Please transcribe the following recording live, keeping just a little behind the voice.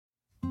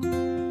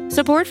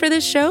Support for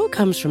this show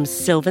comes from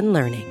Sylvan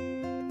Learning.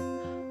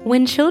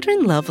 When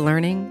children love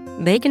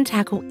learning, they can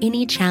tackle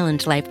any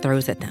challenge life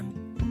throws at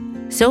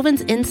them.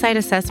 Sylvan's Insight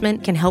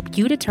Assessment can help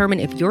you determine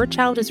if your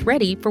child is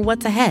ready for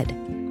what's ahead.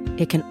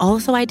 It can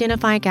also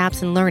identify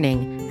gaps in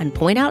learning and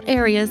point out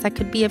areas that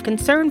could be of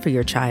concern for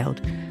your child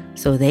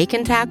so they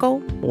can tackle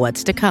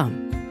what's to come.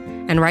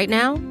 And right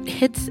now,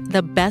 it's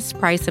the best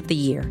price of the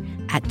year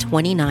at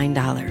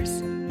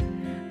 $29.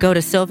 Go to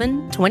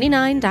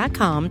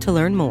sylvan29.com to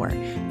learn more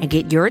and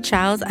get your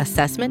child's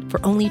assessment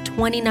for only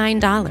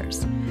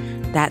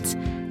 $29. That's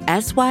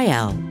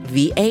SYLVAN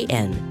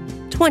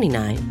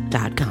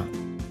 29.com.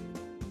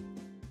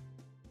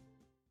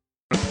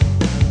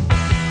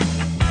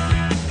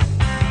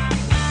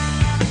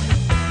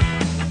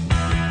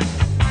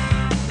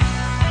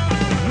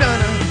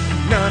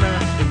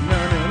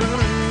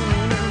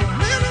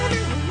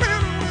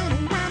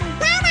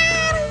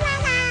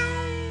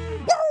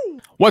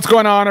 What's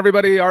going on,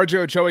 everybody? RJ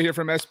Ochoa here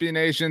from SB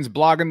Nation's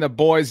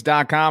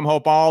bloggingtheboys.com.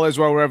 Hope all is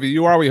well wherever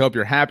you are. We hope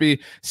you're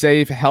happy,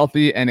 safe,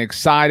 healthy, and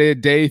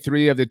excited. Day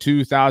 3 of the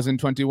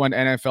 2021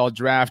 NFL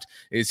Draft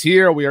is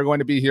here. We are going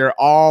to be here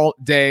all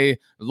day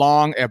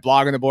long at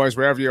Blogging the Boys,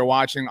 wherever you're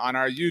watching, on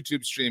our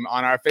YouTube stream,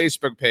 on our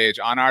Facebook page,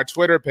 on our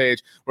Twitter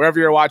page, wherever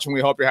you're watching.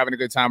 We hope you're having a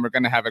good time. We're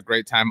going to have a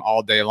great time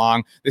all day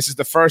long. This is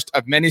the first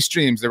of many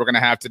streams that we're going to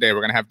have today. We're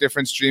going to have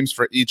different streams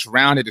for each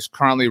round. It is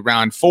currently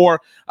round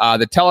 4.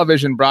 The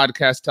television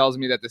broadcast tells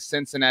me that the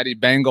Cincinnati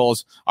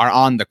Bengals are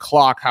on the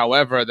clock.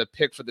 However, the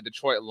pick for the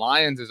Detroit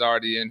Lions is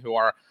already in, who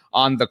are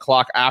on the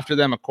clock after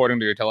them, according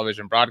to your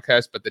television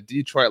broadcast. But the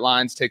Detroit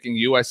Lions taking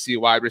USC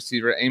wide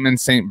receiver Amon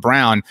St.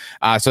 Brown.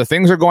 So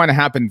things are going to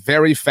happen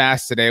very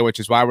fast today, which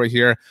is why we're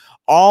here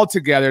all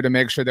together to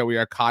make sure that we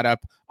are caught up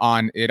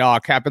on it all.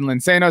 Captain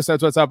Linceno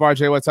says, what's up,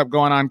 RJ? What's up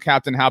going on,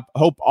 Captain?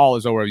 Hope all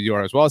is over you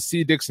are as well.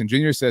 C. Dixon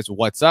Jr. says,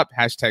 what's up?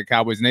 Hashtag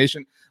Cowboys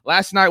Nation.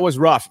 Last night was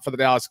rough for the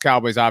Dallas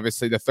Cowboys,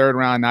 obviously. The third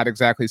round, not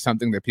exactly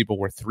something that people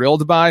were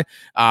thrilled by.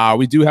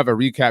 We do have a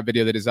recap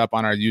video that is up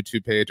on our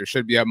YouTube page, or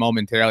should be up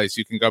momentarily, so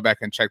you can go back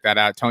and check that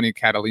out. Tony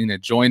Catalina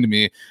joined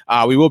me.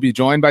 We will be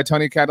joined by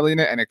Tony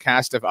Catalina and a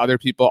cast of other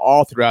people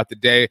all throughout the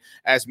day.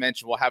 As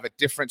mentioned, we'll have a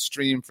different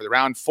stream for the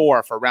round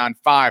 4, for round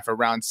 5, for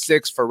round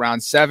 6, for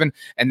round 7,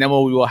 and then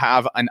we will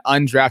have an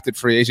undrafted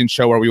free agent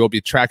show where we will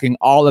be tracking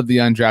all of the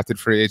undrafted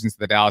free agents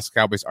the Dallas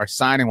Cowboys are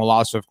signing. We'll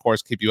also, of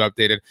course, keep you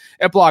updated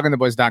at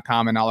bloggingtheboys.com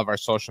and all of our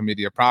social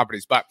media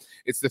properties. But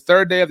it's the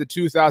third day of the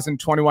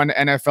 2021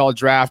 NFL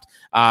Draft.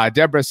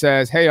 Deborah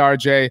says, hey,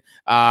 RJ.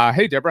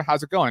 Hey, Deborah,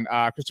 how's it going?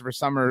 Christopher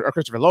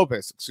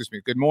Lopez, excuse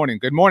me. Good morning.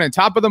 Good morning.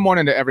 Top of the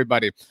morning to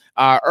everybody.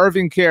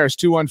 Irving Cares,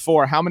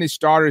 214. How many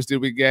starters did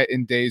we get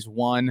in days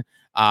 1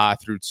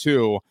 through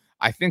 2?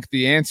 I think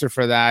the answer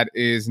for that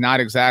is not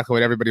exactly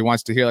what everybody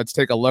wants to hear. Let's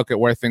take a look at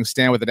where things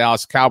stand with the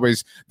Dallas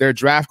Cowboys. Their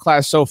draft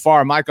class so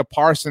far, Micah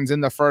Parsons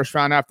in the first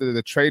round after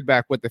the trade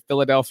back with the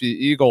Philadelphia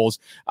Eagles.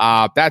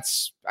 I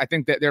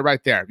think that they're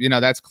right there.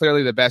 That's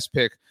clearly the best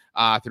pick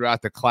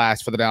throughout the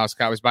class for the Dallas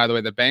Cowboys. By the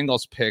way, the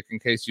Bengals pick, in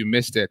case you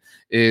missed it,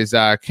 is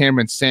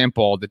Cameron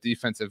Sample, the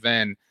defensive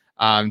end.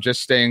 Just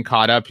staying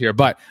caught up here.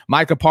 But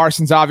Micah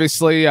Parsons,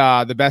 obviously,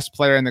 the best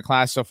player in the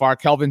class so far.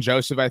 Kelvin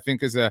Joseph, I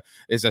think, is a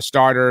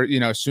starter,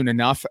 soon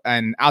enough.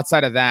 And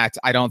outside of that,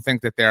 I don't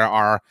think that there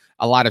are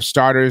a lot of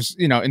starters,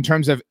 in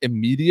terms of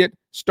immediate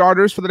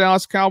starters for the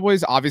Dallas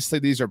Cowboys. Obviously,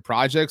 these are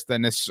projects. The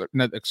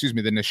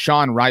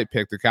Nashawn Wright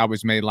pick the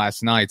Cowboys made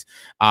last night,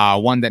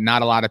 one that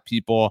not a lot of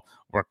people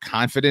were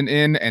confident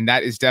in. And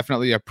that is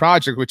definitely a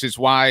project, which is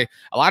why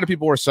a lot of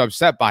people were so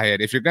upset by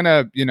it. If you're going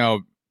to,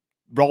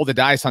 roll the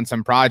dice on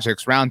some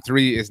projects, round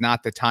 3 is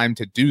not the time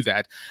to do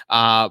that.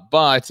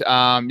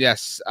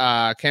 Yes,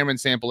 Cameron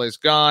Sample is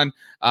gone.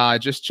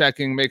 Just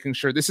checking, making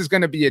sure this is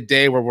going to be a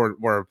day where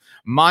we're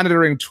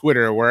monitoring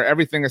Twitter, where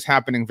everything is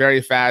happening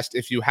very fast.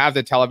 If you have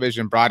the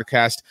television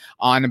broadcast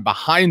on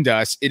behind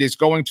us, it is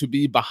going to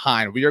be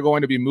behind. We are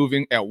going to be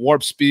moving at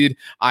warp speed.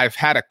 I've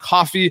had a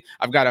coffee.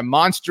 I've got a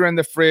Monster in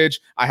the fridge.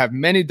 I have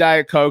many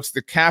Diet Cokes.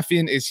 The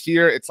caffeine is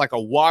here. It's like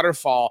a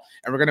waterfall,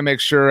 and we're going to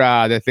make sure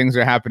that things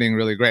are happening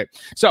really great.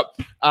 So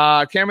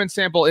Cameron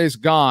Sample is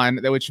gone,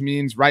 which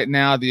means right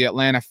now the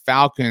Atlanta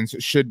Falcons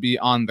should be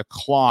on the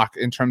clock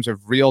in terms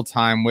of real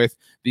time with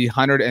the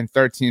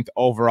 113th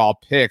overall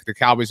pick. The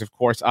Cowboys, of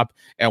course, up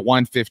at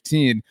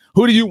 115.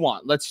 Who do you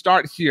want? Let's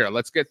start here.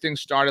 Let's get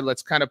things started.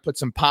 Let's kind of put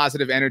some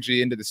positive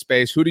energy into the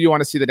space. Who do you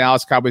want to see the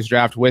Dallas Cowboys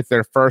draft with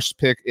their first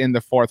pick in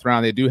the 4th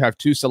round? They do have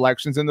 2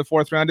 selections in the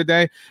 4th round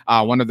today.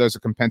 One of those a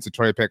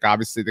compensatory pick.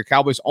 Obviously, the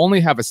Cowboys only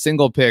have a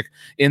single pick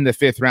in the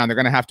 5th round. They're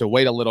going to have to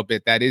wait a little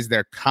bit. That is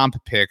their comp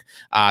pick.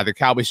 The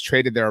Cowboys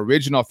traded their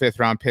original 5th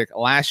round pick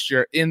last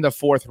year in the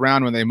 4th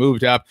round when they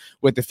moved up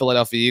with the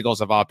Philadelphia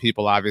Eagles, of all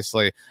people,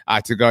 obviously,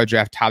 to to go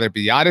draft Tyler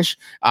Biadasz.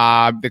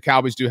 The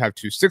Cowboys do have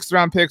 2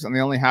 6th-round picks, and they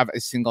only have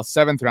a single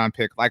 7th-round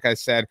pick. Like I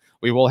said,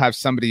 we will have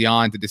somebody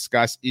on to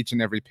discuss each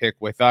and every pick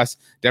with us.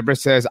 Deborah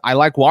says, I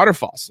like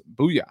waterfalls.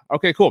 Booyah.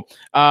 Okay, cool.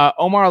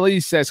 Omar Lee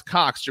says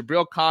Cox.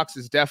 Jabril Cox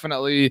is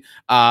definitely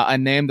a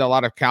name that a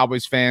lot of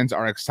Cowboys fans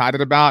are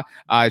excited about.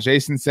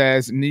 Jason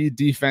says, need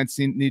defense,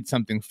 need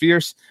something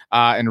fierce.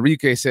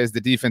 Enrique says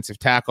the defensive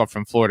tackle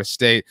from Florida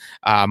State.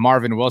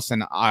 Marvin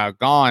Wilson,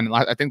 gone.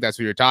 I think that's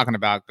who you're talking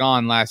about.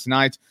 Gone last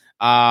night.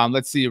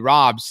 Let's see.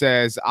 Rob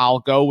says, I'll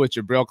go with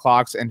Jabril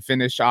Cox and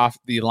finish off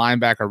the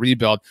linebacker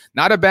rebuild.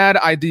 Not a bad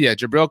idea.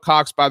 Jabril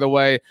Cox, by the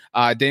way,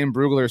 Dane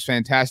Brugler's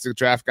fantastic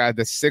draft guide,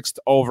 the 6th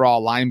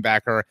overall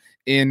linebacker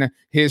in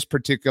his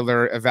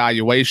particular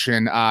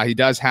evaluation. He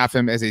does have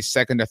him as a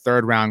 2nd to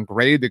 3rd round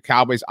grade. The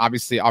Cowboys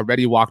obviously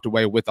already walked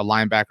away with a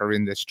linebacker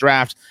in this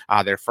draft.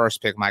 Their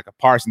first pick, Micah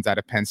Parsons out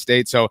of Penn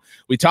State. So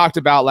we talked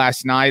about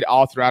last night,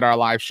 all throughout our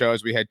live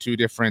shows, we had 2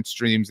 different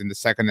streams in the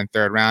 2nd and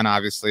 3rd round.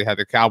 Obviously, how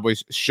the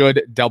Cowboys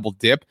should double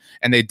dip,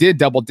 and they did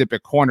double dip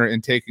at corner in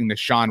taking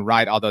Deshaun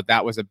Wright, although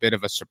that was a bit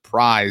of a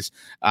surprise,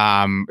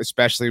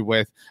 especially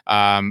with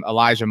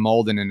Elijah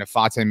Molden and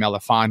Nafate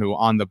Melifonwu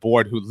on the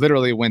board, who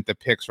literally went the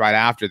picks right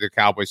after the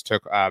Cowboys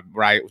took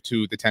right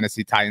to the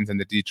Tennessee Titans and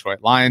the Detroit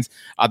Lions.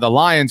 The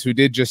Lions, who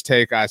did just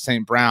take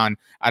St. Brown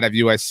out of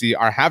USC,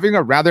 are having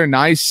a rather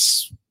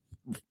nice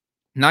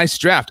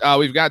draft.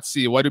 We've got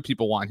what do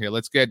people want here?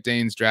 Let's get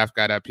Dane's draft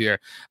guide up here.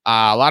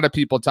 A lot of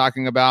people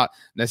talking about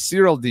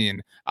Nasir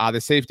Al-Din,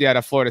 the safety out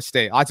of Florida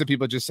State. Lots of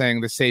people just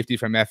saying the safety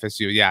from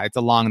FSU. Yeah, it's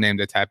a long name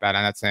to type out.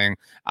 I'm not saying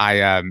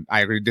I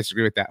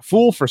disagree with that.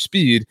 Fool for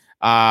Speed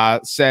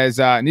says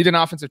need an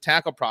offensive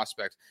tackle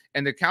prospect.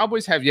 And the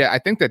Cowboys have I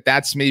think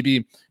that's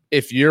maybe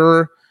if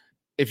you're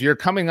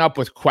coming up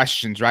with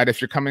questions, right?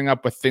 If you're coming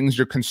up with things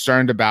you're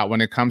concerned about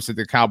when it comes to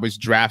the Cowboys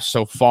draft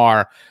so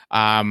far,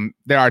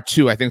 there are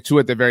 2 at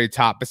the very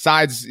top,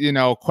 besides,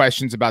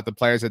 questions about the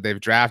players that they've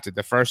drafted.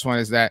 The first one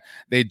is that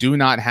they do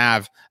not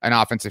have an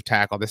offensive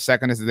tackle. The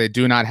second is that they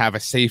do not have a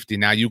safety.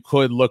 Now, you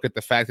could look at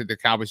the fact that the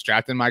Cowboys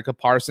drafted Micah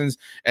Parsons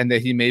and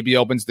that he maybe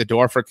opens the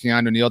door for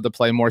Keanu Neal to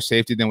play more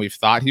safety than we've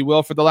thought he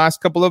will for the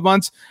last couple of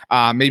months.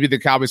 Maybe the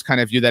Cowboys kind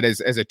of view that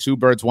as a 2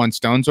 birds, 1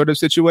 stone sort of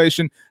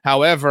situation.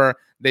 However,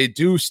 they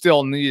do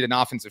still need an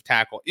offensive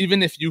tackle,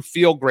 even if you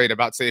feel great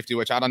about safety,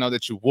 which I don't know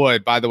that you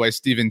would. By the way,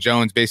 Stephen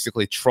Jones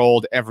basically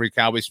trolled every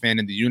Cowboys fan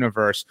in the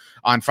universe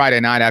on Friday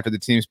night after the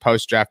team's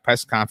post-draft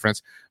press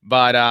conference.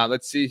 But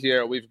let's see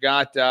here. We've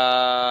got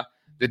the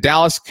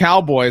Dallas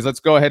Cowboys. Let's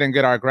go ahead and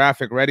get our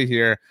graphic ready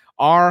here.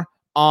 Are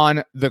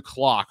on the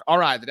clock. All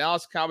right, the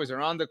Dallas Cowboys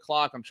are on the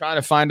clock. I'm trying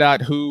to find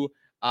out who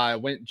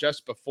went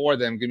just before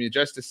them. Give me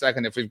just a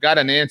second. If we've got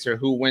an answer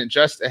who went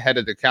just ahead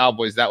of the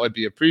Cowboys, that would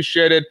be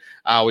appreciated.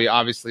 We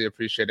obviously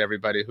appreciate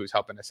everybody who's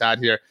helping us out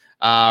here.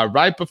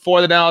 Right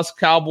before the Dallas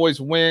Cowboys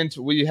went,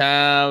 we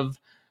have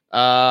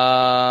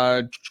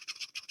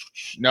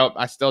nope,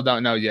 I still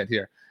don't know yet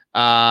here.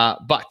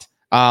 But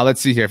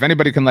let's see here. If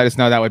anybody can let us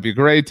know, that would be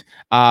great.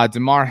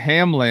 DeMar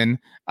Hamlin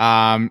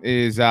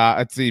is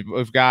let's see.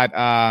 We've got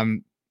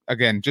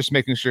again, just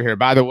making sure here.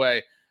 By the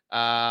way,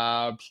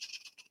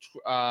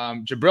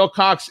 Jabril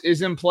Cox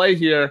is in play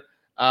here.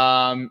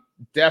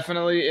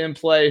 Definitely in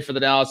play for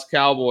the Dallas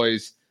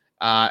Cowboys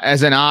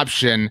as an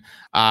option.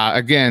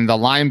 Again, the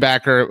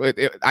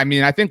linebacker.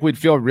 I think we'd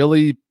feel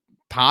really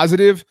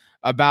positive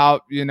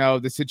about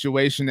the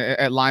situation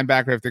at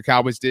linebacker if the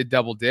Cowboys did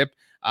double dip.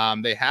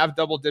 They have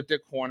double dipped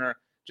at corner.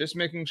 Just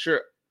making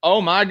sure.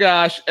 Oh my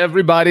gosh,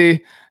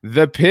 everybody!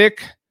 The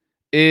pick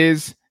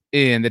is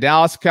in. The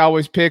Dallas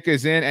Cowboys pick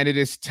is in, and it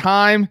is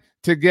time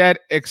to get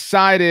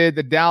excited.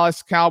 The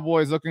Dallas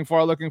Cowboys looking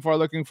for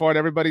it.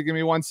 Everybody give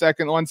me 1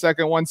 second.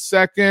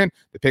 The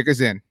pick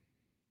is in.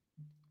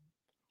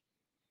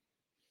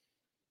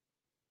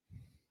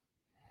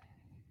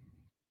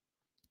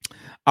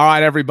 All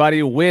right,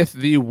 everybody, with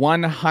the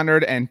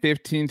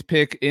 115th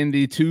pick in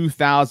the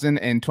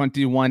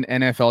 2021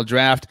 NFL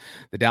Draft,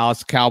 the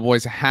Dallas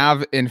Cowboys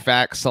have, in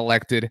fact,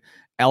 selected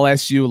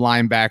LSU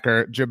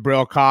linebacker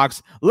Jabril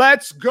Cox.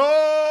 Let's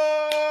go!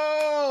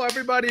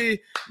 Everybody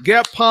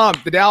get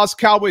pumped. The Dallas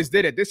Cowboys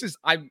did it. This is,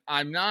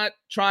 I'm not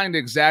trying to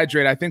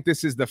exaggerate. I think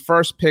this is the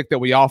first pick that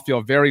we all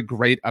feel very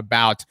great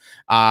about.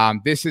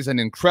 This is an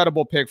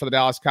incredible pick for the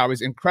Dallas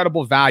Cowboys,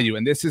 incredible value.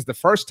 And this is the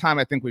first time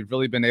I think we've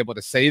really been able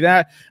to say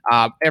that.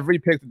 Every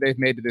pick that they've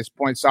made to this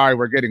point, sorry,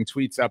 we're getting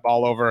tweets up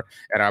all over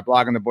at our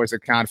Blogging the Boys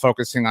account,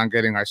 focusing on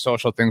getting our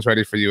social things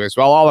ready for you as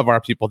well. All of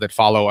our people that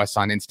follow us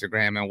on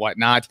Instagram and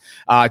whatnot.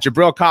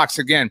 Jabril Cox,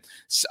 again,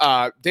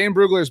 Dane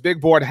Brugler's big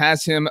board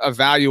has him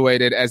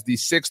evaluated as the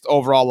 6th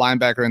overall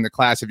linebacker in the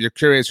class. If you're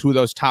curious who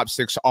those top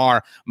 6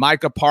 are,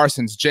 Micah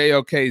Parsons,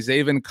 J.O.K.,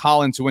 Zaven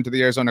Collins, who went to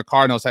the Arizona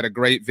Cardinals, had a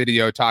great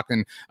video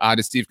talking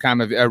to Steve Keim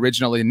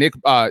originally.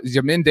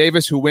 Jamin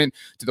Davis, who went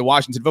to the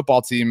Washington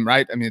football team,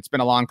 right? I mean, it's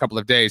been a long couple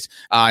of days.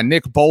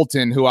 Nick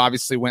Bolton, who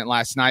obviously went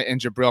last night, and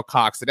Jabril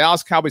Cox. The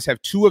Dallas Cowboys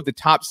have 2 of the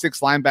top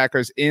 6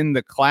 linebackers in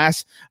the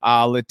class.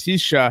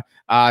 Letitia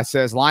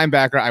says,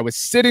 linebacker, I was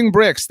sitting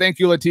Bricks. Thank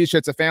you, Letitia.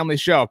 It's a family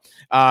show.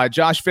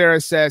 Josh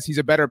Ferris says he's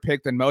a better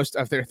pick than most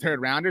of their third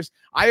rounders.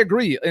 I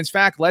agree. In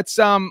fact,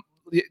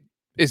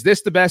 is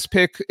this the best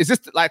pick? Is this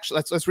actually,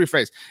 let's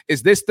rephrase.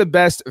 Is this the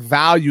best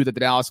value that the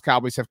Dallas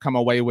Cowboys have come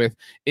away with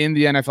in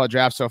the NFL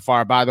draft so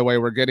far? By the way,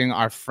 we're getting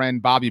our friend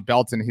Bobby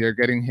Belton here,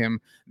 getting him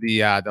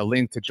the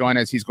link to join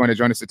us. He's going to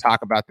join us to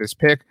talk about this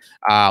pick,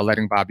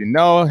 letting Bobby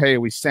know, hey,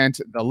 we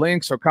sent the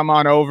link, so come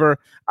on over.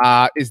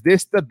 Is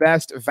this the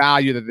best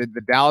value that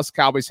the Dallas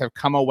Cowboys have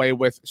come away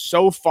with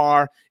so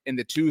far in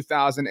the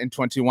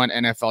 2021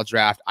 NFL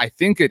draft? I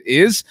think it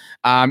is.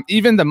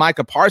 Even the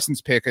Micah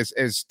Parsons pick,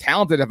 as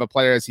talented of a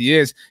player as he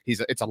is,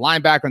 it's a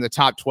linebacker in the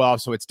top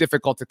 12, so it's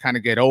difficult to kind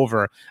of get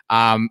over.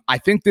 I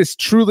think this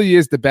truly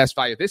is the best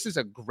value. This is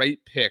a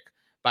great pick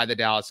by the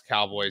Dallas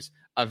Cowboys.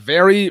 A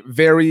very,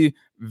 very,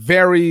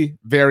 very,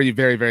 very,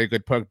 very, very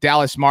good pick.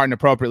 Dallas Martin,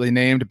 appropriately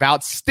named.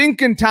 About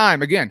stinking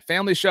time. Again,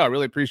 family show. I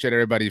really appreciate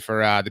everybody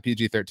for the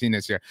PG-13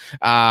 this year.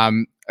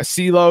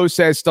 CeeLo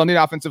says, still need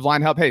offensive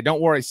line help. Hey,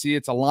 don't worry, see,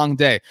 it's a long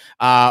day.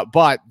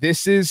 But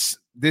this is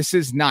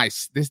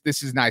nice.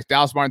 This is nice.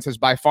 Dallas Martin says,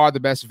 by far the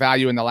best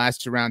value in the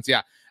last 2 rounds.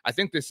 Yeah, I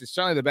think this is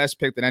certainly the best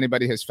pick that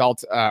anybody has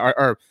felt,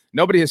 or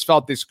nobody has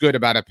felt this good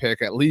about a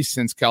pick, at least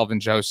since Kelvin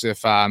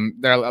Joseph.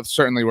 There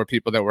certainly were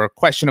people that were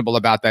questionable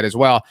about that as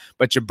well.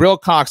 But Jabril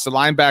Cox, the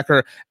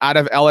linebacker out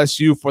of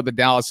LSU for the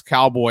Dallas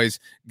Cowboys,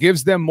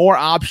 gives them more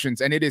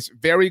options. And it is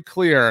very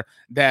clear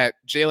that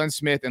Jalen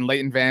Smith and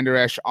Leighton Vander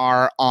Esch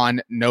are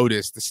on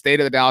notice. The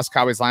state of the Dallas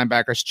Cowboys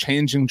linebackers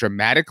changing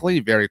dramatically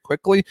very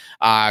quickly.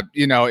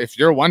 If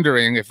you're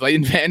wondering, if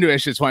Leighton Vander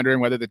Esch is wondering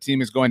whether the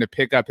team is going to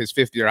pick up his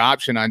fifth-year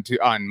option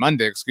on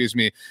Monday,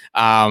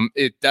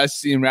 it does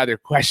seem rather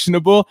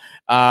questionable.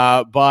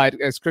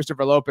 But as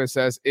Christopher Lopez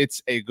says,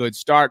 it's a good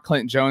start.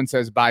 Clinton Jones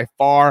says, by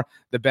far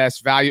the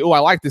best value. Oh, I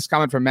like this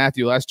comment from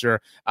Matthew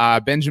Lester.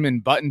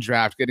 Benjamin Button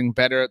draft getting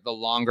better the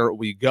longer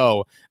we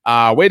go.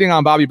 Waiting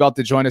on Bobby Belt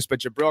to join us,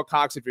 but Jabril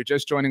Cox, if you're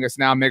just joining us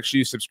now, make sure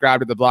you subscribe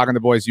to the Blog on the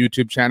Boys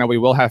YouTube channel. We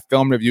will have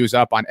film reviews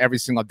up on every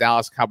single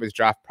Dallas Cowboys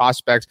draft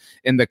prospect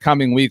in the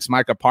coming weeks.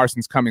 Micah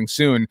Parsons coming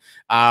soon.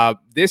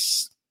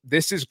 This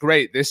is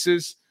great.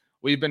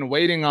 We've been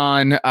waiting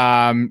on,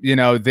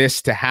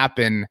 this to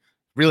happen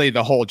really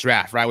the whole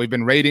draft, right? We've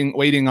been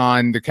waiting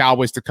on the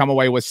Cowboys to come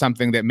away with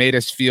something that made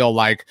us feel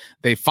like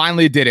they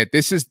finally did it.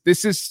 This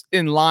is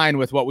in line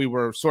with what we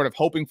were sort of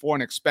hoping for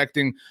and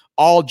expecting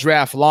all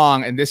draft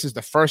long, and this is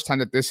the first time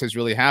that this has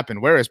really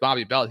happened. Where is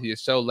Bobby Belt? He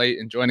is so late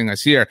in joining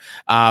us here.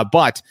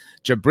 But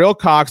Jabril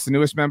Cox, the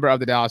newest member of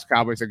the Dallas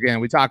Cowboys, again,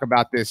 we talk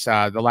about this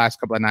the last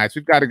couple of nights.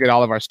 We've got to get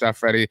all of our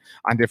stuff ready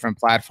on different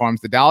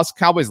platforms. The Dallas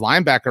Cowboys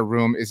linebacker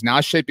room is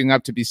now shaping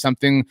up to be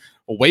something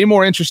way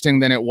more interesting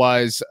than it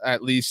was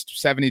at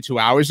least 72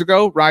 hours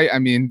ago, right? I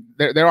mean,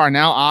 there are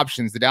now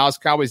options. The Dallas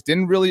Cowboys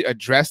didn't really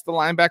address the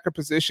linebacker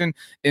position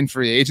in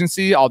free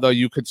agency, although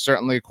you could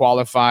certainly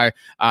qualify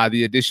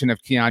the addition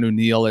of Keanu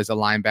Neal as a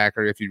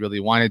linebacker if you really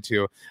wanted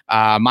to.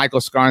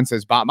 Michael Scarn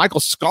says, Michael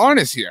Scarn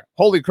is here.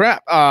 Holy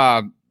crap.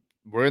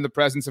 We're in the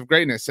presence of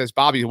greatness, says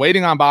Bobby.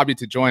 Waiting on Bobby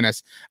to join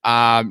us.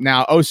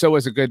 Now, Oso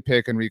is a good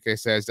pick, Enrique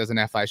says, doesn't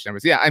have flash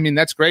numbers. Yeah, I mean,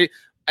 that's great.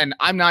 And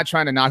I'm not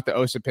trying to knock the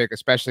Osa pick,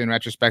 especially in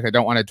retrospect. I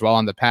don't want to dwell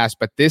on the past,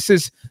 but this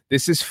is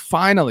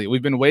finally,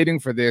 we've been waiting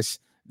for this.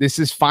 This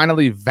is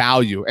finally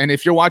value. And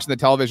if you're watching the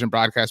television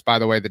broadcast, by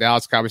the way, the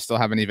Dallas Cowboys still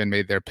haven't even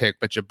made their pick,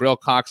 but Jabril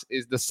Cox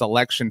is the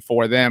selection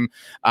for them.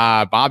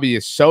 Bobby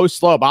is so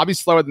slow. Bobby's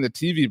slower than the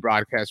TV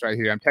broadcast right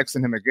here. I'm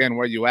texting him again.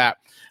 Where you at?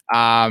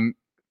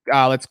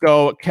 Let's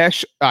go.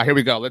 Kesh. Here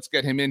we go. Let's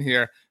get him in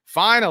here.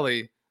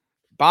 Finally,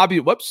 Bobby.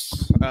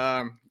 Whoops.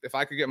 If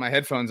I could get my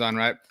headphones on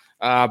right.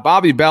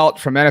 Bobby Belt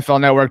from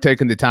NFL Network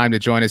taking the time to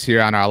join us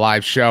here on our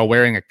live show,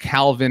 wearing a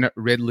Calvin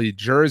Ridley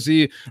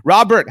jersey.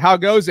 Robert, how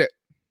goes it?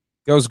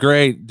 Goes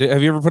great.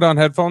 Have you ever put on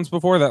headphones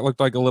before? That looked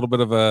like a little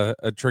bit of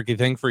a tricky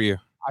thing for you.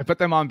 I put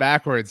them on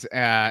backwards,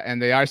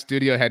 and they are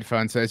studio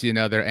headphones, so as you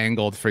know, they're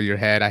angled for your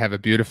head. I have a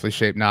beautifully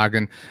shaped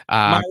noggin.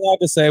 Am I allowed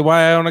to say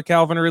why I own a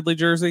Calvin Ridley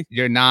jersey?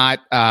 You're not.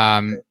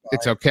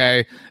 It's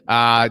okay.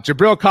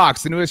 Jabril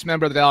Cox, the newest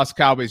member of the Dallas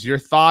Cowboys. Your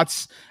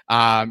thoughts,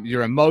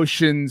 your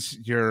emotions,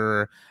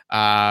 your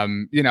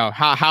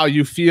how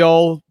you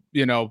feel.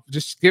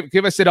 Just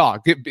give us it all.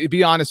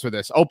 Be honest with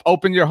us.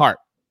 Open your heart.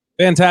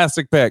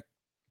 Fantastic pick.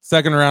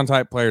 Second round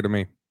type player to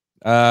me.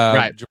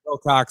 Right. Jabril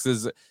Cox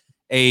is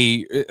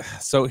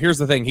so here's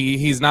the thing.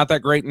 He's not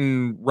that great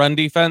in run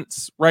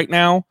defense right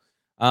now.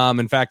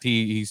 In fact,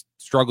 he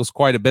struggles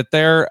quite a bit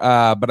there.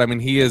 But I mean,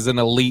 he is an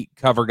elite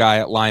cover guy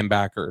at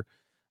linebacker.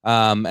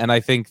 And I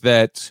think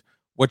that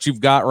what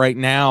you've got right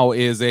now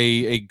is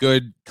a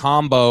good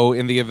combo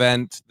in the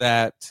event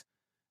that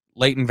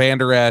Leighton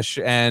Vander Esch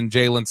and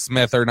Jalen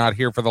Smith are not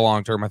here for the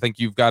long term. I think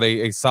you've got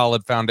a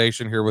solid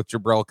foundation here with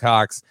Jabril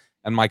Cox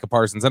and Micah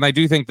Parsons. And I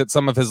do think that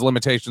some of his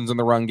limitations in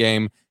the run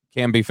game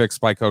can be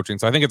fixed by coaching.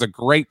 So I think it's a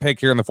great pick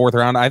here in the fourth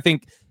round. I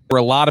think there were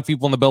a lot of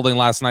people in the building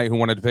last night who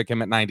wanted to pick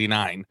him at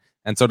 99.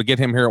 And so to get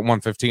him here at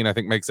 115, I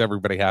think makes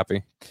everybody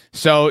happy.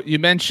 So you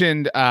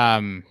mentioned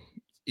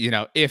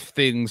if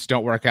things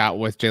don't work out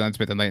with Jalen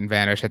Smith and Leighton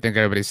Vander Esch, I think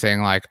everybody's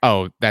saying like,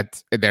 oh,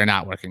 they're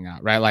not working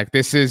out, right? Like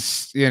this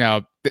is,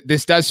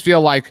 this does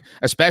feel like,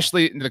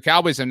 especially the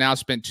Cowboys have now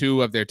spent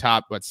 2 of their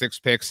top, 6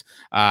 picks.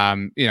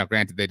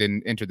 Granted they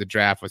didn't enter the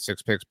draft with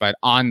 6 picks, but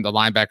on the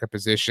linebacker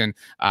position,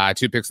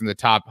 2 picks in the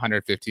top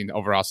 115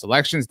 overall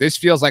selections. This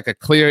feels like a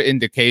clear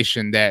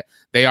indication that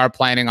they are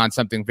planning on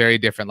something very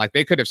different. Like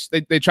they could have,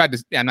 they tried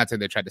to, I'm not saying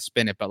they tried to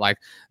spin it, but like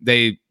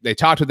they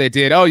talked what they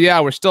did. Oh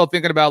yeah, we're still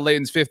thinking about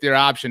Leighton's 5th-year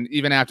option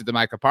even after the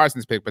Micah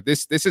Parsons pick. But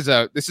this is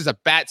a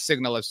bat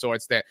signal of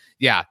sorts that,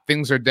 yeah,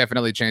 things are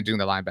definitely changing in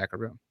the linebacker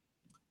room.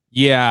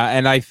 Yeah,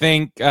 and I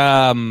think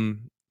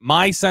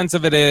my sense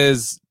of it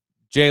is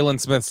Jalen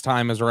Smith's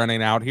time is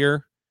running out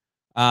here,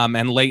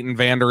 and Leighton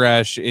Vander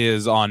Esch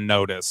is on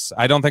notice.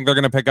 I don't think they're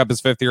going to pick up his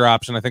 5th-year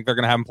option. I think they're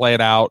going to have him play it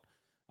out.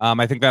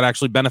 I think that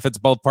actually benefits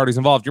both parties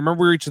involved. You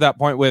remember we reached that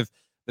point with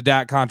the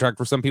Dak contract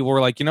where some people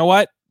were like, you know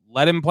what?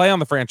 Let him play on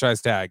the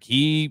franchise tag.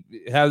 He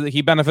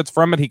benefits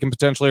from it. He can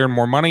potentially earn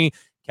more money.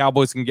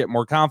 Cowboys can get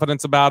more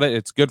confidence about it.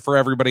 It's good for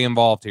everybody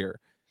involved here.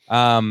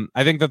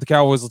 I think that the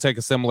Cowboys will take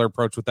a similar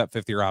approach with that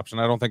 5th-year option.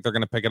 I don't think they're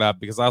going to pick it up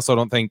because I also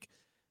don't think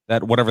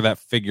that whatever that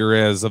figure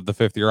is of the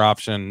 5th-year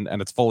option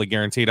and it's fully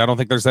guaranteed, I don't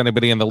think there's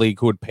anybody in the league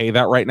who would pay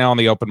that right now on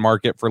the open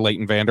market for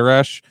Leighton Vander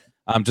Esch,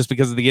 just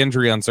because of the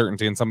injury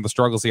uncertainty and some of the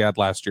struggles he had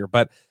last year.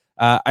 But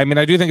I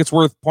do think it's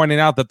worth pointing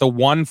out that the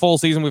one full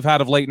season we've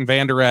had of Leighton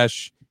Vander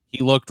Esch,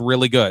 he looked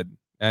really good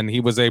and he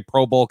was a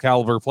Pro Bowl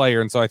caliber player.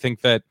 And so I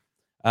think that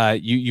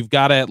you've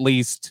got to at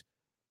least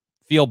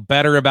feel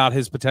better about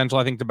his potential,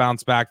 I think, to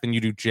bounce back than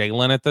you do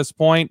Jalen at this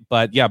point.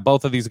 But yeah,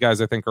 both of these guys,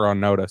 I think, are on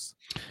notice.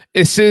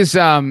 This is,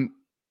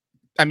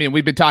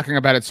 we've been talking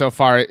about it so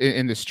far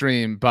in the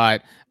stream,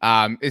 but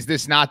is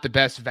this not the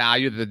best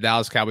value that the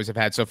Dallas Cowboys have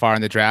had so far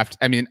in the draft?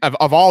 I mean,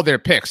 of all their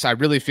picks, I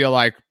really feel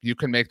like you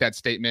can make that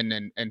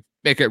statement and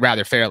make it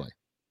rather fairly.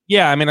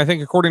 Yeah, I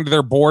think according to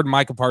their board,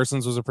 Micah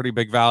Parsons was a pretty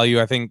big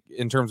value. I think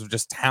in terms of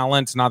just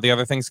talent, not the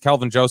other things,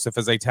 Kelvin Joseph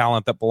is a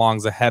talent that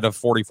belongs ahead of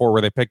 44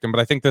 where they picked him. But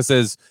I think this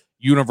is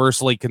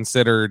universally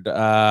considered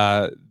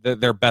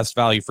their best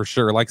value for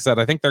sure. Like I said,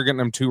 I think they're getting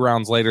him 2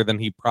 rounds later than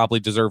he probably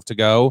deserved to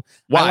go.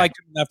 Why? I like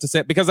him enough to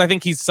say because I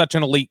think he's such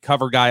an elite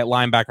cover guy at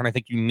linebacker, and I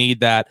think you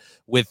need that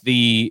with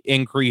the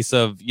increase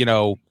of,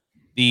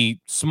 the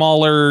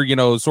smaller,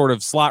 sort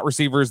of slot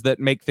receivers that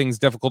make things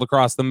difficult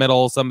across the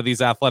middle, some of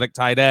these athletic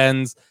tight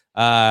ends,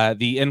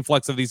 the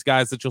influx of these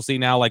guys that you'll see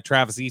now, like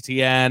Travis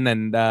Etienne,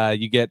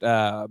 and you get,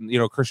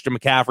 Christian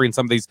McCaffrey and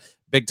some of these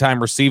big time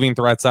receiving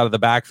threats out of the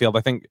backfield.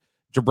 I think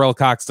Jabril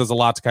Cox does a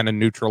lot to kind of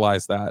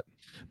neutralize that.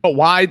 But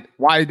why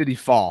did he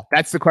fall?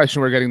 That's the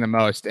question we're getting the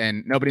most,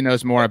 and nobody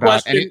knows more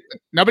about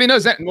nobody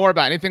knows more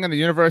about anything in the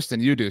universe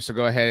than you do. So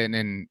go ahead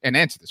and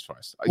answer this for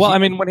us. Well,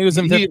 when he was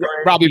in fifth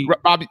grade,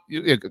 Bobby,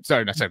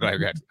 sorry, go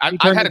ahead. I've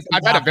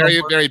had a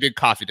very, very big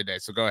coffee today,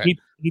 so go ahead.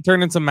 He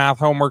turned in some math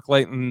homework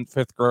late in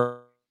 5th grade.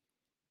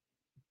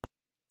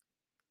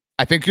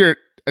 I think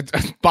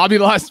Bobby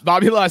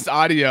lost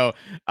audio.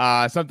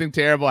 Something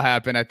terrible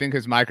happened. I think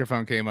his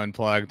microphone came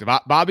unplugged.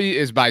 Bobby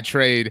is by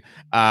trade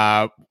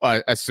a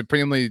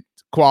supremely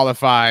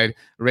qualified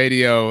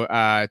radio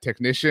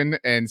technician,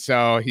 and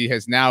so he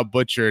has now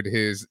butchered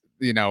his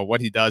what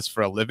he does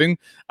for a living.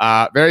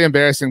 Very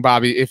embarrassing,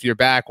 Bobby. If you're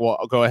back, we'll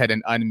go ahead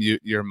and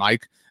unmute your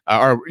mic,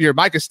 or your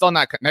mic is still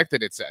not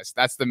connected, it says.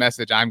 That's the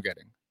message I'm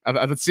getting.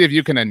 Let's see if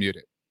you can unmute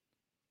it.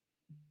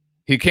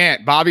 He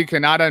can't. Bobby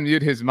cannot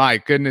unmute his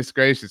mic. Goodness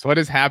gracious. What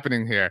is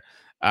happening here?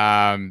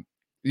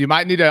 You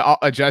might need to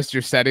adjust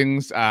your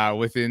settings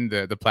within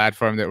the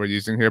platform that we're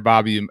using here,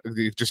 Bobby.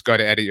 You just go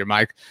to edit your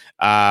mic.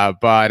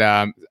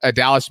 But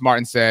Dallas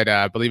Martin said,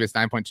 I believe it's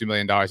 $9.2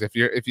 million.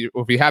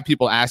 If we have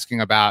people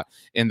asking about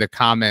in the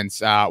comments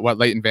what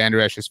Leighton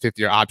Vander Esch's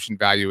 5th-year option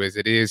value is,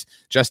 it is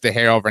just a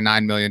hair over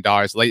 $9 million.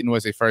 Leighton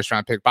was a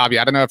first-round pick. Bobby,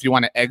 I don't know if you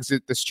want to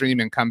exit the stream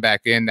and come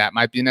back in. That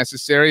might be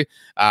necessary.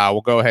 We'll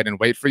go ahead and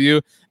wait for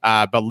you.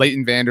 But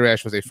Leighton Vander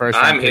Esch was a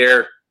first-round pick. I'm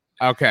here.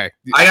 Okay.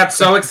 I got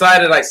so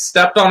excited I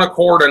stepped on a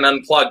cord and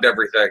unplugged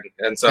everything,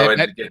 and so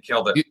it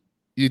killed it.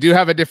 You do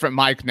have a different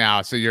mic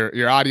now, so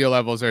your audio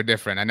levels are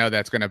different. I know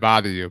that's going to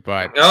bother you,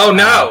 but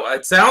no,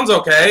 it sounds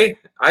okay.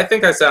 I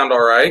think I sound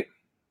all right.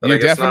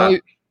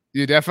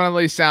 You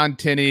definitely sound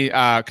tinny.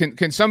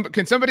 Can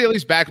somebody at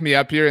least back me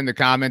up here in the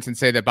comments and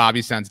say that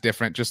Bobby sounds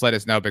different? Just let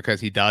us know,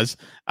 because he does.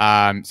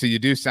 So you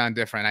do sound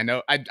different. I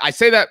know. I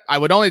say that I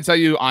would only tell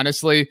you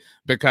honestly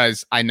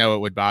because I know it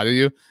would bother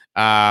you.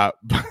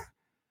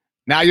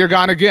 Now you're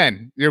gone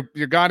again. You're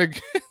gone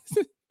again.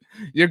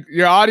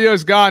 Your audio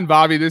is gone,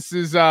 Bobby. This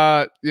is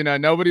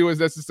nobody was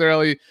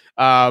necessarily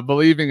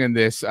believing in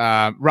this.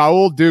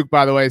 Raul Duke,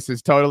 by the way,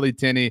 says totally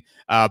tinny.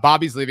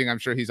 Bobby's leaving. I'm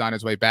sure he's on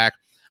his way back.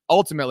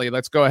 Ultimately,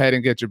 let's go ahead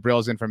and get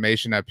Jabril's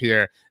information up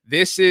here.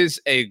 This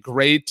is a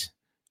great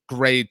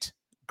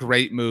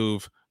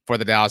move for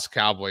the Dallas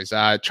Cowboys.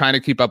 Trying to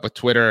keep up with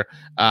Twitter.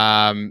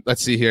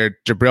 Let's see here.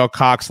 Jabril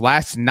Cox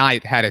last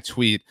night had a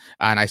tweet,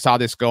 and I saw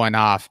this going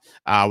off.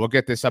 We'll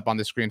get this up on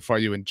the screen for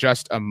you in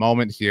just a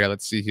moment here.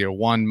 Let's see here.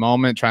 One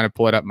moment. Trying to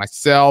pull it up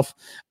myself.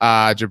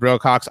 Jabril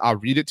Cox, I'll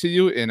read it to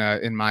you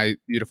in my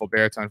beautiful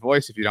baritone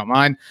voice, if you don't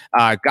mind.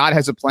 God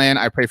has a plan.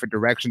 I pray for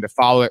direction to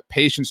follow it,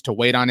 patience to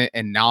wait on it,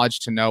 and knowledge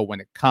to know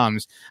when it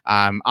comes.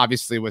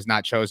 Obviously was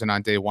not chosen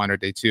on day 1 or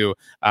day 2.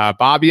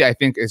 Bobby, I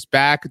think, is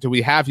back. Do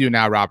we have you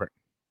now, Robert?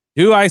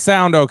 Do I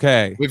sound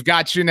okay? We've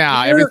got you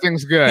now.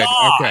 Everything's good.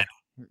 God. Okay.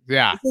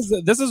 Yeah.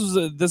 This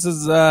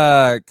is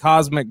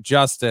cosmic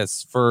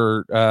justice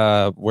for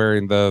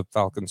wearing the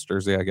Falcons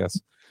jersey, I guess.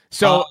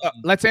 So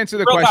let's answer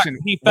the question.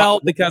 He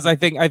felt because I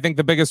think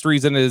the biggest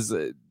reason is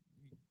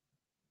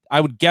I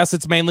would guess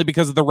it's mainly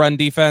because of the run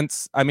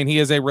defense. I mean, he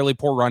is a really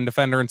poor run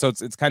defender, and so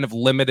it's kind of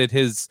limited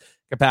his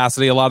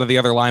capacity. A lot of the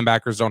other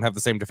linebackers don't have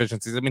the same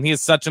deficiencies. I mean, he is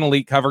such an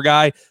elite cover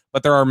guy,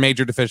 but there are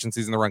major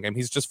deficiencies in the run game.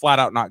 He's just flat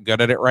out not good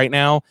at it right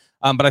now.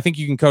 But I think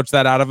you can coach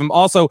that out of him.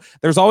 Also,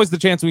 there's always the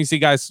chance when you see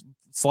guys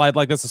slide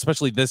like this,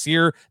 especially this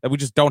year, that we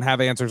just don't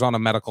have answers on a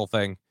medical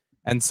thing.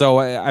 And so,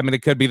 I mean,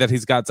 it could be that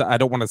he's got, I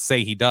don't want to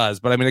say he does,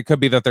 but I mean, it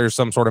could be that there's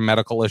some sort of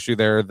medical issue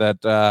there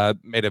that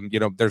made him,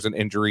 there's an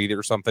injury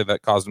or something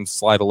that caused him to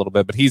slide a little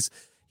bit, but he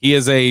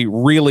is a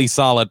really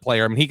solid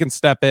player. I mean, he can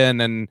step in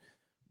and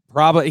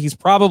he's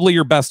probably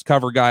your best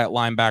cover guy at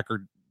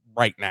linebacker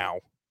right now.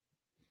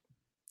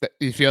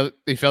 You feel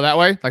that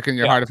way? Like in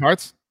your heart of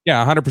hearts?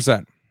 Yeah,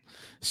 100%.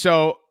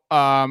 So,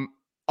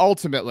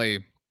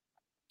 ultimately,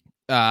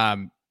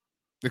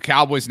 the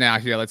Cowboys now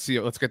here. Let's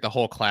get the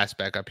whole class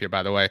back up here,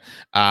 by the way.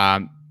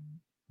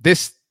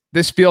 This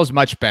feels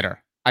much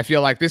better. I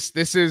feel like this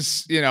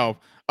is,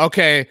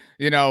 okay,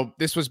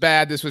 this was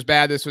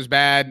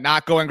bad.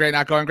 Not going great.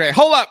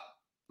 Hold up.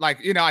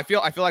 Like, I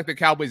feel like the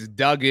Cowboys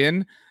dug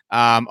in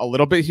a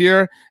little bit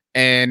here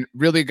and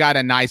really got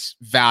a nice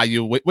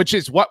value, which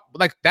is what,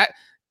 like that.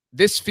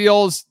 This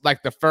feels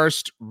like the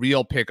first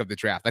real pick of the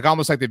draft, like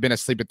almost like they've been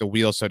asleep at the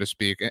wheel, so to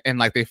speak. And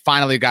like they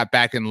finally got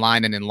back in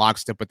line and in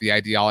lockstep with the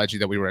ideology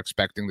that we were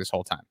expecting this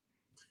whole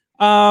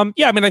time.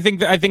 Yeah, I mean, I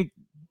think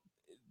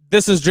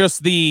this is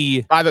just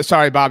the.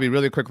 Sorry, Bobby,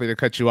 really quickly to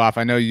cut you off.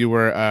 I know you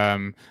were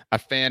a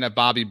fan of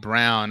Bobby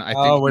Brown.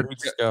 Where did he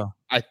just go?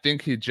 I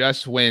think he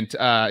just went to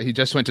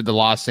the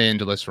Los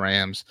Angeles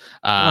Rams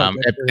at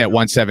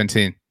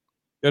 117.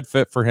 Good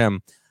fit for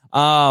him.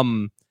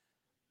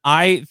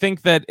 I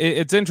think that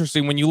it's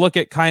interesting when you look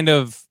at kind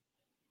of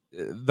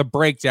the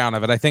breakdown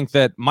of it. I think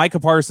that Micah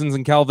Parsons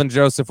and Kelvin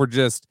Joseph were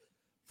just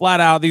flat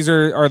out. These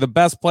are the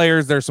best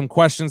players. There's some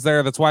questions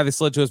there. That's why they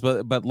slid to us,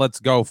 but let's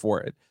go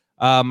for it.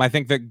 I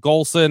think that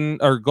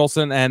Golson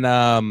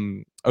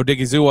and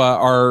Odigizua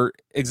are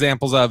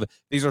examples of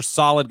these are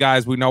solid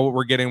guys. We know what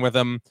we're getting with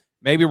them.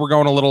 Maybe we're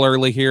going a little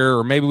early here,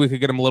 or maybe we could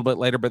get them a little bit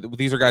later, but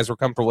these are guys we're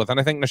comfortable with. And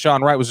I think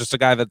Nashawn Wright was just a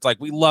guy that's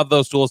like, we love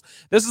those tools.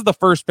 This is the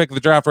first pick of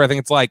the draft where I think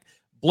it's like,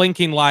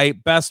 blinking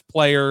light, best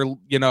player,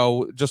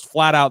 just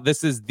flat out,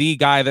 this is the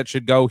guy that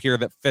should go here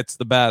that fits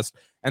the best.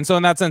 And so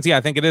in that sense, yeah,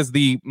 I think it is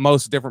the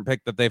most different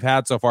pick that they've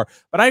had so far.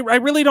 But I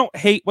really don't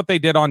hate what they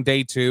did on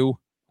day 2.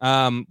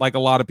 Like a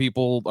lot of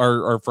people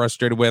are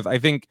frustrated with. I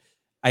think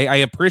I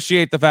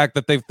appreciate the fact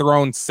that they've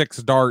thrown 6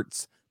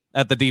 darts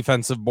at the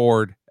defensive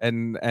board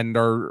and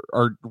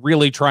are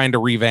really trying to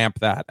revamp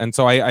that. And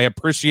so I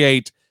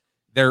appreciate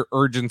their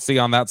urgency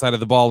on that side of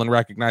the ball and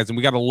recognizing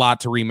we got a lot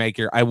to remake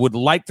here. I would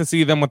like to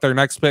see them with their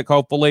next pick,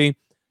 hopefully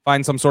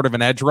find some sort of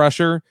an edge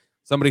rusher,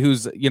 somebody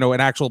who's, an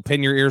actual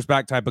pin your ears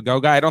back type of go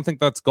guy. I don't think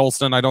that's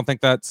Golston. I don't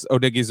think that's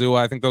Odigizua.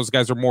 I think those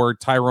guys are more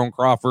Tyrone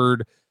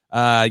Crawford,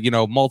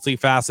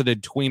 multifaceted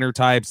tweener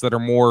types that are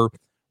more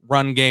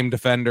run game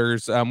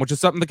defenders, which is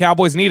something the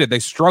Cowboys needed. They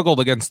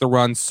struggled against the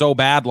run so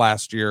bad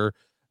last year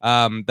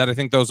that I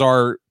think those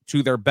are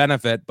to their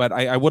benefit, but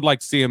I would like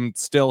to see him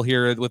still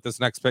here with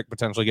this next pick,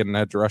 potentially get an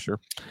edge rusher.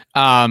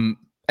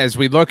 As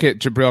we look at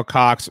Jabril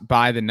Cox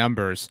by the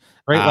numbers,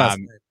 great last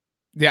night.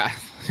 Yeah,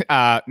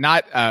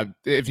 not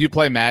if you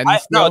play Madden.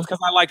 No, it's because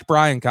I liked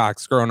Brian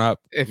Cox growing up.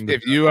 If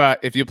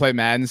you play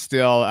Madden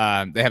still,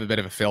 they have a bit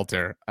of a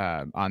filter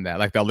on that.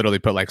 Like they'll literally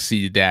put like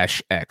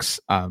C-X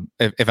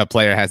if a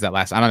player has that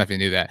last. I don't know if you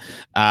knew that,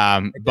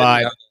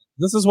 but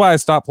this is why I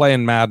stopped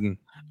playing Madden.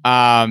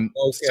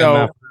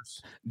 So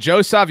Joe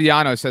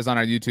Saviano says on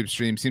our YouTube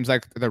stream, seems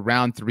like the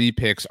round 3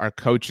 picks are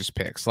coaches'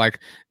 picks. Like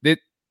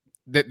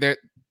that.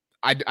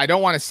 I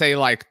don't want to say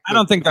like I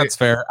don't think that's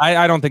fair.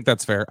 I don't think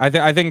that's fair.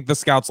 I think the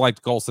scouts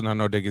liked Golson and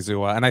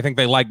Odigizua, and I think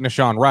they liked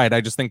Nashawn Wright. I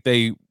just think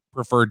they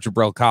preferred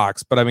Jabril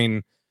Cox. But I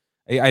mean,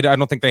 I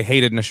don't think they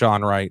hated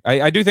Nashawn Wright.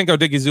 I do think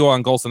Odigizua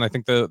and Golson, I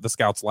think the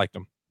scouts liked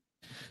him.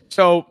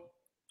 So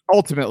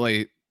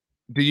ultimately,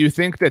 do you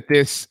think that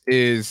this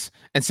is,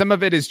 and some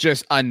of it is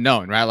just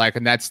unknown, right? Like,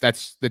 and that's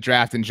the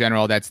draft in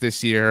general. That's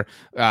this year,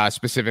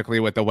 specifically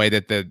with the way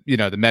that the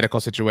medical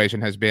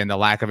situation has been, the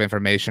lack of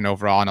information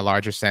overall in a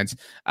larger sense.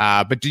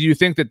 But do you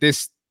think that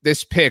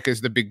this pick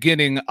is the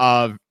beginning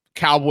of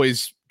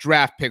Cowboys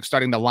draft picks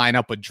starting to line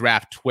up with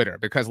draft Twitter,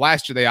 because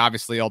last year they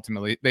obviously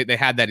ultimately they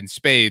had that in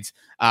spades.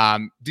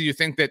 Do you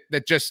think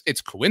that just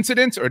it's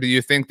coincidence, or do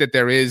you think that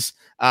there is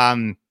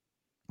it's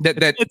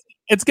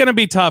going to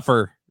be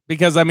tougher,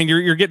 because I mean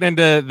you're getting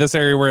into this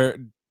area where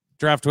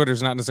draft Twitter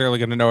is not necessarily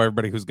going to know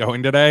everybody who's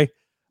going today.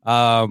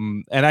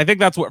 And I think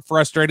that's what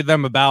frustrated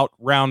them about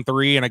round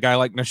 3 and a guy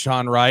like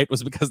Nashawn Wright,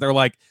 was because they're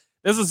like,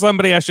 this is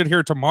somebody I should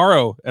hear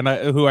tomorrow, and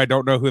who I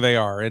don't know who they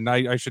are, and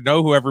I should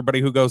know who everybody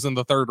who goes in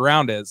the 3rd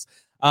round is.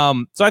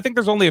 So I think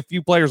there's only a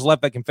few players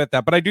left that can fit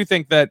that, but I do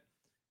think that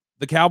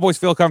the Cowboys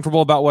feel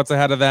comfortable about what's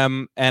ahead of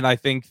them, and I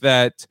think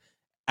that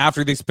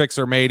after these picks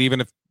are made,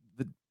 even if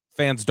the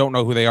fans don't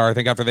know who they are, I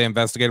think after they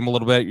investigate them a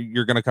little bit,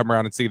 you're going to come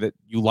around and see that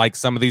you like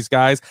some of these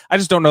guys. I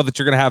just don't know that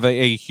you're going to have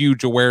a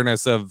huge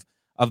awareness of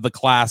the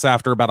class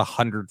after about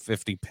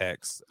 150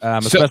 picks,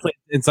 especially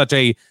in such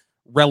a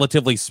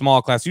relatively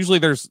small class. Usually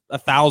there's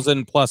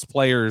 1,000+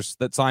 players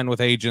that sign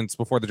with agents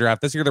before the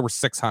draft. This year there were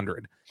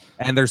 600,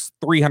 and there's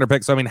 300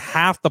 picks. So I mean,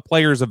 half the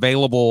players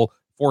available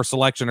for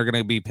selection are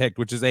going to be picked,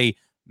 which is a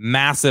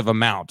massive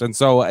amount. And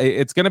so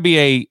it's going to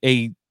be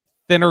a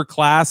thinner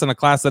class, and a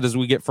class that as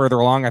we get further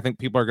along, I think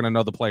people are going to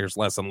know the players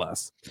less and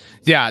less.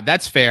 Yeah,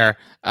 that's fair.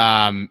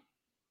 You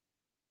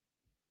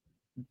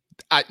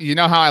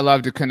know how I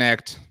love to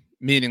connect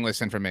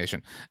meaningless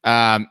information.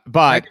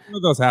 But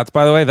those hats,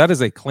 by the way, that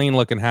is a clean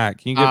looking hat.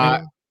 Can you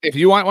get me? If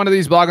you want one of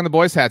these Blogging the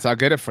Boys hats, I'll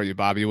get it for you,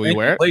 Bobby. Will you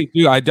wear it?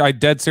 Dude, I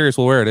dead serious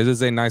will wear it. It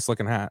is a nice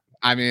looking hat.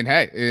 I mean,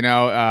 hey,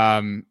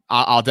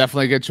 I'll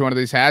definitely get you one of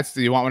these hats.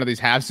 Do you want one of these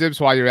half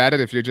zips while you're at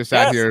it? If you're just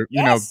out here,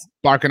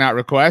 barking out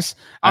requests.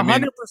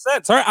 100%.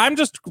 Sorry, I'm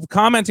just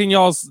commenting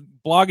y'all's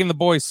Blogging the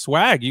Boys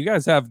swag. You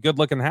guys have good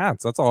looking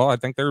hats. That's all. I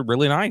think they're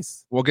really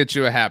nice. We'll get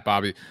you a hat,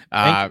 Bobby.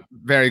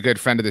 Very good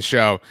friend of the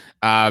show.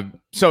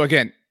 So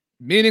again,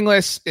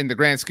 meaningless in the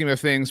grand scheme of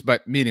things,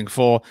 but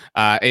meaningful.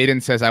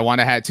 Aiden says, I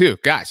want a hat too.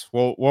 Guys,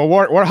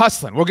 we're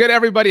hustling. We'll get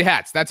everybody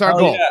hats. That's our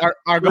goal. Yeah.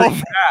 Our goal.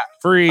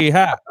 Free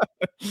hat.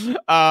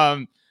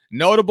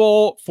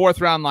 Notable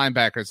 4th round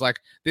linebackers. Like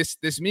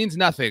this means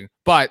nothing,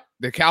 but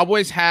the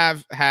Cowboys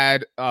have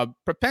had a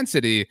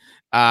propensity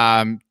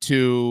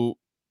to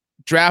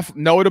draft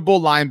notable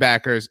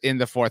linebackers in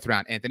the 4th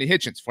round. Anthony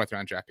Hitchens, 4th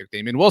round draft pick.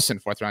 Damian Wilson,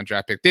 4th round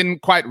draft pick.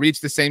 Didn't quite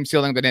reach the same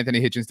ceiling that Anthony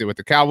Hitchens did with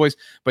the Cowboys,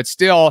 but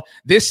still,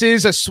 this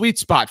is a sweet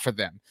spot for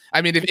them.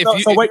 I mean,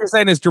 so what you're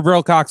saying is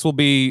Jabril Cox will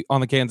be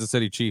on the Kansas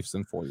City Chiefs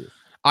in 4 years.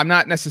 I'm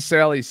not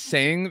necessarily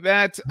saying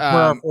that. Where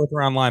our 4th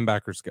round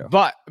linebackers go.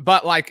 But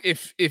like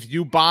if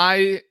you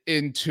buy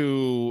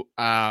into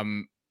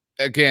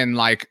again,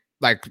 like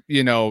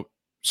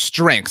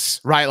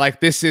strengths, right? Like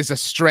this is a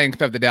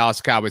strength of the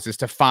Dallas Cowboys, is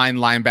to find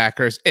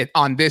linebackers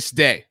on this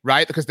day,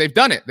 right? Because they've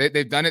done it.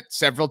 They've done it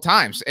several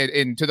times,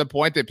 and to the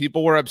point that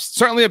people were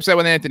certainly upset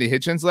when Anthony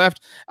Hitchens left.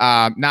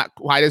 Not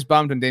quite as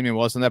bummed when Damian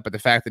Wilson left, but the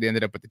fact that he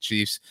ended up with the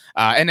Chiefs.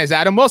 And as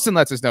Adam Wilson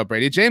lets us know,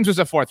 Brady James was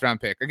a 4th round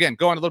pick. Again,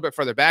 going a little bit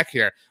further back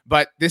here,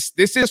 but this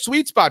is a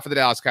sweet spot for the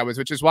Dallas Cowboys,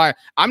 which is why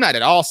I'm not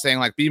at all saying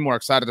like be more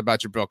excited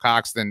about Jabril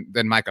Cox than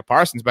Micah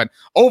Parsons, but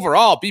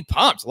overall be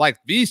pumped, like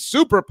be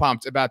super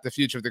pumped about the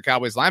future of the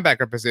Cowboys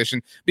linebacker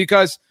position,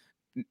 because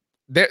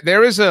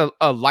there is a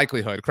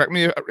likelihood, correct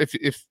me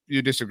if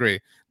you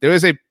disagree, there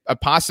is a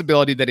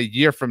possibility that a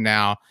year from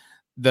now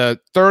the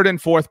 3rd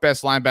and 4th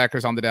best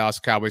linebackers on the Dallas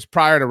Cowboys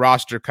prior to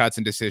roster cuts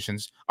and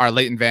decisions are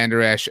Leighton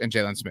Vander Esch and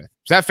Jalen Smith.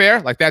 Is that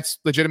fair? Like that's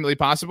legitimately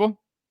possible?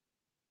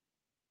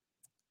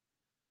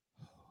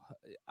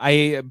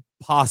 It's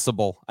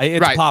possible.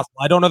 Right. Possible.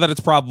 I don't know that it's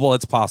probable.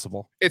 It's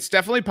possible. It's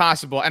definitely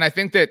possible, and I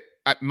think that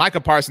Micah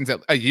Parsons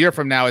a year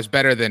from now is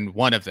better than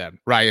one of them,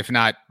 right? If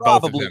not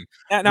Probably. both of them.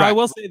 Now, right.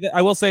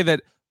 I will say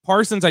that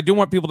Parsons, I do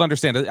want people to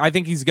understand it. I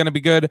think he's going to be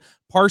good.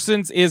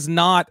 Parsons is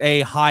not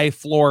a high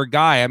floor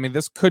guy. I mean,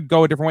 this could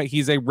go a different way.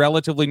 He's a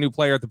relatively new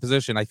player at the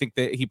position. I think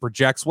that he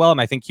projects well,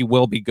 and I think he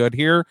will be good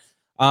here.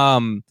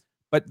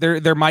 But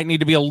there might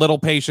need to be a little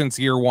patience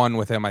year one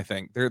with him. I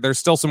think there's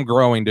still some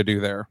growing to do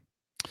there.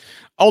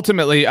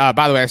 Ultimately,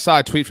 by the way, I saw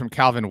a tweet from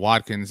Calvin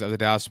Watkins of the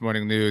Dallas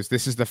Morning News.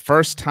 This is the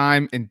first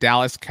time in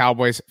Dallas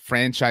Cowboys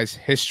franchise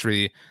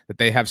history that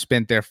they have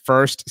spent their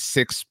first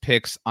 6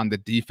 picks on the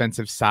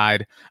defensive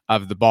side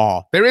of the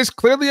ball. There is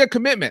clearly a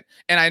commitment.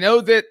 And I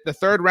know that the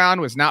 3rd round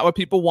was not what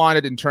people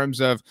wanted in terms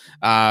of,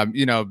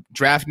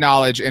 draft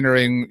knowledge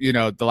entering,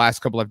 the last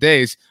couple of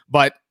days.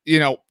 But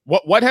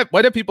what have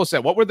people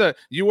said?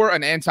 You were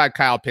an anti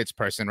Kyle Pitts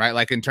person, right?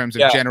 Like in terms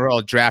of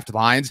general draft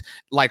lines,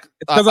 like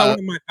because I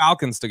wanted my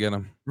Falcons to get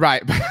him.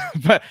 Right.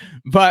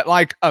 but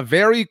like a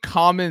very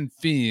common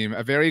theme,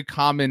 a very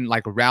common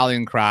like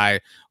rallying cry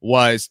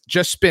was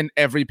just spend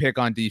every pick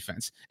on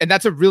defense. And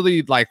that's a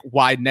really like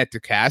wide net to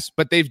cast,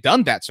 but they've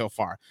done that so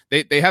far.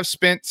 They have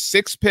spent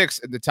 6 picks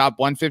in the top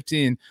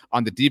 115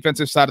 on the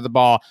defensive side of the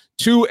ball,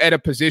 2 at a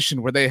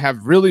position where they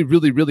have really,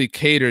 really, really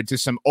catered to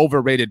some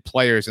overrated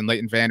players in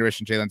Leighton Vander Esch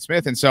and Jalen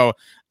Smith. And so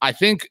I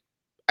think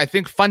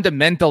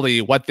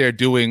fundamentally what they're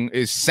doing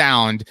is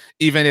sound,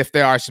 even if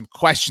there are some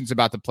questions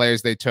about the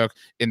players they took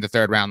in the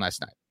 3rd round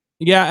last night.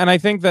 Yeah, and I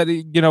think that,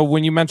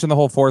 when you mentioned the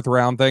whole fourth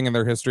round thing and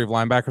their history of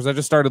linebackers, I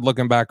just started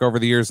looking back over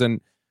the years,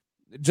 and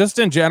just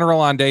in general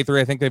on day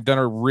 3, I think they've done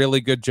a really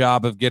good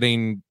job of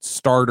getting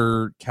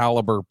starter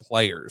caliber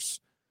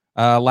players.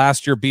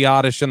 Last year,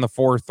 Biotish in the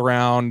 4th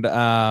round,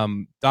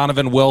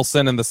 Donovan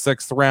Wilson in the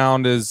 6th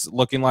round is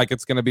looking like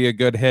it's going to be a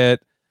good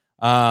hit.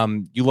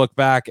 You look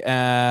back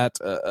at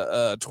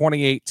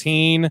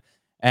 2018,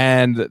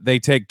 and they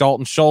take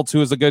Dalton Schultz, who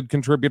was a good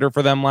contributor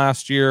for them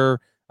last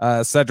year.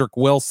 Cedric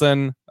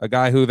Wilson, a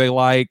guy who they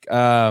like.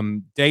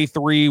 Day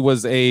 3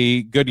 was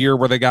a good year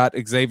where they got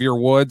Xavier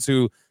Woods,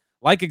 who,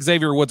 like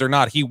Xavier Woods or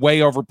not, he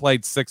way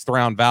overplayed 6th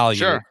round value.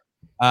 Sure.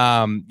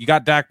 You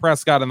got Dak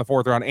Prescott in the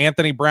 4th round.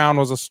 Anthony Brown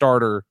was a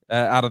starter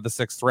out of the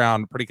 6th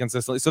round pretty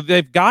consistently. So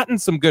they've gotten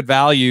some good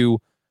value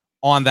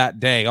on that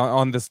day,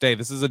 on this day.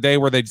 This is a day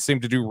where they seem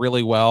to do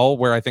really well,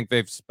 where I think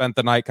they've spent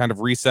the night kind of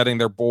resetting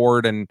their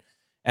board and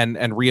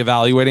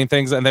reevaluating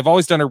things. And they've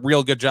always done a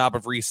real good job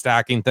of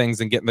restacking things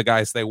and getting the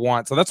guys they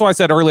want. So that's why I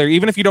said earlier,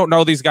 even if you don't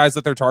know these guys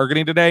that they're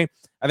targeting today,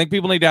 I think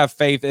people need to have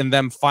faith in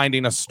them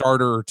finding a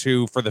starter or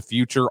two for the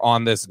future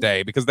on this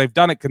day, because they've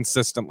done it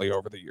consistently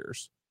over the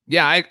years.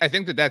 Yeah, I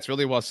think that's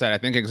really well said. I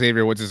think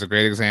Xavier Woods is a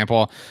great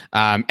example,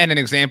 and an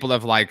example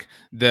of like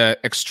the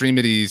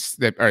extremities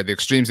that are the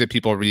extremes that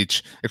people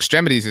reach.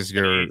 Extremities is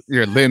your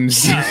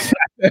limbs. I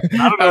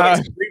don't know what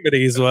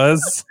extremities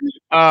was.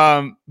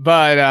 But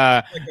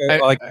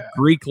like a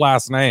Greek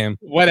last name.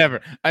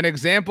 Whatever. An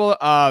example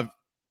of,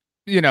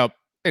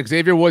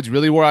 Xavier Woods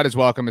really wore out his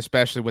welcome,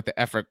 especially with the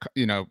effort,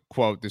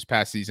 quote this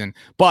past season.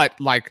 But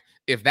like,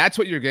 if that's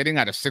what you're getting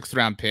out of 6th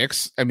round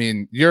picks, I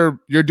mean, you're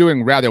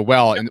doing rather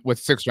well with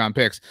 6th round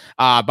picks.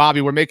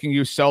 Bobby, we're making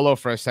you solo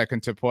for a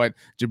second to put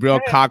Jabril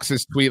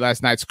Cox's tweet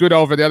last night. Scoot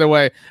over the other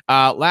way.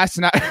 Last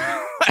night,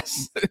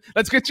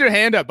 let's get your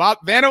hand up, Bob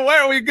Vanna.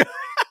 Where are we going?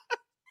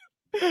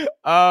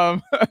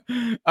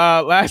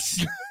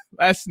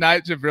 Last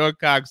night, Jabril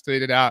Cox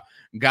tweeted out,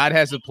 "God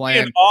has a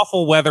plan. An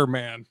awful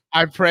weatherman.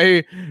 I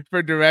pray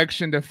for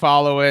direction to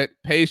follow it,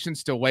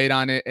 patience to wait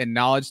on it, and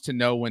knowledge to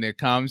know when it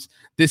comes.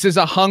 This is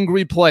a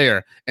hungry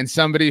player and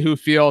somebody who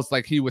feels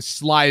like he was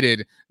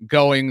slighted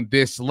going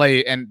this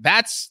late." And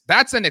that's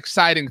an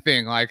exciting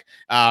thing. Like,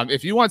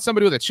 if you want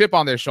somebody with a chip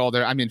on their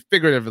shoulder, I mean,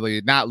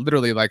 figuratively, not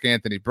literally, like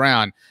Anthony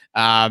Brown,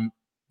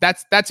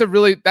 that's a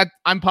really, that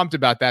I'm pumped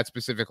about that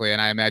specifically. And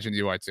I imagine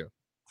you are too.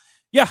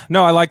 Yeah,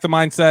 no, I like the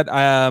mindset.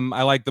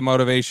 I like the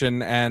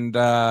motivation, and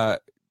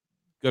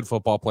good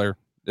football player.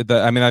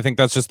 I think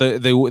that's just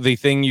the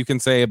thing you can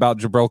say about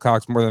Jabril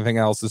Cox more than anything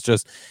else is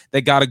just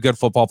they got a good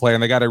football player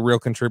and they got a real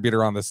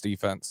contributor on this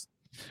defense.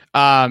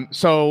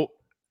 So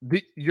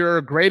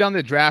you're great on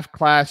the draft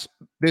class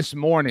this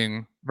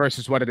morning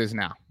versus what it is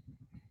now.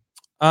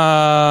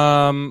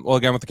 Well,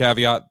 again, with the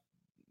caveat,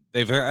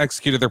 they've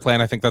executed their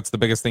plan. I think that's the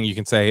biggest thing you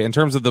can say. In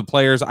terms of the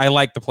players, I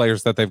like the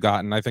players that they've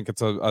gotten. I think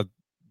it's a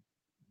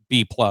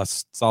B+,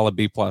 solid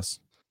B+.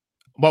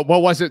 What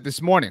was it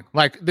this morning?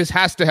 Like, this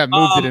has to have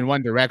moved it in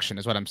one direction,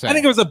 is what I'm saying. I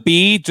think it was a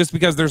B, just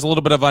because there's a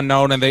little bit of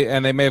unknown, and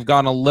they may have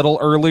gone a little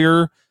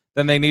earlier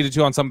than they needed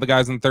to on some of the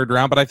guys in the 3rd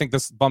round. But I think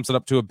this bumps it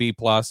up to a B+.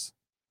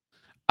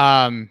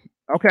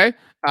 Okay.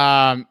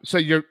 So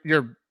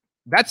you're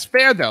that's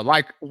fair though.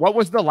 Like, what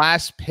was the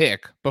last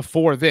pick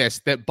before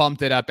this that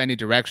bumped it up any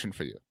direction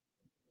for you?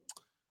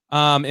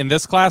 In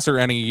this class or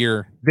any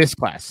year? This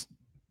class.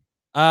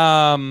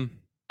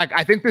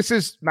 I think this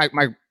is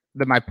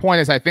my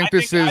point is I think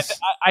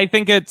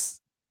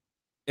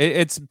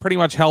it's pretty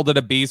much held at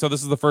a B. So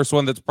this is the first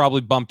one that's probably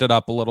bumped it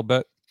up a little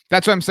bit.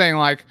 That's what I'm saying.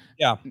 Like,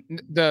 yeah,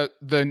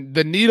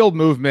 the needle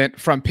movement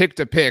from pick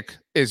to pick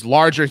is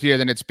larger here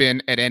than it's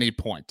been at any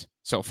point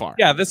so far.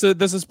 Yeah, this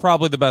is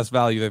probably the best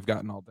value they've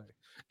gotten all day.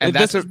 And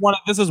this is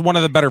one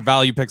of the better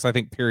value picks, I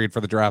think, period,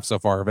 for the draft so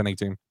far of any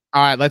team.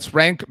 All right, let's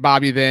rank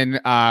Bobby then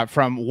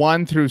from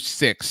 1 through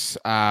 6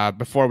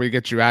 before we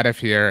get you out of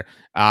here.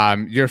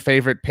 Your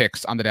favorite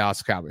picks on the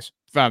Dallas Cowboys.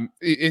 And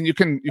you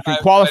can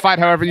qualify it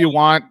however you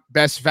want.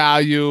 Best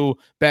value,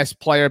 best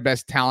player,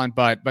 best talent,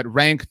 but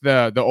rank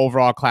the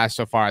overall class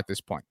so far at this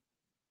point.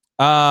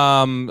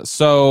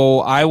 So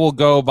I will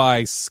go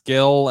by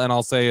skill, and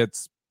I'll say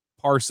it's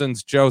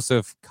Parsons,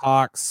 Joseph,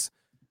 Cox,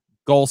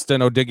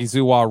 Golston,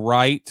 Odighizuwa,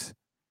 Wright.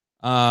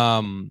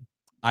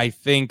 I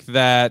think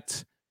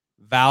that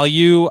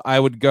value, I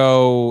would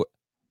go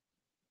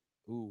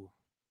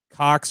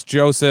Cox,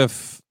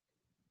 Joseph,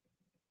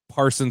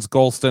 Parsons,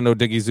 Golston,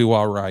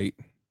 Odighizuwa, Wright.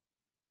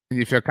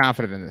 You feel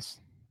confident in this?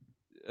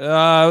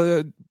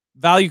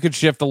 Value could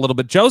shift a little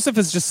bit. Joseph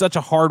is just such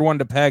a hard one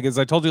to peg. As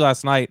I told you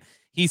last night,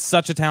 he's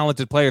such a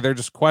talented player. There are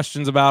just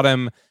questions about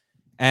him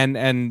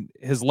and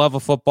his love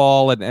of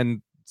football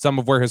and some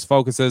of where his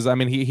focus is. I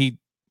mean, he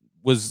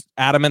was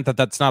adamant that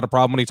that's not a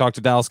problem when he talked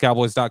to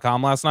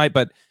DallasCowboys.com last night,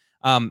 but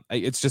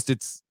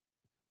it's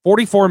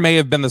 44 may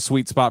have been the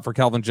sweet spot for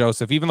Kelvin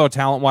Joseph. Even though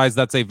talent-wise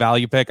that's a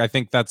value pick, I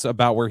think that's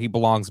about where he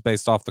belongs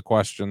based off the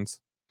questions.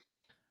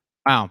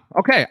 Wow.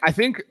 Okay. I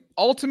think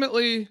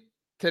ultimately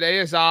Today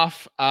is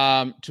off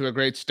to a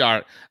great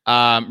start.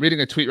 Reading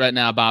a tweet right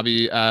now,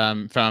 Bobby,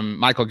 from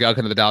Michael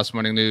Gelkin of the Dallas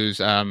Morning News.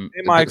 Hey,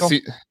 Michael.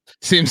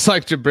 Seems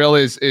like Jabril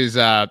is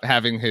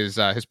having his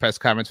press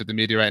conference with the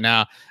media right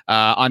now.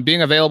 On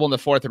being available in the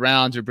 4th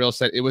round, Jabril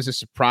said, "It was a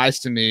surprise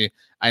to me.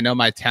 I know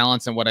my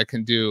talents and what I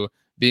can do.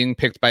 Being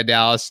picked by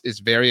Dallas is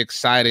very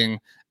exciting."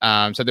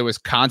 So there was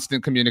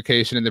constant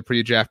communication in the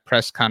pre-draft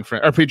process,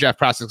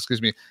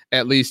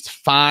 at least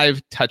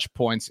 5 touch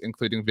points,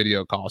 including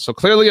video calls. So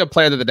clearly a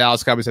player that the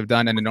Dallas Cowboys have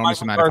done an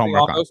enormous amount of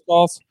homework on. Those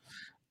calls?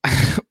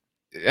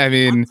 I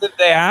mean, what did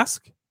they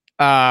ask?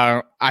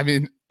 I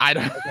don't.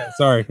 Okay,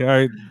 sorry,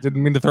 I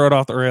didn't mean to throw it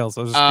off the rails.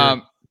 I was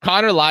just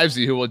Connor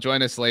Livesey, who will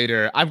join us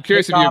later. I'm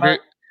curious if you agree.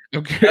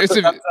 I'm curious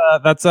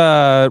that's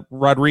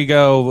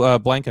Rodrigo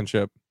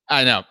Blankenship.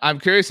 I know. I'm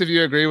curious if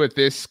you agree with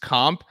this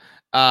comp.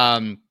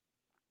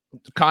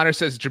 Connor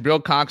says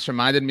Jabril Cox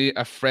reminded me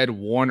of Fred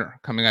Warner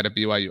coming out of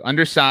BYU.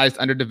 Undersized,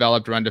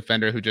 underdeveloped run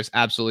defender who just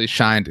absolutely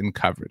shined in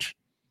coverage.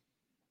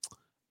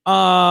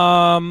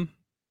 It's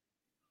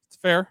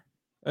fair.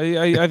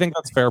 I think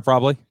that's fair,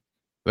 probably.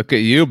 Look at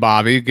you,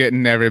 Bobby,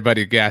 getting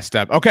everybody gassed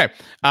up. Okay.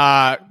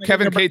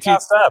 Kevin KT.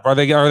 Are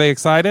they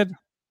excited?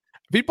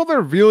 People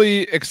are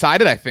really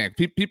excited, I think.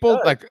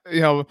 People but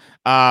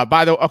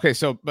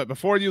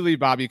before you leave,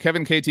 Bobby,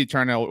 Kevin KT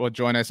Turner will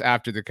join us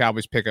after the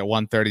Cowboys pick at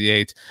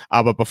 138.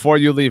 But before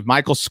you leave,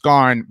 Michael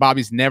Scarn,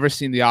 Bobby's never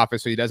seen The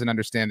Office, so he doesn't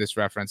understand this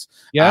reference.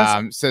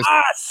 Yes. Says,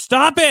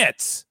 stop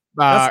it.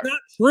 That's not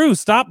true.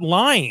 Stop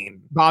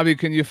lying. Bobby,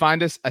 can you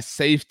find us a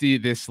safety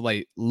this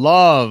late?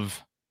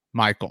 Love,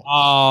 Michael.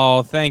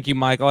 Oh, thank you,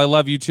 Michael. I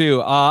love you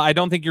too. I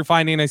don't think you're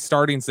finding a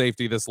starting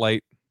safety this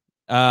late.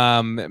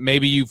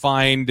 Maybe you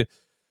find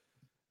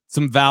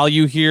some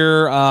value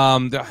here.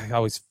 I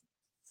always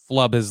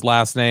flub his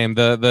last name.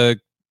 The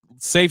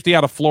safety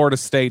out of Florida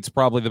State's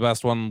probably the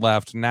best one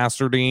left.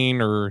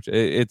 Nastardine, or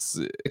it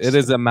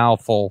is a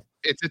mouthful.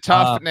 It's a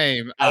tough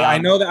name. I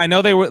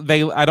know they were.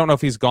 I don't know if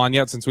he's gone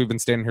yet since we've been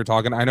standing here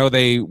talking. I know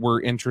they were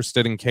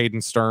interested in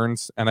Caden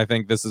Stearns, and I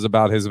think this is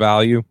about his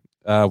value.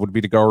 Would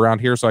be to go around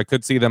here, so I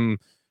could see them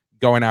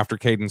going after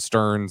Caden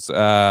Stearns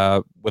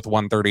with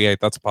 138.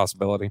 That's a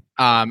possibility.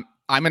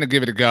 I'm going to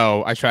give it a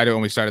go. I tried it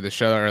when we started the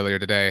show earlier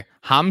today.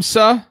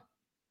 Hamza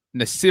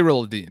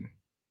Nasiruddin.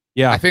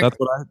 Yeah, I think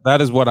that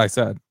is what I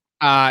said.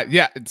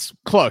 Yeah, it's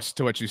close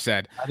to what you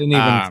said. I didn't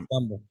even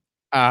stumble.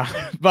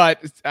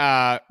 But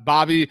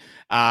Bobby,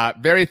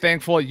 very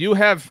thankful. You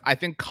have, I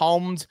think,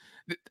 calmed.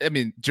 I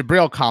mean,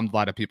 Jabril calmed a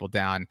lot of people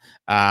down,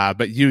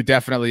 but you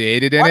definitely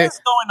aided in it. What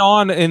is going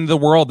on in the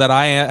world that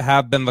I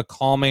have been the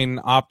calming,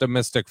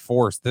 optimistic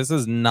force? This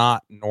is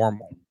not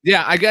normal.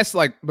 Yeah, I guess,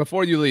 like,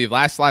 before you leave,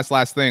 last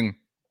thing.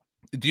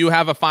 Do you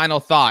have a final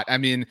thought? I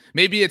mean,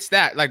 maybe it's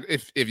that, like,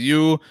 if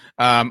you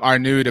are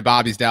new to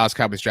Bobby's Dallas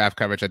Cowboys draft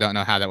coverage, I don't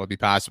know how that would be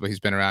possible. He's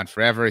been around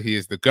forever. He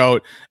is the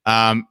GOAT.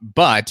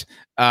 But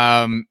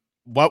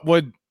what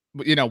would,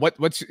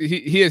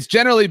 he has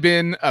generally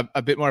been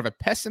a bit more of a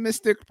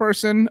pessimistic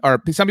person, or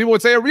some people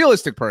would say a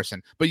realistic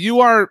person, but you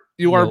are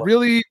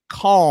really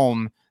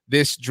calm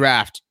this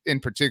draft in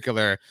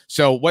particular.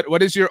 So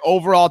what is your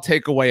overall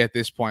takeaway at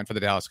this point for the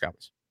Dallas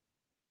Cowboys?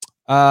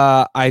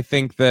 I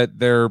think that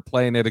they're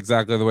playing it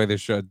exactly the way they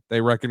should. They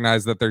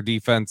recognize that their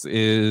defense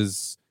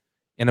is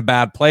in a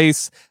bad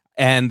place,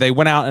 and they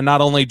went out and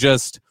not only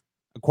just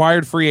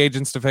acquired free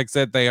agents to fix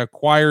it, they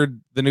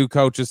acquired the new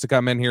coaches to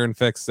come in here and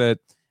fix it,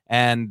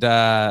 and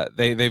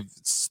they've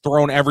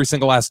thrown every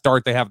single last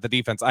dart they have at the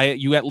defense.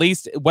 You at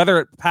least, whether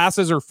it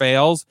passes or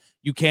fails,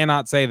 you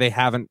cannot say they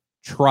haven't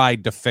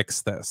tried to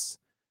fix this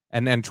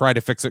and try to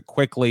fix it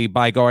quickly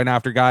by going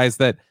after guys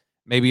that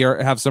maybe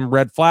have some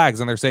red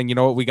flags, and they're saying, you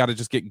know what, we got to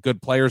just get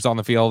good players on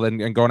the field,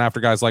 and going after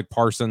guys like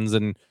Parsons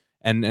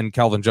and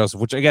Kelvin Joseph,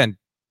 which, again,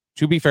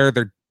 to be fair,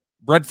 they're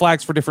red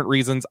flags for different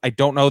reasons. I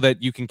don't know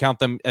that you can count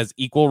them as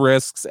equal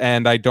risks,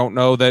 and I don't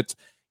know that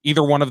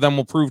either one of them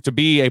will prove to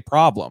be a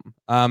problem.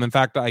 In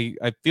fact, I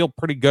feel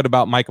pretty good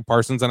about Micah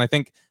Parsons, and I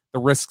think the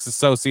risks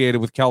associated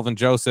with Kelvin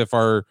Joseph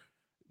are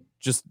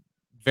just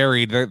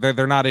varied.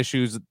 They're not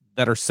issues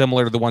that are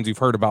similar to the ones you've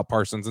heard about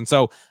Parsons. And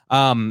so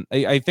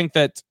I think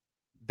that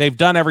they've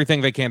done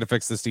everything they can to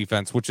fix this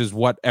defense, which is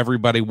what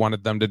everybody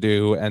wanted them to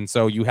do. And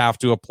so you have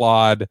to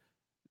applaud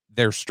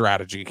their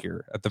strategy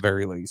here at the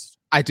very least.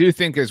 I do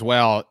think as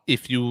well,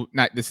 if you,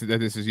 not this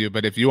is you,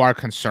 but if you are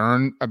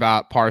concerned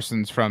about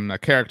Parsons from a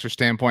character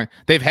standpoint,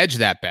 they've hedged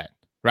that bet,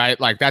 right?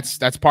 Like that's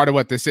part of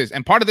what this is.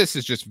 And part of this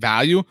is just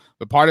value,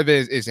 but part of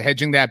it is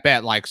hedging that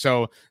bet. Like,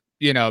 so,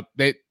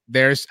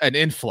 there's an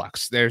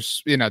influx.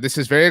 This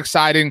is very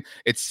exciting.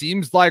 It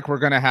seems like we're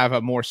going to have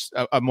a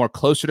more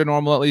closer to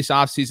normal, at least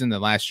offseason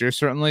than last year,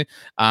 certainly.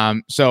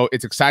 So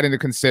it's exciting to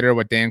consider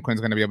what Dan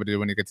Quinn's going to be able to do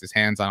when he gets his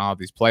hands on all of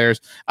these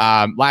players.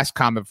 Last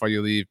comment before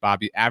you leave,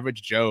 Bobby.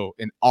 Average Joe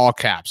in all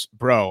caps.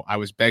 Bro, I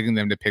was begging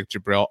them to pick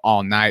Jabril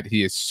all night.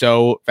 He is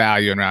so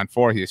value in round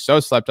 4. He is so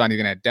slept on. You're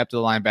going to have depth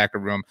of the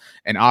linebacker room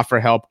and offer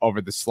help over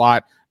the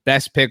slot.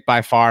 Best pick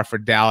by far for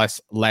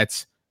Dallas.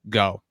 Let's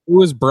go.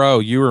 Who is bro,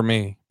 you or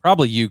me?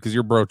 Probably you, because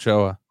you're Bro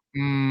Choa.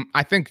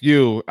 I think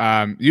you've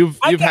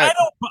had.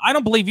 I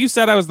don't believe you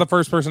said I was the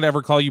first person to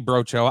ever call you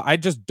Brocho. I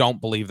just don't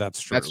believe that's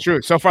true. That's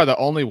true. So far, the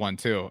only one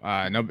too.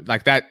 No,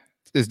 like that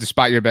is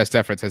despite your best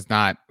efforts has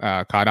not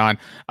caught on.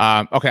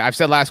 Okay, I've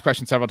said last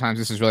question several times.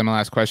 This is really my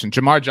last question.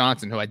 Jamar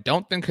Johnson, who I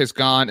don't think has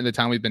gone in the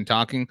time we've been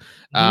talking.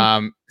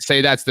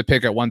 Say that's the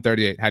pick at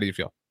 138. How do you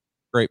feel?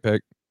 Great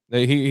pick.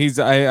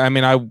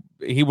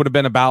 He would have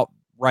been about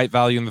right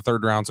value in the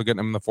third round, so getting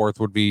him in the fourth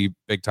would be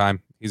big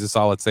time. He's a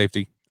solid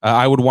safety.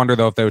 I would wonder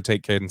though if they would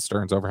take Caden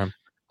Stearns over him.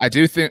 I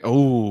do think.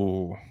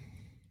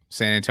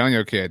 San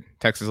Antonio kid,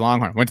 Texas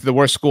Longhorn, went to the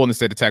worst school in the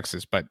state of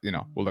Texas, but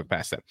we'll look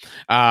past that.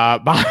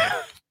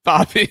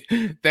 Bobby,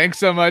 thanks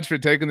so much for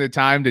taking the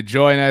time to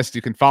join us.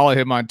 You can follow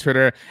him on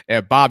Twitter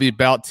at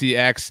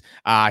BobbyBeltTX.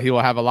 He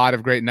will have a lot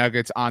of great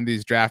nuggets on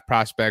these draft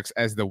prospects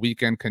as the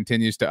weekend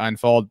continues to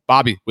unfold.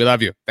 Bobby, we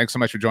love you. Thanks so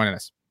much for joining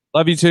us.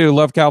 Love you too.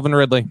 Love Calvin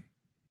Ridley.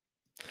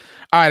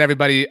 All right,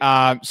 everybody.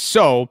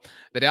 So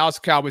the Dallas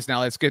Cowboys, now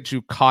let's get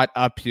you caught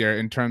up here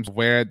in terms of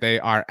where they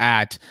are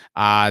at.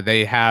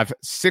 They have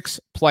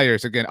 6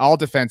 players, again, all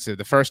defensive.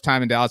 The first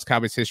time in Dallas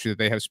Cowboys history that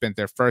they have spent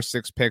their first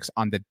 6 picks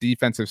on the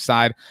defensive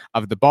side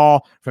of the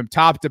ball. From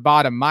top to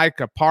bottom,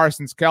 Micah,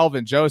 Parsons,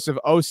 Kelvin, Joseph,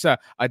 Osa,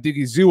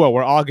 Adigizua.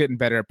 We're all getting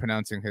better at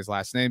pronouncing his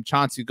last name.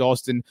 Chauncey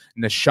Golston,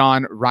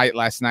 Nashawn Wright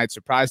last night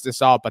surprised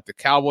us all, but the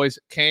Cowboys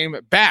came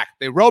back.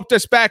 They roped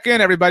us back in,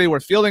 everybody. We're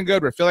feeling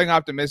good. We're feeling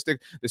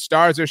optimistic. The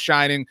stars are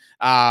shining.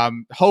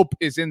 Hope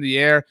is in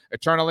the air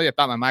eternally. I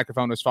thought my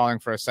microphone was falling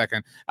for a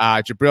second.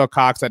 Jabril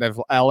Cox out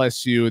of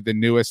LSU, the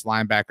newest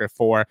linebacker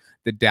for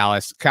the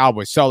Dallas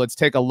Cowboys. So let's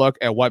take a look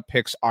at what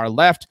picks are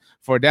left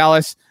for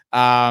Dallas.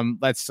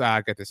 Let's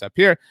get this up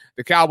here.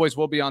 The Cowboys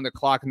will be on the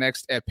clock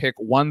next at pick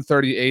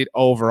 138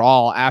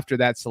 overall. After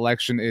that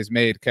selection is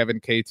made, Kevin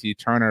KT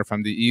Turner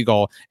from the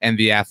Eagle and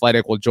the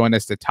Athletic will join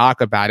us to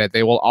talk about it.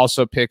 They will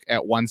also pick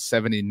at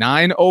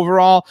 179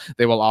 overall.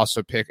 They will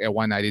also pick at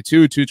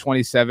 192,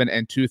 227,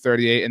 and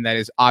 238. And that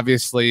is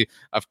obviously,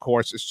 of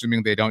course,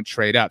 assuming they don't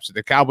trade up. So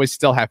the Cowboys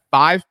still have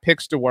 5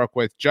 picks to work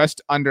with,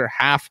 just under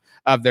half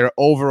of their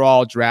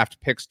overall draft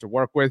picks to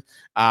work with.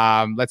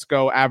 Let's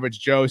go. Average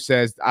Joe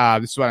says,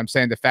 this is what I'm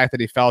saying. The fact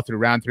that he fell through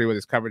round 3 with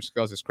his coverage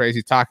skills is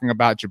crazy. Talking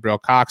about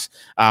Jabril Cox.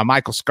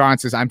 Michael Scarn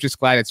says, I'm just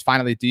glad it's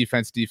finally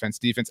defense.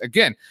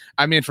 Again,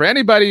 I mean, for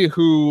anybody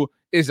who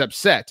is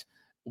upset,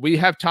 we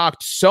have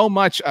talked so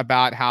much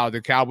about how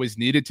the Cowboys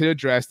needed to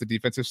address the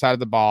defensive side of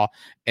the ball.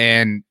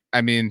 And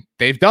I mean,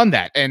 they've done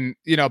that. And,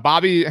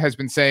 Bobby has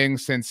been saying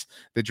since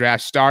the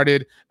draft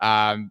started,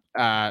 sorry,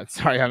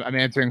 I'm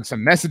answering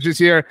some messages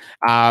here,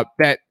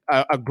 that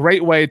a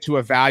great way to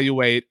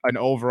evaluate an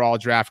overall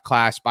draft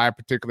class by a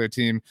particular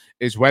team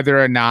is whether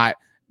or not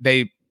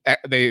they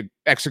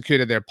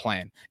executed their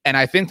plan. And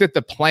I think that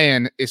the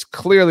plan is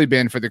clearly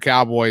been for the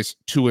Cowboys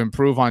to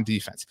improve on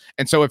defense.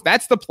 And so if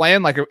that's the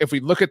plan, like if we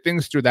look at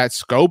things through that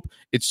scope,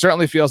 it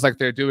certainly feels like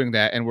they're doing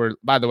that. And we're,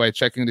 by the way,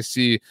 checking to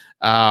see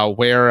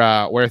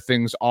where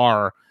things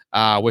are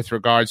with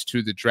regards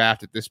to the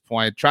draft at this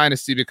point, trying to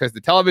see, because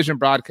the television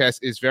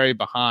broadcast is very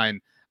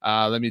behind.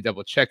 Let me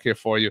double check here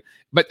for you.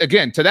 But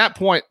again, to that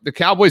point, the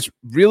Cowboys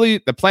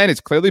really, the plan has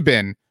clearly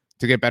been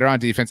to get better on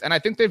defense. And I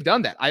think they've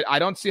done that. I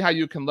don't see how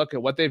you can look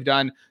at what they've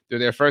done through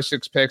their first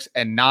 6 picks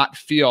and not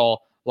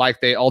feel like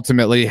they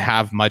ultimately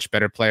have much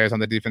better players on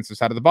the defensive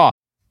side of the ball.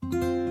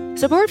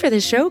 Support for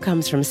this show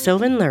comes from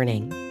Sylvan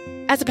Learning.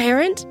 As a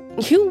parent,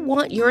 you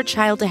want your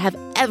child to have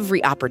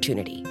every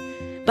opportunity,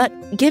 but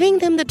giving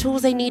them the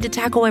tools they need to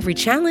tackle every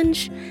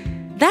challenge,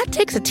 that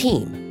takes a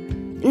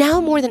team. Now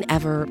more than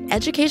ever,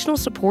 educational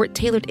support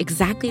tailored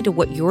exactly to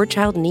what your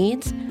child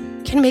needs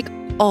can make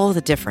all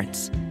the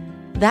difference.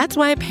 That's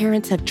why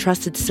parents have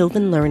trusted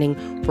Sylvan Learning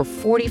for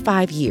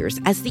 45 years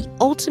as the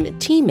ultimate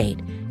teammate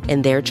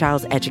in their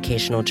child's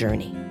educational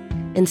journey,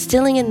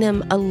 instilling in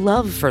them a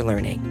love for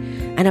learning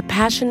and a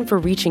passion for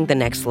reaching the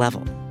next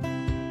level.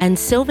 And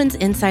Sylvan's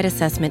Insight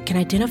Assessment can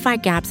identify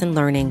gaps in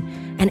learning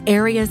and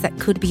areas that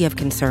could be of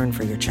concern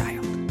for your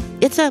child.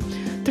 It's a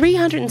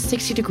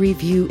 360-degree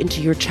view into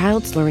your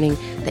child's learning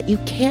that you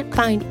can't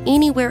find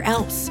anywhere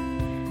else,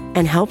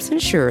 and helps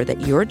ensure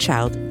that your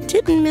child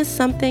didn't miss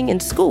something in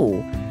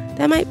school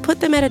that might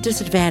put them at a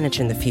disadvantage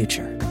in the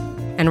future.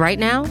 And right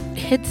now,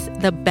 it's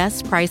the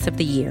best price of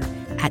the year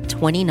at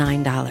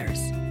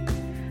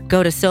 $29.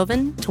 Go to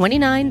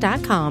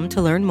sylvan29.com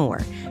to learn more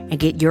and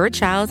get your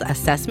child's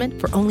assessment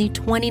for only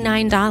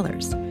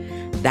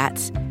 $29.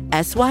 That's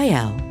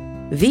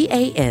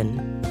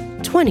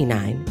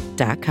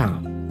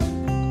SYLVAN29.com.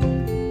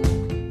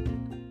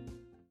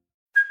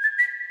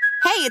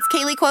 Hey, it's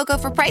Kaylee Cuoco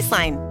for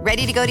Priceline.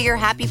 Ready to go to your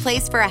happy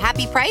place for a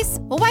happy price?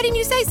 Well, why didn't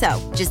you say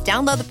so? Just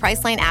download the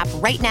Priceline app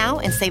right now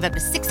and save up to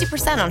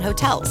 60% on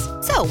hotels.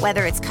 So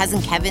whether it's Cousin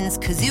Kevin's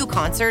Kazoo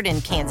Concert in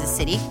Kansas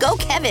City, go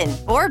Kevin,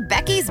 or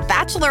Becky's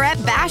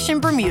Bachelorette Bash in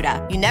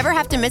Bermuda, you never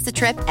have to miss a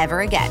trip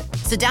ever again.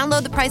 So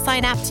download the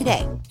Priceline app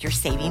today. Your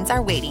savings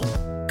are waiting.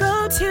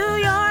 Go to your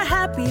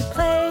happy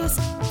place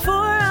for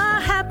a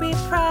happy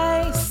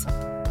price.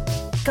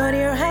 Go to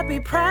your happy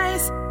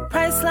price,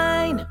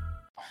 Priceline.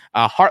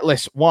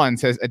 Heartless One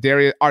says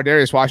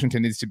Darius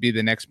Washington needs to be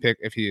the next pick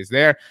if he is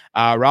there.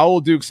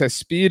 Raul Duke says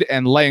speed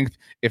and length,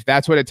 if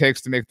that's what it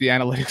takes to make the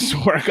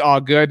analytics work,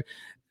 all good.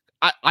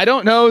 I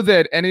don't know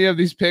that any of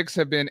these picks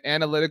have been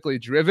analytically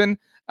driven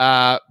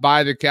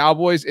by the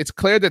Cowboys. It's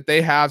clear that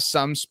they have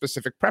some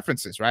specific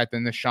preferences, right?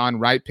 Then the Sean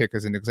Wright pick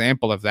is an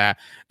example of that.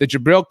 The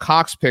Jabril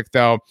Cox pick,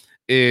 though,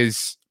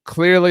 is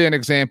clearly an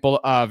example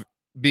of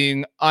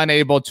being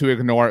unable to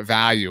ignore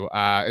value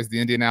as the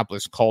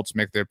Indianapolis Colts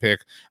make their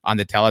pick on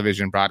the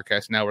television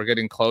broadcast. Now we're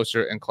getting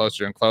closer and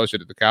closer and closer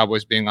to the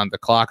Cowboys being on the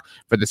clock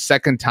for the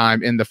second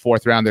time in the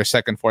fourth round, their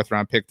second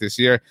fourth-round pick this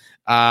year.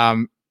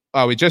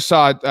 We just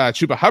saw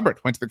Chuba Hubbard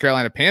went to the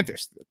Carolina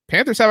Panthers. The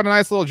Panthers having a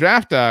nice little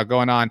draft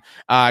going on.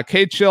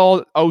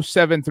 K-Chill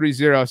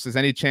 0730 says,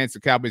 any chance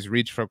the Cowboys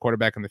reach for a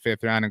quarterback in the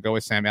fifth round and go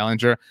with Sam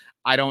Ehlinger?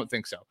 I don't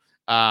think so.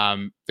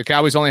 The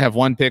Cowboys only have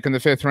one pick in the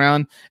fifth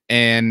round.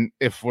 And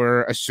if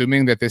we're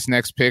assuming that this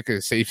next pick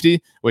is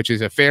safety, which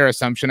is a fair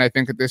assumption, I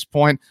think at this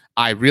point,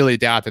 I really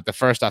doubt that the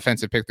first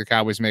offensive pick the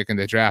Cowboys make in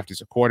the draft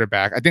is a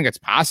quarterback. I think it's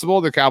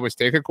possible the Cowboys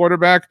take a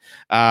quarterback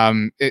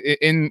in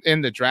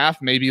the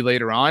draft, maybe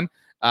later on.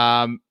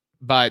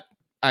 But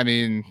I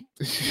mean,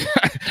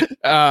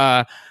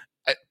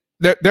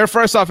 their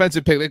first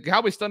offensive pick, the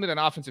Cowboys still need an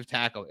offensive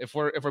tackle. If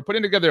we're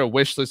putting together a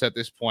wish list at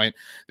this point,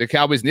 the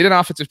Cowboys need an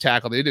offensive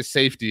tackle. They need a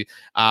safety.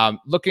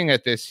 Looking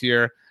at this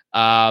here, 2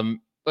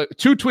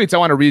 tweets I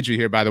want to read you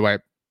here, by the way.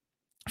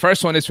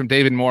 First one is from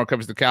David Moore,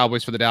 covers the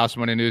Cowboys for the Dallas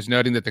Morning News,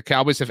 noting that the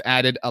Cowboys have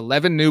added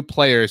 11 new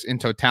players in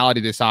totality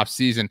this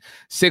offseason,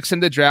 6 in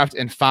the draft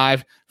and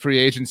 5 free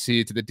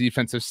agency to the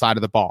defensive side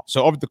of the ball.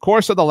 So over the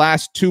course of the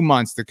last 2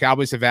 months, the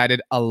Cowboys have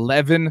added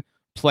 11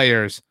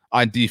 players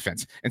on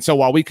defense. And so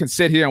while we can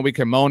sit here and we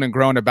can moan and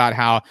groan about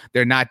how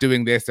they're not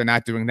doing this, they're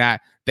not doing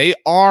that, they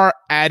are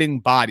adding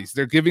bodies.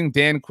 They're giving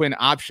Dan Quinn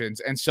options.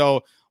 And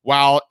so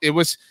while it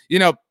was,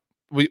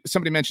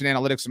 somebody mentioned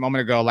analytics a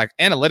moment ago, like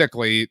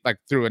analytically, like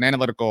through an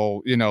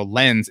analytical,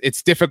 lens,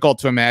 it's difficult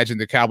to imagine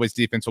the Cowboys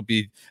defense will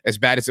be as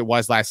bad as it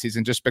was last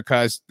season, just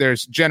because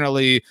there's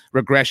generally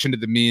regression to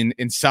the mean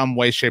in some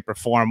way, shape, or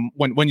form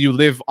when you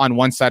live on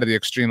one side of the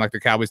extreme, like the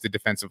Cowboys did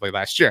defensively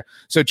last year.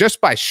 So just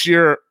by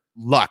sheer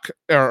luck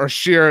or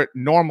sheer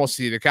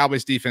normalcy, the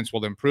Cowboys defense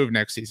will improve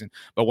next season.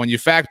 But when you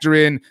factor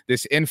in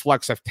this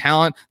influx of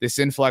talent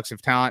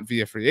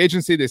via free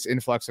agency, this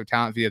influx of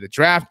talent via the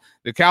draft,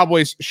 the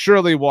Cowboys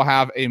surely will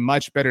have a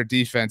much better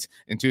defense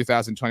in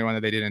 2021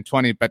 than they did in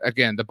 20. But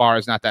again, the bar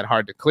is not that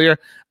hard to clear.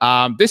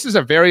 This is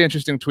a very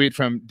interesting tweet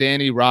from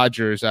Danny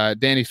Rogers,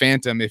 Danny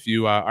Phantom, if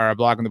you are a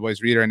Blogging the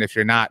Boys reader, and if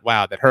you're not,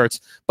 wow, that hurts.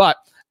 But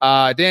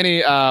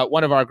Danny,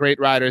 one of our great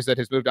writers that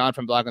has moved on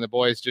from Blogging the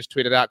Boys, just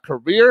tweeted out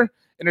career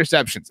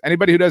interceptions.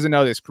 Anybody who doesn't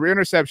know this, career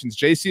interceptions,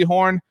 J.C.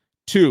 Horn,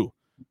 2.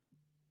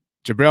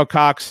 Jabril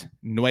Cox,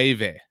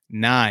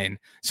 9.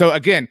 So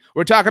again,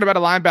 we're talking about a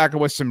linebacker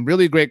with some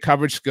really great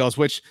coverage skills,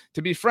 which,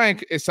 to be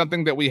frank, is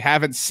something that we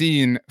haven't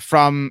seen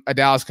from a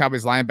Dallas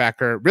Cowboys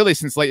linebacker really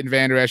since Leighton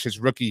Vander Esch's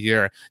rookie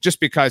year,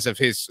 just because of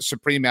his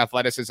supreme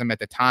athleticism at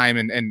the time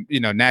and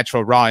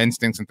natural raw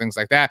instincts and things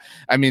like that.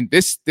 I mean,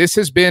 this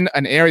has been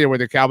an area where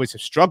the Cowboys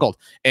have struggled.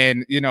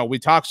 And, we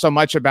talk so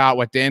much about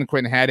what Dan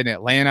Quinn had in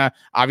Atlanta,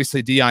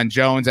 obviously Deion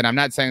Jones, and I'm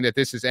not saying that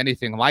this is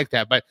anything like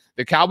that, but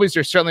the Cowboys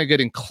are certainly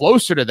getting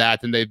closer to that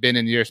than they've been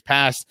in years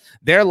past.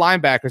 Their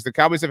linebackers, the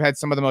Cowboys have had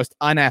some of the most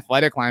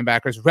unathletic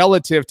linebackers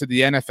relative to the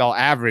NFL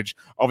average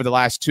over the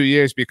last 2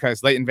 years,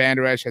 because Leighton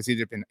Vander Esch has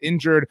either been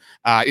injured,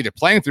 either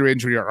playing through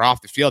injury or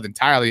off the field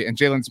entirely, and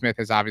Jalen Smith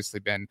has obviously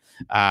been,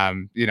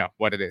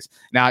 what it is.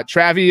 Now,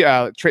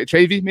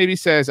 Travy maybe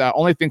says,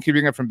 only thing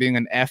keeping it from being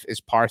an F is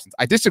Parsons.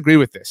 I disagree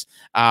with this.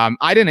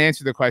 I didn't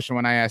answer the question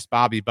when I asked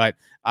Bobby, but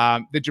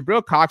the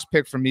Jabril Cox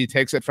pick for me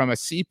takes it from a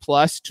C+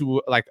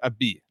 to like a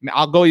B.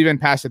 I'll go even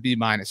past a B-,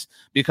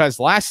 because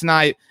last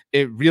night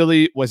it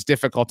really was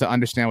difficult to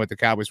understand what the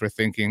Cowboys were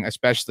thinking,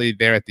 especially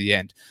there at the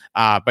end.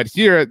 But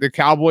here, the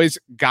Cowboys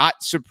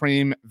got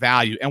supreme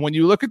value. And when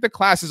you look at the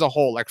class as a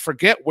whole, like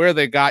forget where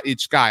they got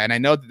each guy. And I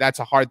know that that's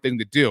a hard thing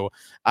to do.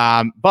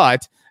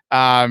 But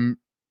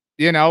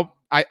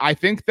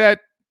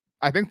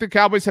I think the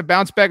Cowboys have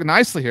bounced back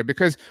nicely here,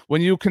 because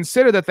when you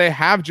consider that they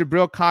have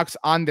Jabril Cox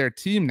on their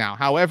team now,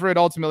 however it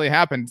ultimately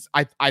happens,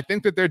 I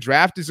think that their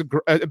draft is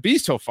a B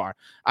so far.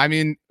 I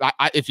mean,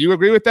 if you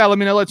agree with that, let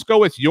me know. Let's go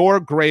with your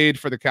grade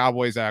for the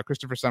Cowboys.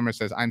 Christopher Summers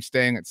says, I'm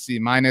staying at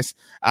C-.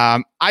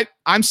 I'm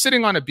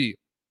sitting on a B.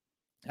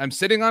 I'm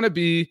sitting on a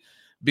B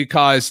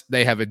because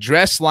they have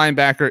addressed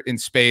linebacker in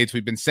spades.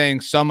 We've been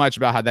saying so much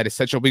about how that is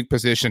such a weak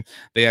position.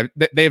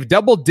 They've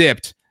double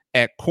dipped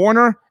at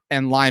corner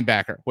and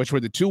linebacker, which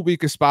were the 2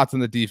 weakest spots on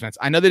the defense.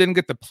 I know they didn't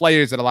get the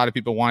players that a lot of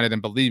people wanted, and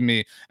believe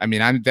me, I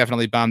mean, I'm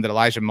definitely bummed that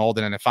Elijah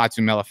Molden and Ifeatu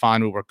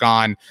Melifonwu were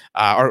gone,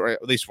 or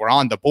at least were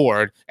on the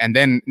board, and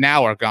then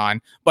now are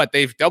gone. But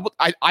they've doubled.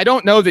 I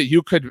don't know that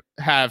you could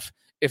have,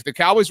 if the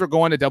Cowboys were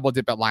going to double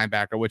dip at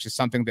linebacker, which is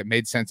something that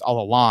made sense all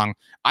along,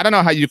 I don't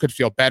know how you could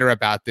feel better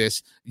about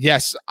this.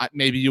 Yes,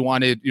 maybe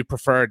you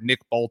preferred Nick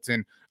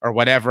Bolton or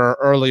whatever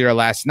earlier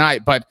last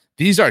night. But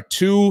these are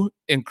two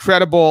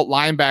incredible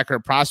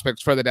linebacker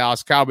prospects for the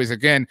Dallas Cowboys.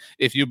 Again,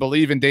 if you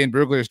believe in Dane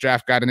Brugler's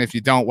draft guide, and if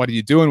you don't, what are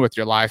you doing with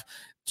your life?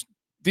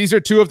 These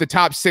are two of the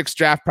top 6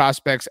 draft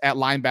prospects at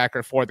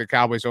linebacker for the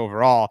Cowboys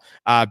overall.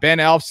 Ben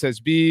Elf says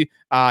B.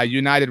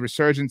 United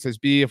Resurgence says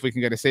B, if we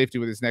can get a safety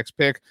with his next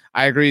pick.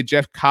 I agree.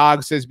 Jeff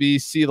Cogg says B.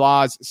 C.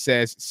 Laws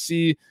says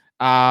C.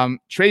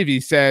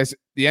 Travy says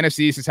the NFC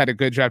East has had a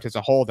good draft as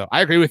a whole, though.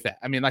 I agree with that.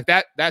 I mean, like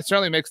that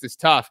certainly makes this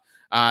tough.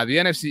 The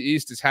NFC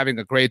East is having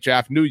a great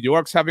draft. New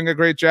York's having a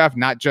great draft,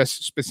 not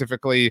just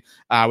specifically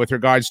with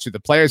regards to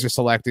the players they're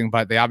selecting,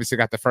 but they obviously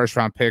got the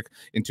first-round pick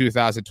in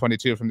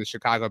 2022 from the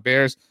Chicago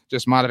Bears,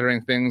 just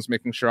monitoring things,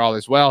 making sure all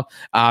is well.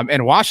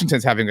 And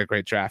Washington's having a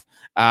great draft.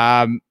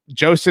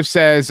 Joseph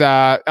says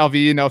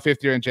LVE, no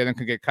fifth year, and Jalen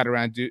can get cut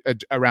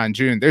around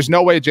June. There's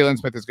no way Jalen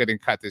Smith is getting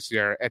cut this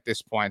year at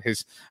this point.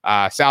 His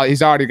salary,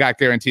 he's already got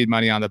guaranteed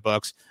money on the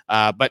books,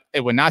 but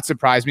it would not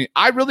surprise me.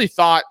 I really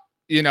thought,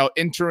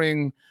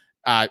 entering –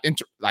 I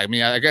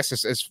guess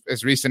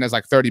as recent as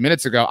like 30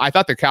 minutes ago, I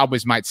thought the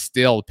Cowboys might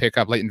still pick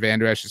up Leighton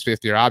Vander Esch's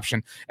 5th-year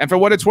option. And for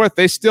what it's worth,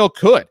 they still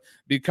could,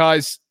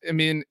 because,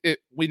 we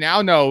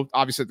now know,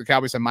 obviously, the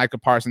Cowboys have Micah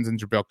Parsons and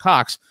Jabril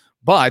Cox,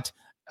 but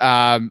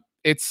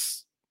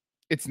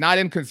it's not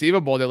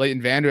inconceivable that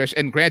Leighton Vander Esch,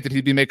 and granted,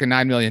 he'd be making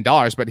 $9 million,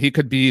 but he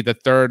could be the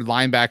 3rd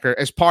linebacker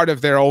as part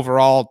of their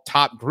overall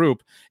top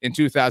group in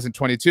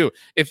 2022.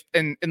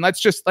 And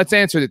let's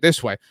answer it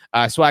this way.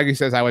 Swaggy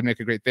says, I would make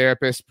a great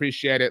therapist.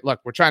 Appreciate it.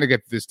 Look, we're trying to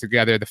get this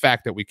together. The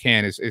fact that we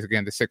can is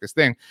again, the sickest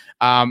thing.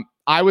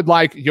 I would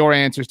like your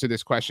answers to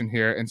this question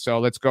here. And so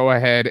let's go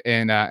ahead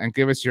and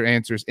give us your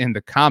answers in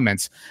the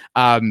comments.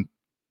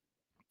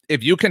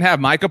 If you can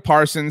have Micah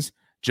Parsons,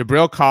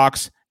 Jabril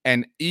Cox,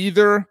 and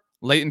either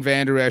Leighton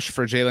Vander Esch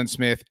for Jalen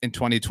Smith in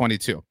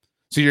 2022.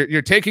 So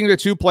you're taking the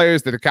 2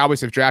 players that the Cowboys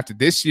have drafted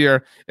this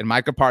year, in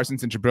Micah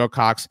Parsons and Jabril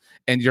Cox,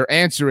 and you're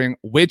answering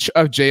which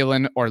of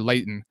Jalen or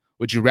Leighton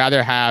would you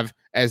rather have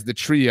as the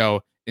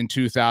trio in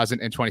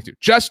 2022.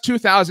 Just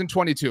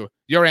 2022.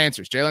 Your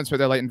answers. Jalen Smith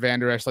or Leighton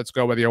Vander Esch. Let's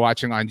go, whether you're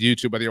watching on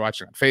YouTube, whether you're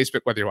watching on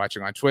Facebook, whether you're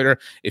watching on Twitter.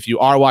 If you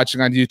are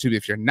watching on YouTube,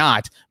 if you're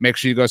not, make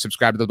sure you go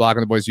subscribe to the Blogging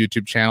the Boys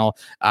YouTube channel.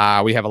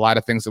 We have a lot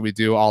of things that we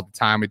do all the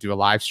time. We do a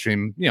live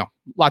stream,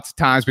 lots of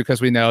times,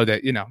 because we know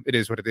that, it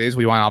is what it is.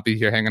 We want to all be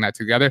here hanging out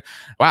together.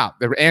 Wow,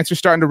 the answer's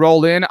starting to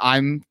roll in.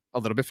 I'm a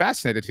little bit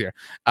fascinated here.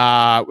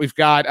 We've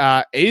got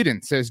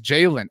Aiden says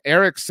Jalen.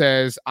 Eric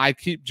says I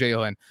keep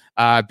Jalen.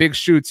 Big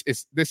Shoots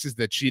this is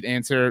the cheat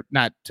answer,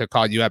 not to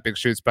call you out, Big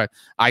Shoots, but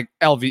I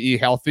LVE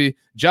healthy.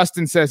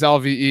 Justin says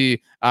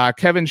LVE.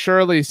 Kevin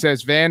Shirley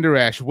says Vander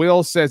Esch.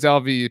 Will says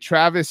LVE.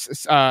 Travis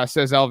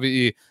says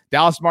LVE.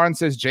 Dallas Martin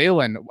says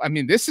Jalen. I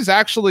mean, this is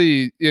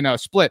actually,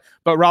 split.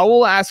 But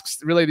Raul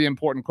asks really the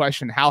important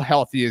question, how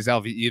healthy is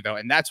LVE, though?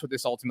 And that's what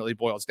this ultimately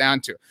boils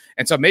down to.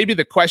 And so maybe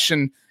the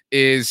question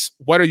is,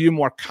 what are you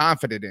more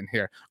confident in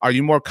here? Are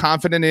you more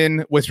confident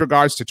in, with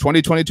regards to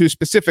 2022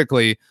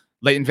 specifically,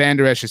 Leighton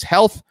Vander Esch's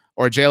health,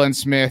 or Jalen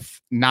Smith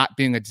not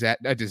being a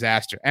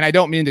disaster? And I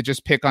don't mean to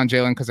just pick on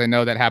Jalen, because I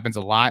know that happens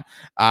a lot.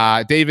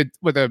 David,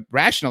 with a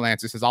rational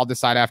answer, says, I'll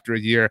decide after a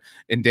year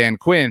of Dan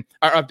Quinn,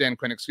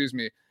 excuse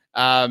me.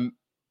 I'm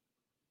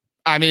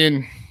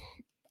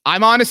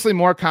honestly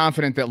more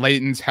confident that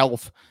Leighton's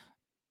health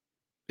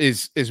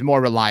is more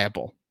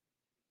reliable.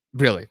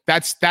 Really,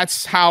 that's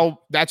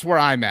where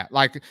I'm at.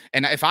 Like,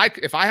 and if I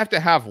have to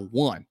have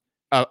one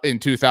in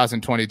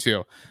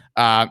 2022,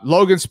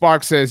 Logan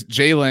Sparks says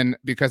Jalen,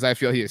 because I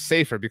feel he is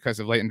safer because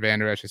of Leighton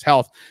Vander Esch's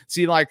health.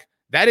 See, like,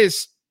 that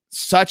is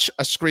such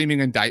a screaming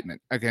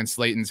indictment against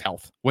Leighton's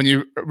health when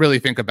you really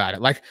think about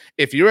it. Like,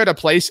 if you're at a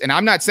place, and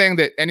I'm not saying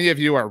that any of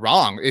you are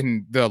wrong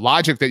in the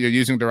logic that you're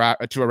using to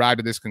arrive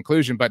at this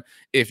conclusion, but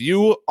if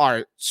you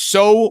are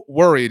so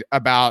worried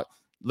about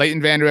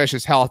Leighton Vander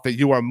Esch's health that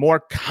you are more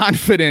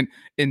confident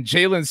in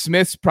Jalen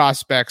Smith's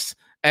prospects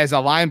as a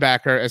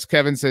linebacker, as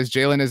Kevin says,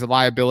 Jalen is a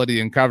liability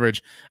in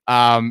coverage.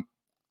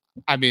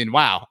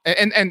 Wow.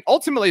 And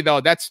ultimately,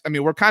 though,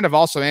 we're kind of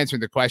also answering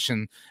the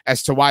question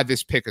as to why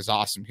this pick is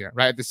awesome here,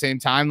 right? At the same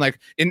time, like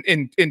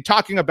in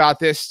talking about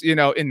this,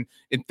 in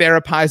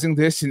therapizing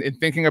this and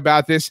thinking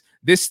about this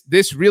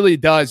really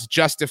does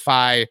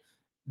justify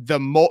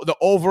the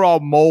overall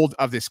mold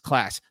of this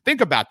class.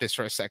 Think about this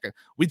for a second.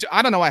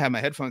 I don't know why I have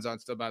my headphones on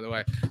still, by the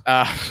way.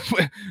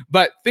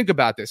 But think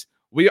about this.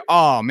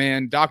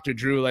 Dr.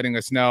 Drew letting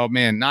us know,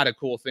 not a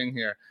cool thing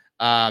here.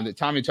 That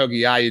Tommy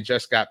Togiai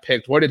just got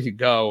picked. Where did he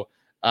go?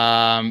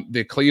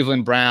 The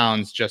Cleveland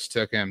Browns just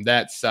took him.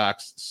 That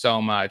sucks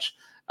so much.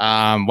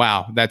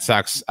 Wow, that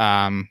sucks.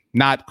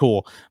 Not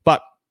cool.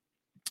 But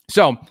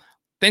so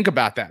think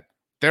about that.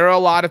 There are a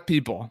lot of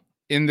people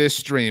in this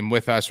stream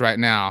with us right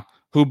now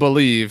who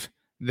believe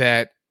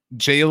that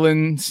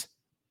Jalen's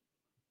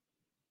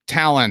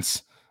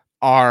talents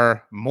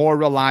are more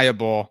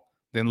reliable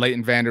than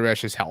Leighton Vander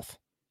Esch's health.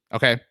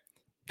 Okay,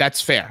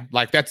 that's fair.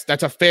 Like,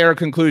 that's a fair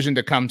conclusion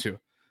to come to.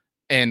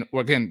 And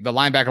again, the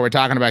linebacker we're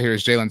talking about here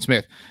is Jalen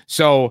Smith.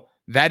 So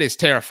that is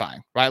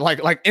terrifying, right?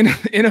 Like in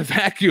a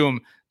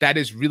vacuum, that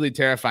is really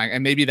terrifying.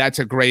 And maybe that's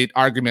a great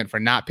argument for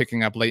not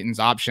picking up Leighton's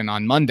option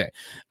on Monday.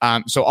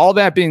 So all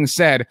that being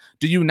said,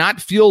 do you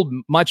not feel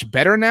much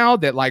better now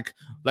that, like,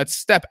 let's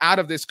step out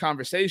of this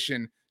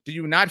conversation? Do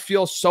you not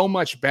feel so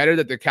much better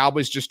that the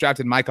Cowboys just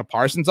drafted Micah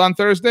Parsons on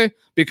Thursday?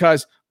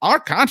 Because our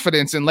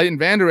confidence in Leighton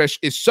Vander Esch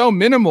is so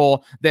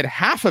minimal that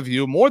half of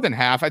you, more than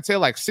half, I'd say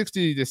like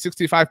 60 to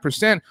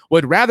 65%,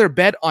 would rather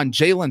bet on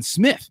Jalen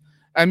Smith.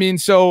 How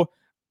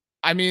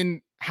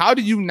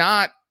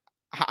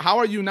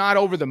are you not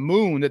over the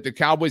moon that the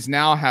Cowboys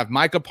now have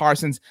Micah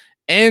Parsons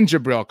and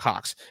Jabril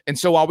Cox? And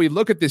so while we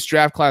look at this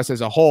draft class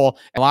as a whole,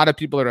 a lot of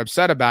people are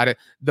upset about it.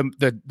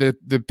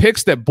 The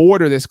picks that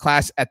border this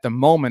class at the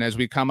moment, as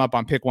we come up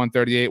on pick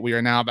 138, we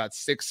are now about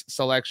 6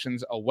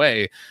 selections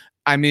away.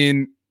 I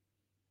mean,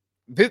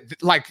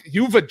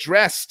 you've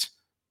addressed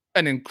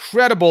an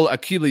incredible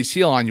Achilles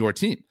heel on your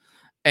team.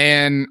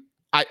 And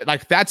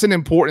that's an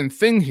important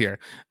thing here.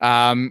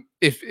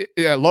 If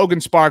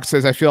Logan Sparks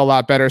says, I feel a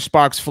lot better.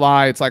 Sparks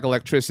fly. It's like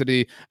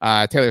electricity.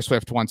 Taylor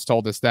Swift once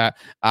told us that.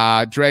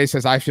 Dre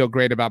says, I feel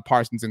great about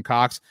Parsons and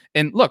Cox.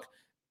 And look,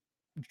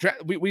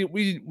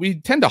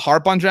 we tend to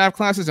harp on draft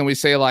classes and we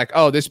say like,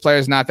 oh, this player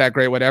is not that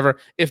great, whatever.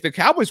 If the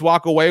Cowboys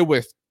walk away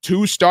with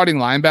 2 starting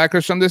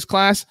linebackers from this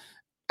class,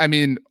 I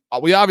mean,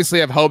 we obviously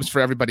have hopes for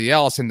everybody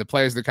else and the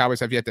players the Cowboys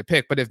have yet to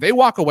pick. But if they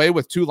walk away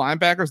with 2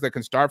 linebackers that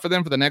can start for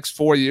them for the next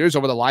 4 years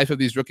over the life of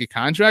these rookie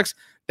contracts,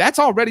 that's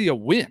already a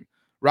win,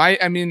 right?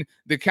 I mean,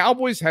 the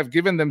Cowboys have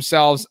given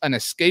themselves an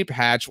escape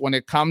hatch when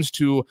it comes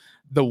to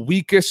the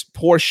weakest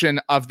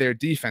portion of their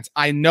defense.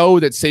 I know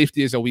that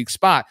safety is a weak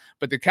spot,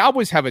 but the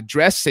Cowboys have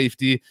addressed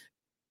safety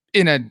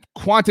in a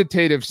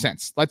quantitative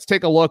sense. Let's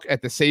take a look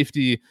at the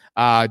safety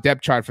depth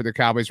chart for the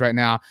Cowboys right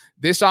now.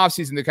 This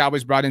offseason, the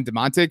Cowboys brought in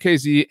DeMonte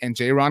Kazee and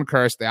Jaron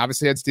Kearse. They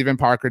obviously had Stephen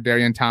Parker,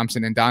 Darian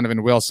Thompson, and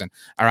Donovan Wilson.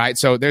 All right,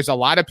 so there's a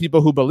lot of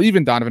people who believe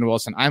in Donovan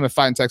Wilson. I'm a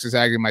fighting Texas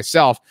Aggie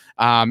myself,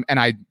 and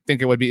I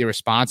think it would be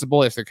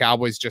irresponsible if the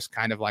Cowboys just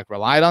kind of like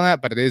relied on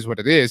that, but it is what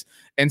it is.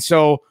 And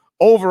so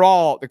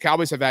overall, the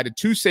Cowboys have added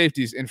 2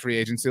 safeties in free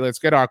agency. Let's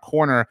get our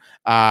corner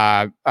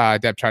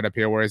depth chart up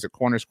here. Where is it?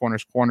 Corners.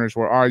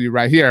 Where are you?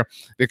 Right here.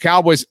 The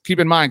Cowboys, keep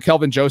in mind,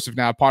 Kelvin Joseph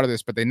now a part of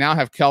this, but they now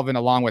have Kelvin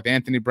along with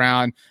Anthony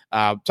Brown,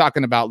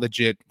 talking about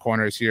legit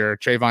corners here.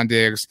 Trayvon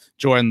Diggs,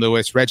 Jordan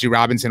Lewis, Reggie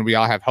Robinson, we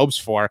all have hopes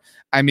for.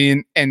 I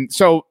mean, and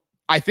so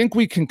I think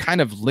we can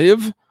kind of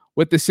live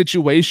with the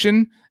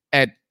situation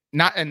and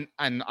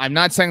I'm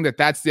not saying that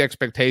that's the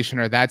expectation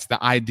or that's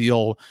the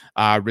ideal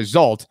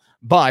result,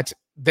 but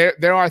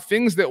there are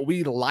things that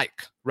we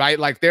like, right?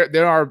 Like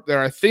there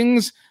are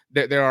things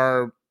that there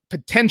are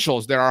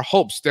potentials, there are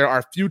hopes, there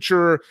are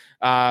future,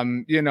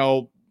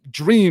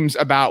 dreams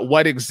about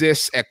what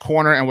exists at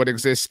corner and what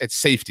exists at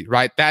safety,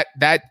 right? That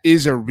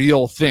is a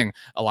real thing.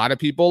 A lot of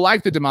people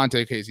like the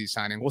DeMonte Kazee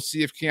signing. We'll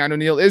see if Keanu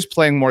Neal is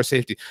playing more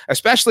safety,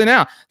 especially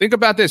now. Think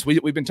about this.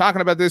 We've been talking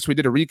about this. We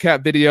did a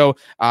recap video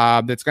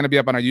that's going to be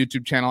up on our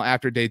YouTube channel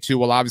after day 2.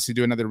 We'll obviously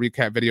do another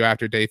recap video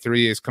after day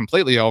 3 is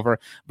completely over.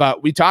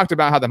 But we talked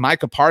about how the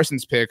Micah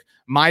Parsons pick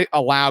might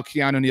allow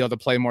Keanu Neal to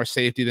play more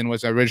safety than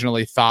was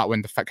originally thought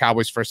when the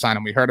Cowboys first signed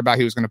him. We heard about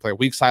he was going to play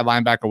weak side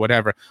linebacker,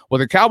 whatever. Well,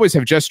 the Cowboys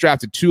have just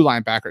drafted 2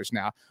 linebackers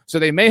now. So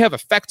they may have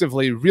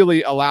effectively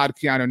really allowed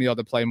Keanu Neal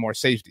to play more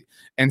safety.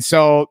 And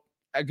so,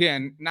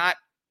 again, not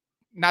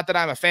that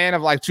I'm a fan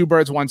of like 2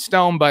 birds, 1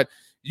 stone, but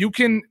you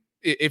can,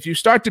 if you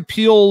start to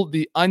peel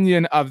the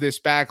onion of this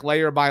back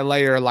layer by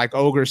layer, like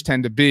ogres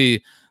tend to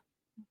be,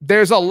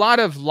 there's a lot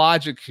of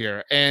logic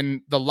here,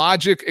 and the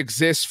logic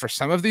exists for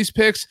some of these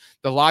picks.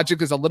 The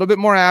logic is a little bit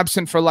more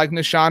absent for like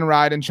Nashawn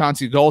Wright and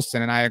Chauncey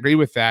Golston, and I agree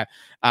with that.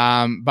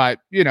 But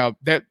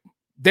that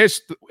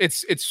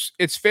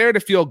it's fair to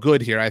feel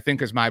good here, I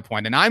think, is my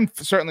point. And I'm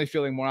certainly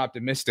feeling more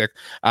optimistic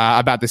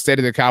about the state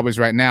of the Cowboys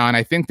right now, and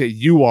I think that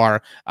you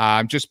are,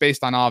 just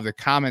based on all of the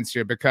comments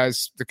here,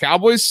 because the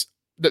Cowboys,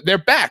 they're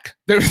back.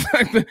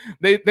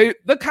 They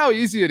look how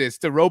easy it is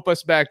to rope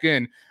us back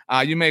in.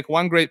 You make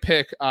one great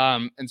pick.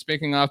 And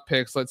speaking of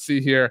picks, let's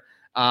see here.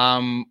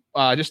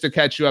 Just to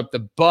catch you up,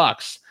 the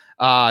Bucks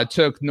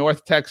took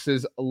North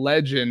Texas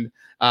legend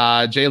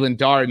Jalen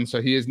Darden,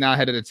 so he is now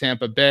headed to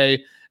Tampa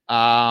Bay.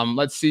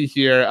 Let's see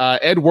here.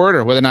 Ed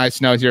Werder with a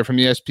nice note here from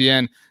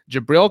ESPN.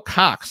 Jabril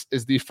Cox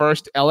is the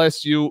first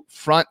LSU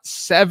front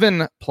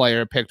 7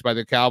 player picked by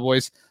the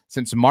Cowboys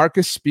since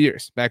Marcus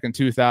Spears back in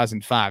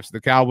 2005. So the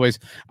Cowboys,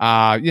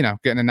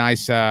 getting a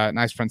nice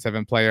front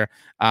 7 player.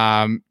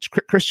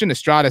 Christian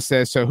Estrada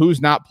says, so who's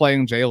not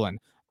playing Jalen?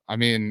 I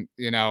mean,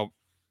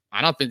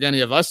 I don't think any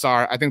of us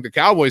are. I think the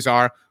Cowboys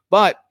are.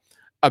 But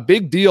a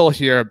big deal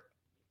here,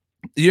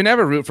 you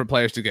never root for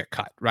players to get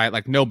cut, right?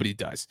 Like nobody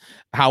does.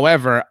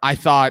 However, I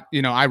thought,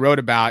 I wrote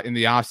about in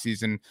the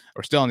offseason,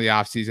 or still in the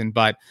offseason,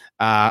 but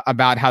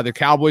about how the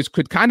Cowboys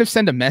could kind of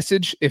send a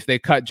message if they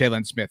cut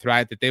Jalen Smith,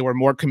 right? That they were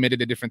more committed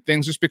to different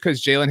things, just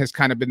because Jalen has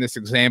kind of been this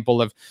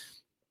example of,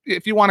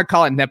 if you want to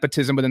call it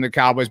nepotism within the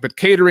Cowboys, but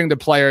catering to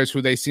players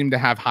who they seem to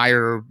have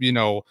higher,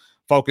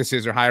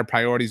 focuses or higher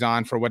priorities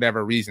on for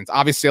whatever reasons.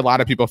 Obviously, a lot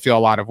of people feel a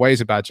lot of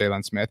ways about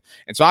Jaylon Smith.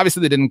 And so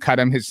obviously they didn't cut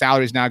him. His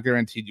salary is now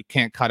guaranteed. You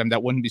can't cut him.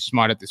 That wouldn't be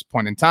smart at this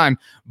point in time.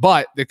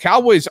 But the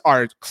Cowboys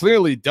are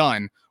clearly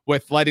done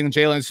with letting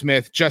Jaylon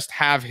Smith just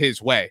have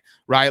his way,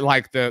 right?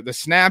 Like the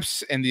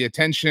snaps and the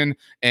attention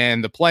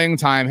and the playing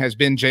time has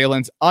been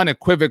Jaylon's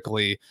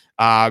unequivocally,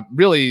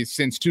 really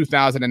since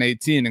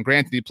 2018. And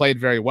granted, he played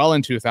very well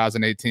in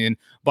 2018,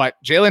 but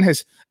Jaylon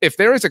has, if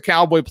there is a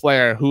Cowboy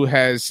player who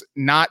has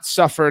not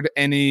suffered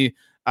any,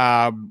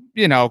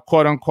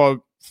 quote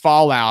unquote,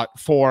 fallout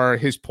for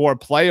his poor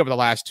play over the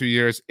last 2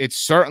 years, it's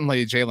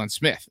certainly Jaylon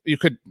Smith. You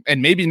could,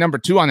 and maybe number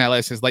 2 on that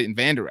list is Leighton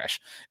Vander Esch.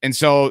 And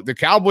so the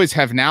Cowboys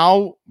have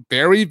now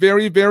very,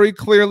 very, very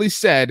clearly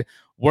said,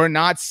 we're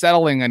not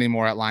settling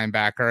anymore at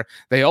linebacker.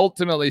 They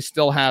ultimately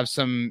still have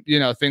some,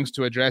 things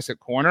to address at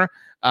corner.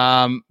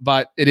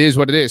 But it is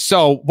what it is.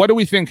 So what do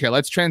we think here?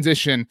 Let's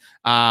transition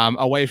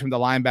away from the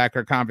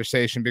linebacker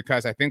conversation,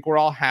 because I think we're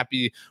all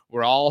happy.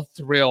 We're all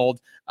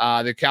thrilled.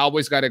 The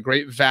Cowboys got a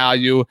great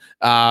value.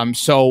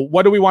 So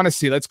what do we want to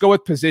see? Let's go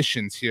with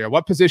positions here.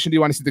 What position do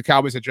you want to see the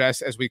Cowboys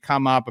address as we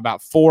come up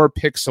about 4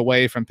 picks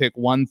away from pick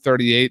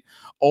 138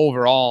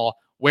 overall?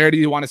 Where do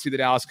you want to see the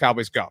Dallas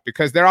Cowboys go?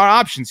 Because there are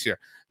options here.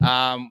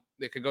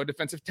 They could go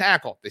defensive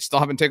tackle. They still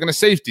haven't taken a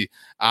safety.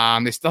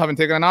 They still haven't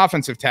taken an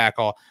offensive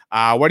tackle.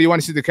 Where do you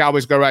want to see the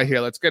Cowboys go right here?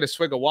 Let's get a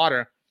swig of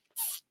water.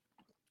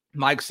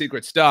 Mike's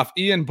secret stuff.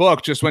 Ian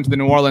Book just went to the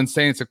New Orleans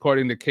Saints,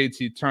 according to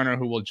KT Turner,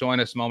 who will join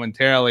us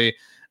momentarily.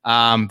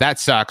 That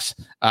sucks,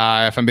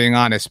 if I'm being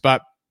honest.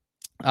 But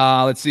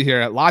let's see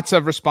here. Lots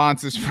of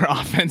responses for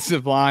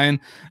offensive line.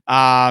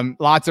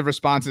 Lots of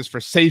responses for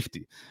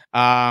safety.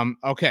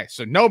 Okay,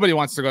 so nobody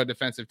wants to go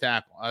defensive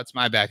tackle. That's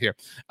my bad here.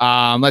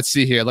 Let's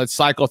see here. Let's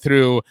cycle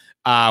through.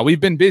 We've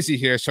been busy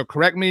here, so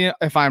correct me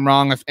if I'm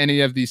wrong if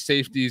any of these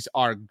safeties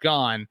are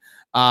gone.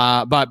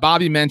 But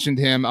Bobby mentioned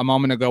him a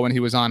moment ago when he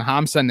was on.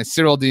 Hamza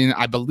Nasirildeen,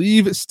 I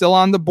believe, is still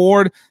on the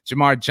board.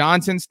 Jamar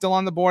Johnson still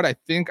on the board. I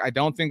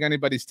don't think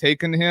anybody's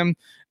taken him.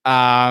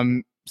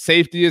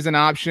 Safety is an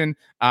option.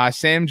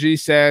 Sam G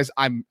says,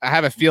 I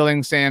have a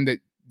feeling, Sam, that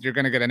you're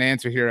going to get an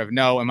answer here of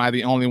no. Am I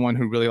the only one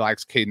who really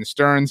likes Caden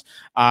Stearns?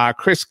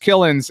 Chris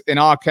Killens, in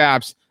all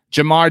caps,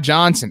 Jamar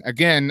Johnson.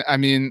 Again, I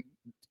mean,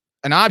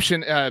 an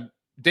option.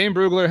 Dane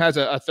Brugler has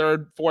a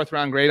 3rd, 4th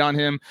round grade on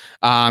him,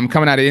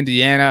 coming out of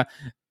Indiana.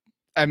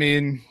 I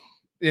mean,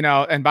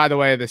 and by the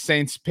way, the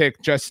Saints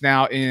pick just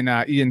now in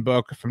Ian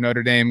Book from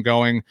Notre Dame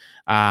going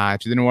to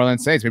the New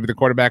Orleans Saints, maybe the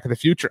quarterback of the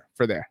future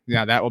for there.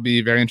 Yeah, that will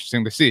be very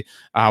interesting to see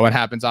what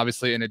happens,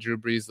 obviously, in a Drew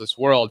Brees-less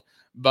world.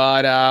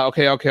 But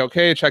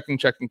okay.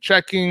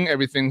 Checking.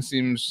 Everything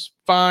seems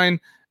fine.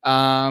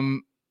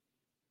 Okay.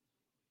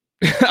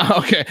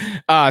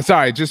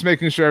 Sorry, just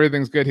making sure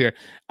everything's good here.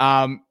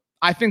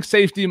 I think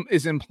safety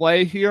is in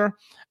play here.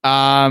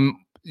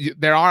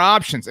 There are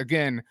options.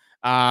 Again,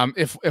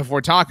 if we're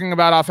talking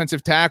about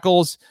offensive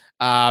tackles,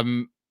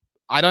 I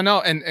don't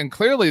know. And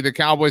clearly the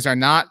Cowboys are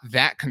not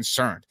that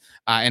concerned.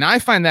 And I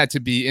find that to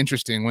be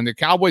interesting. When the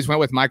Cowboys went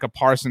with Micah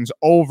Parsons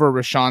over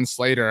Rashawn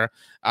Slater,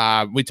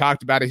 we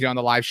talked about it here on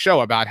the live show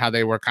about how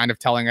they were kind of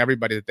telling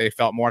everybody that they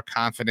felt more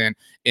confident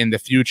in the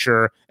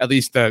future, at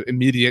least the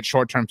immediate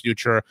short-term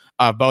future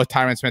of both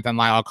Tyron Smith and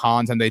Lyle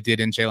Collins, than they did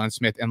in Jaylon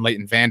Smith and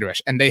Leighton Vander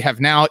Esch. And they have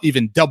now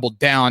even doubled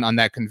down on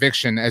that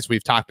conviction, as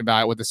we've talked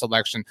about with the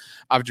selection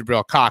of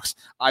Jabril Cox.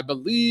 I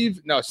believe,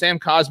 Sam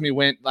Cosme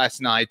went last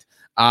night.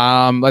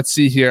 Let's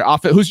see here.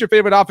 Who's your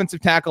favorite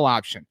offensive tackle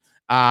option?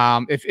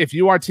 If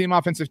you are team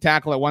offensive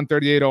tackle at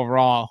 138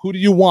 overall, who do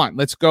you want?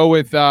 Let's go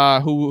with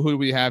who do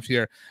we have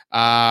here?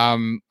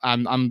 I'm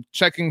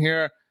checking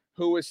here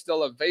who is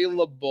still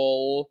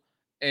available,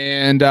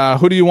 and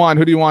who do you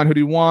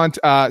want?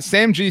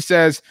 Sam G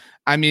says,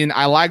 I mean,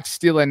 I liked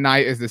Steele and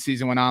Knight as the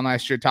season went on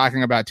last year,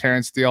 talking about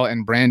Terrence Steele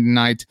and Brandon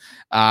Knight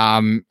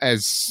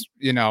as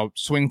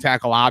swing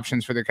tackle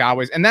options for the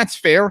Cowboys, and that's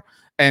fair.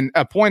 And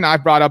a point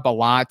I've brought up a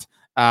lot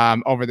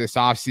over this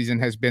offseason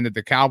has been that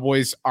the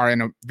Cowboys are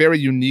in a very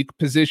unique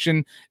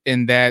position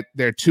in that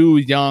they're 2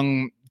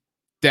 young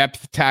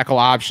depth tackle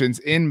options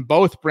in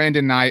both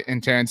Brandon Knight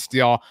and Terrence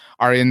Steele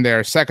are in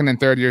their 2nd and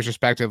 3rd years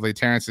respectively.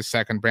 Terrence is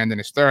 2nd, Brandon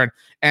is 3rd,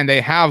 and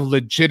they have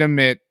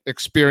legitimate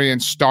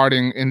experience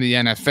starting in the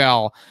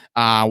NFL,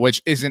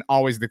 which isn't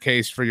always the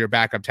case for your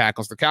backup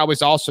tackles. The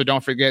Cowboys also,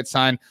 don't forget,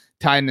 signed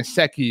Ty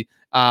Nsekhe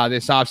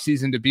this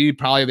offseason to be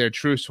probably their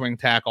true swing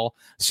tackle.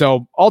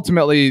 So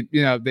ultimately,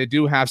 they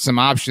do have some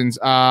options.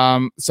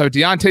 So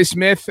Deontay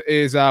Smith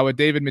is what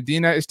David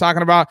Medina is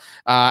talking about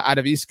out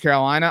of East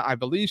Carolina, I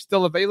believe,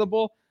 still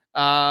available.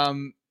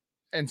 And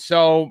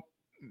so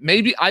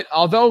maybe if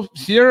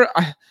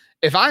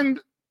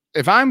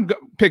I'm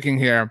picking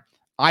here,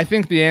 I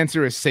think the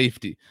answer is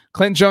safety.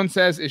 Clint Jones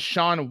says, is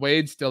Sean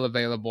Wade still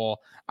available?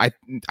 I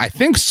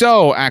think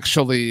so,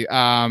 actually.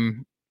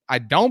 I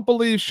don't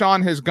believe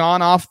Sean has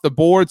gone off the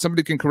board.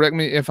 Somebody can correct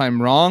me if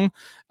I'm wrong.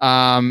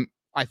 I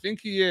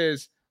think he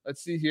is.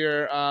 Let's see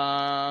here.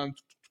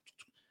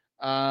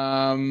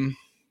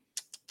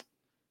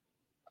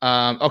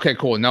 Okay,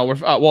 cool. No, we're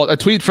well. A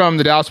tweet from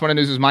the Dallas Morning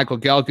News is Michael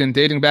Gelkin.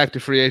 Dating back to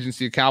free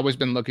agency, Cowboys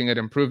been looking at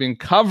improving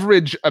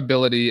coverage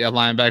ability at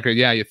linebacker.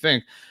 Yeah, you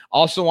think.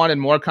 Also wanted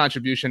more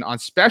contribution on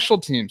special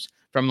teams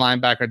from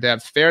linebacker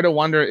depth. Fair to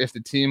wonder if the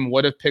team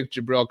would have picked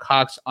Jabril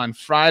Cox on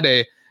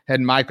Friday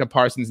had Micah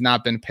Parsons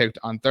not been picked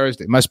on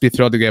Thursday. Must be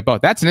thrilled to get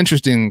both. That's an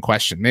interesting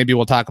question. Maybe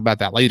we'll talk about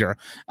that later.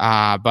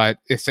 But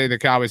if, say, the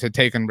Cowboys had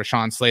taken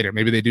Rashawn Slater,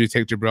 maybe they do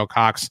take Jabril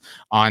Cox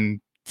on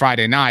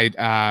Friday night,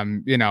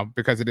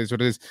 because it is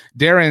what it is.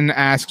 Darren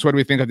asks, what do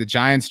we think of the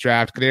Giants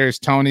draft? Kadarius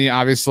Toney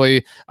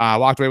obviously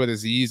walked away with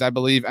Aziz, I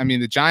believe. I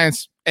mean, the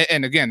Giants,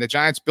 and again, the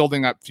Giants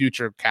building up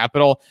future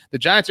capital. The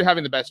Giants are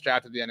having the best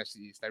draft of the NFC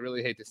East. I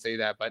really hate to say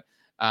that, but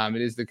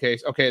it is the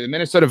case. Okay, the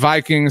Minnesota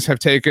Vikings have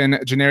taken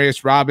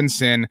Janarius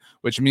Robinson,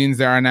 which means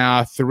there are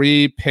now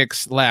 3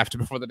 picks left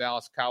before the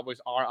Dallas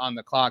Cowboys are on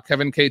the clock.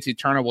 Kevin KT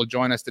Turner will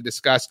join us to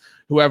discuss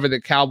whoever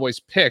the Cowboys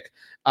pick.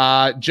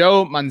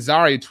 Joe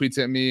Manzari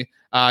tweets at me,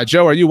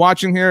 Joe, are you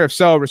watching here? If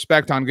so,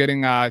 respect on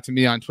getting to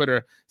me on Twitter.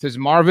 It says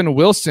Marvin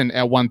Wilson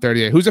at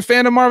 138. Who's a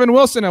fan of Marvin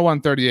Wilson at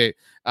 138?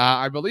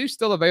 I believe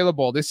still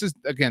available. This is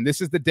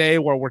the day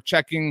where we're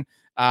checking,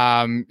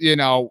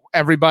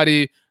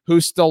 everybody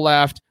who's still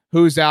left,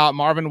 who's out.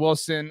 Marvin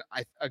Wilson,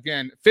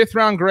 again, 5th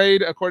round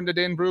grade, according to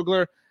Dane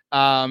Brugler.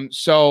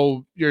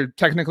 So you're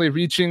technically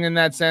reaching in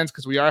that sense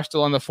because we are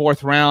still in the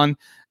 4th round.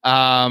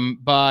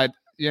 But,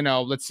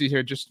 let's see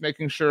here, just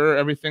making sure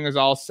everything is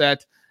all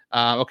set.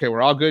 Okay,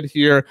 we're all good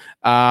here.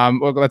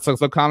 Let's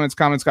look comments.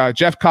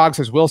 Jeff Cogg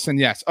says Wilson,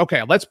 yes.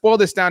 Okay, let's boil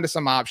this down to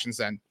some options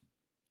then.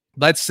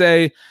 Let's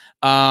say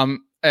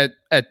at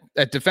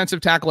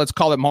defensive tackle, let's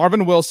call it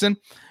Marvin Wilson.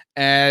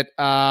 At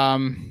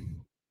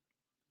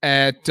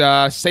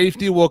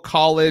safety, we'll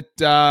call it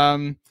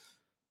Jamar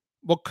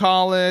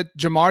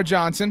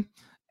Johnson,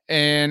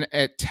 and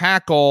at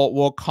tackle,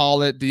 we'll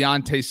call it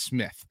Deontay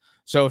Smith.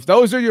 So if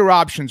those are your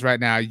options right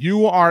now,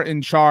 you are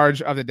in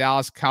charge of the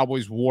Dallas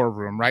Cowboys war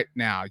room right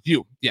now.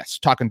 Yes,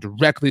 talking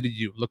directly to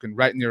you, looking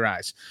right in your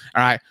eyes.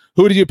 All right,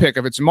 who do you pick?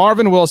 If it's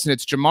Marvin Wilson,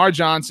 it's Jamar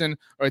Johnson,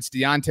 or it's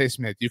Deontay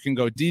Smith. You can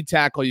go D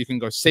tackle, you can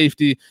go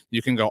safety,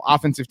 you can go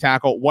offensive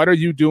tackle. What are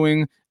you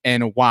doing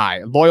and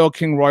why? Loyal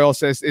King Royal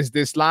says, is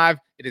this live?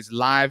 It is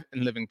live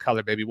and live in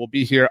color, baby. We'll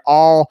be here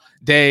all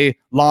day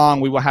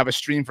long. We will have a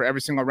stream for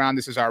every single round.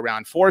 This is our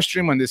round 4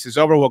 stream. When this is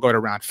over, we'll go to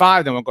round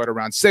 5, then we'll go to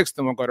round 6,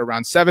 then we'll go to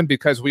round 7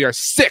 because we are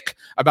sick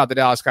about the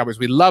Dallas Cowboys.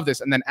 We love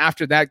this. And then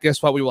after that,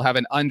 guess what? We will have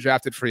an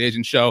undrafted free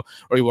agent show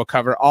where we will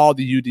cover all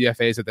the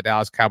UDFAs that the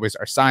Dallas Cowboys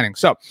are signing.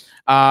 So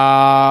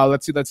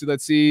let's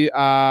see.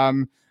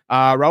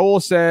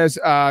 Raul says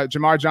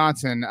Jamar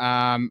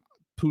Johnson.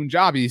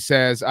 Punjabi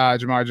says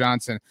Jamar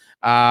Johnson.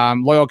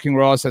 Loyal King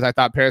Royal says, I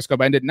thought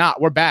Periscope ended.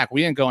 We're back.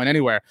 We ain't going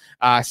anywhere.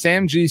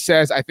 Sam G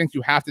says, I think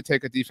you have to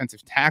take a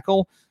defensive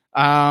tackle.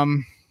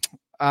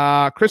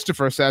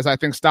 Christopher says, I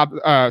think stop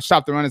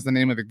the run is the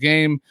name of the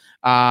game.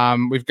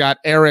 We've got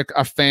Eric,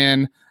 a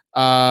fan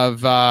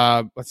of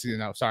I've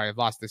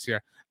lost this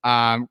here.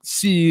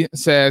 C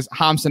says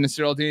Hamza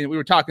Nasir-Al-Din. We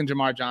were talking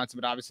Jamar Johnson,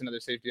 but obviously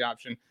another safety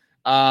option.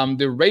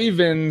 The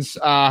Ravens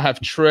have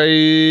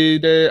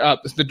traded.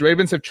 The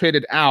Ravens have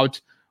traded out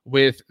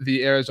with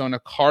the Arizona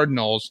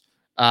Cardinals.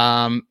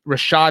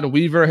 Rashad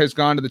Weaver has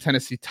gone to the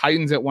Tennessee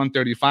Titans at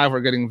 135.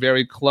 We're getting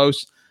very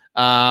close.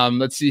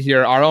 Let's see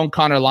here. Our own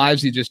Connor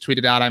Livesy just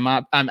tweeted out,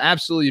 I'm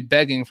absolutely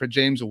begging for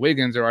James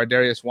Wiggins or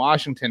Darius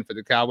Washington for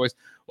the Cowboys.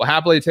 We'll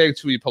happily take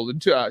Tui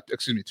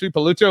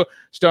Paluto,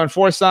 Stone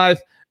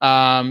Forsyth,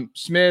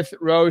 Smith,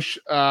 Roche,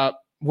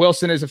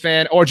 Wilson is a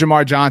fan, or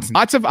Jamar Johnson.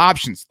 Lots of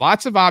options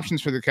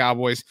for the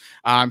Cowboys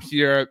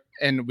here.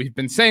 And we've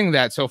been saying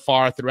that so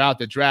far throughout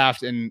the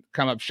draft and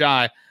come up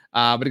shy.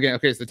 But again,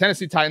 okay, so the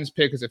Tennessee Titans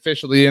pick is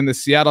officially in. The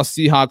Seattle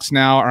Seahawks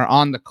now are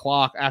on the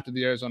clock after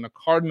the Arizona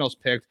Cardinals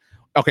picked.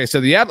 Okay,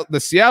 so the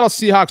Seattle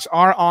Seahawks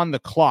are on the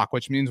clock,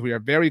 which means we are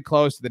very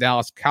close to the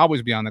Dallas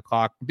Cowboys being on the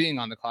clock,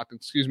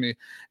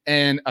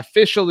 and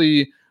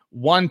officially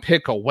one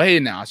pick away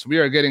now. So we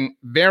are getting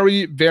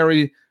very,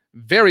 very,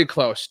 very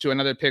close to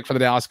another pick for the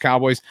Dallas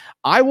Cowboys.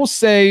 I will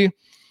say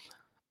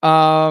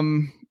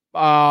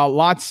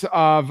lots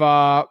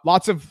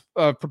of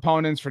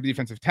proponents for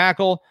defensive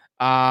tackle.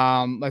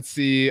 Let's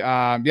see.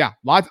 A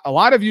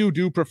lot of you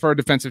do prefer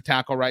defensive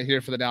tackle right here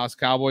for the Dallas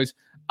Cowboys.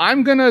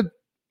 I'm gonna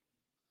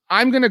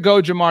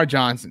go Jamar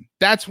Johnson.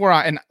 That's where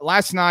and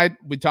last night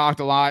we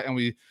talked a lot and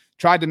we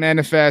tried to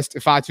manifest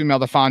Fatu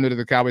Melifonwu to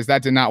the Cowboys.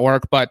 That did not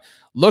work. But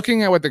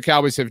looking at what the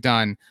Cowboys have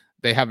done,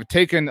 they have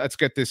taken, let's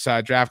get this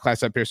draft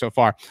class up here so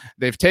far.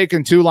 They've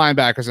taken 2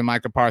 linebackers in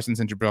Micah Parsons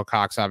and Jabril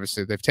Cox,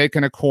 obviously. They've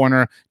taken a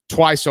corner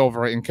twice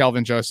over in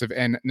Kelvin Joseph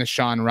and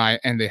Nashawn Wright,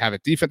 and they have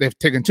they've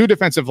taken 2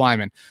 defensive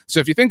linemen. So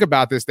if you think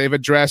about this, they've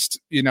addressed,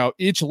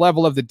 each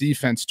level of the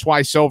defense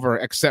twice over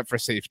except for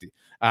safety.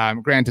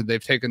 Granted,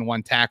 they've taken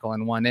 1 tackle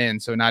and 1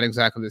 end, so not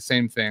exactly the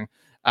same thing.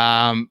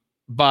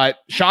 But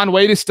Sean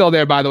Wade is still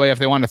there, by the way, if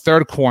they want a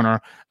 3rd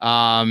corner.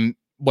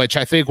 which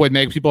I think would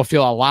make people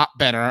feel a lot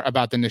better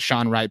about the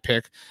Nahshon Wright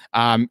pick.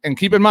 And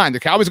keep in mind, the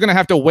Cowboys are going to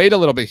have to wait a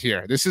little bit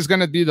here. This is going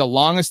to be the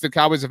longest the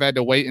Cowboys have had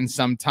to wait in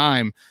some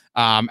time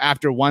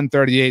after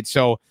 138.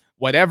 So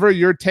whatever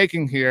you're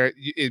taking here,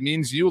 it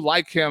means you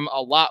like him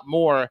a lot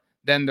more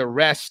than the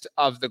rest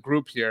of the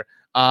group here.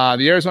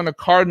 The Arizona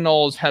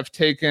Cardinals have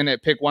taken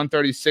at pick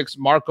 136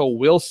 Marco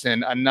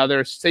Wilson,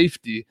 another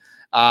safety.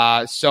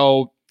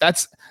 So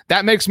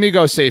that makes me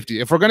go safety.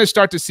 If we're going to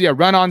start to see a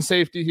run on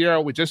safety here,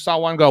 we just saw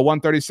one go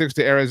 136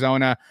 to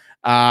Arizona.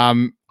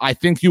 I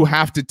think you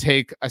have to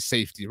take a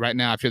safety right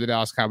now if you're the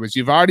Dallas Cowboys.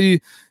 You've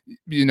already,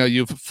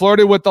 you've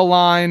flirted with the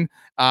line.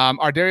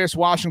 Ardarius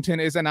Washington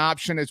is an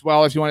option as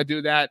well if you want to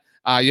do that.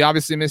 You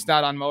obviously missed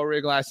out on Mo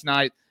Rig last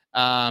night,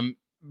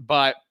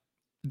 but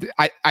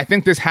I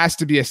think this has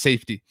to be a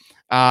safety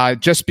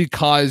just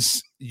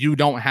because you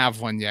don't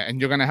have one yet, and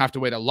you're going to have to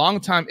wait a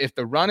long time. If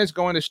the run is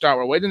going to start,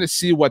 we're waiting to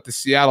see what the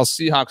Seattle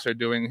Seahawks are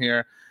doing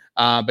here.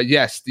 But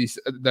yes,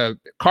 the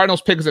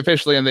Cardinals pick is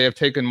officially, and they have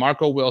taken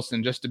Marco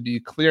Wilson, just to be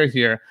clear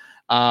here.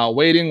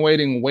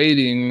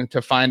 Waiting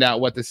to find out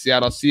what the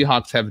Seattle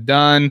Seahawks have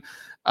done.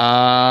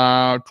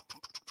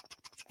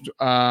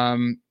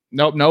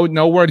 Nope,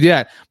 no word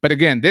yet. But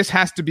again, this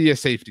has to be a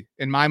safety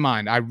in my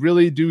mind. I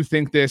really do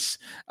think this,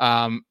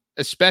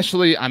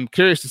 especially I'm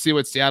curious to see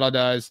what Seattle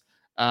does.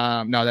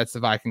 No, that's the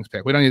Vikings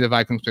pick. We don't need the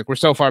Vikings pick. We're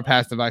so far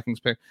past the Vikings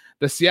pick.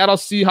 The Seattle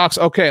Seahawks.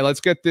 Okay, let's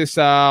get this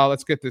up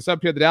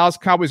here. The Dallas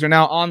Cowboys are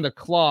now on the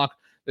clock.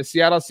 The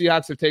Seattle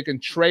Seahawks have taken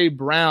Trey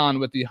Brown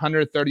with the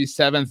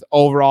 137th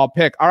overall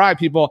pick. All right,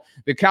 people.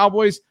 The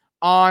Cowboys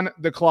on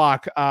the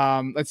clock.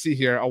 Let's see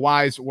here. A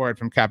wise word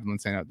from Captain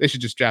Linsano. They should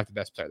just draft the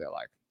best player they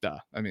like. Duh.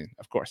 I mean,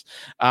 of course.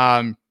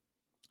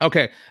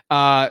 Okay.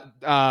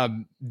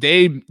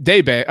 Dave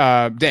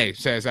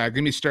says,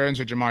 give me Stearns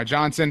or Jamar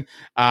Johnson.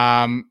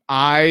 I'm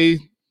not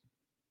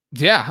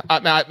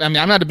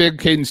a big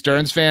Caden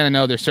Stearns fan. I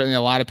know there's certainly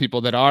a lot of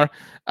people that are,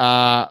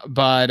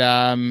 but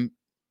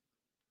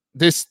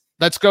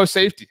let's go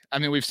safety. I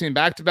mean, we've seen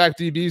back-to-back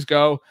DBs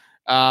go.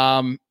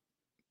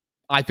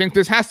 I think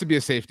this has to be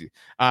a safety.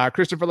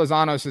 Christopher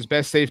Lozano says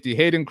best safety.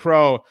 Hayden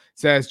Crow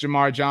says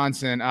Jamar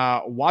Johnson.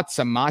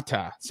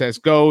 Watsamata says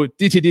go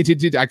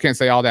DT. I can't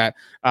say all that.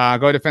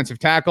 Go defensive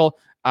tackle.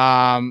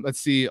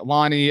 Let's see.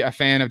 Lonnie, a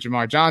fan of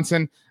Jamar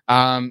Johnson.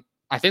 I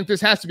think this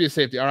has to be a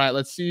safety. All right,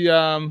 let's see.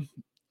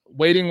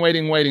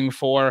 Waiting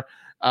for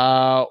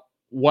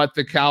what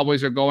the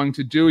Cowboys are going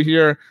to do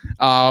here.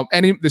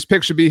 This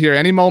pick should be here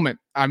any moment.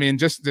 I mean,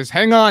 just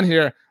hang on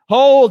here.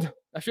 Hold.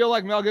 I feel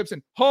like Mel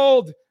Gibson.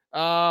 Hold.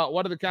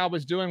 What are the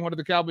Cowboys doing?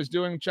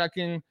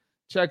 Checking.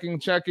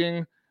 And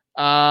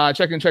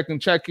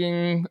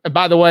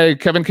by the way,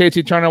 Kevin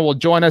KT Turner will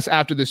join us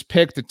after this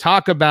pick to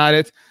talk about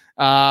it.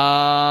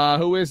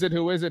 Who is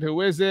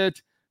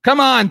it? Come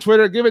on,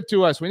 Twitter, give it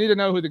to us. We need to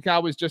know who the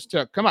Cowboys just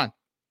took. Come on.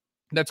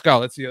 Let's go.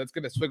 Let's see. Let's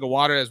get a swig of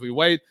water as we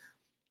wait.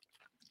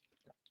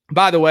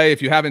 By the way,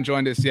 if you haven't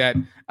joined us yet,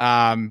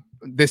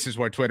 this is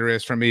where Twitter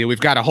is for me.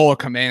 We've got a whole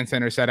command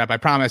center set up. I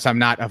promise I'm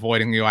not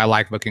avoiding you. I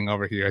like looking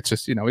over here. It's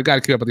just, we've got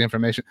to keep up with the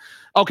information.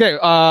 Okay.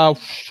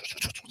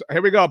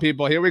 Here we go,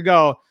 people. Here we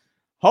go.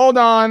 Hold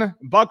on.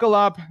 Buckle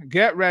up.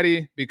 Get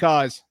ready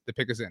because the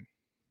pick is in.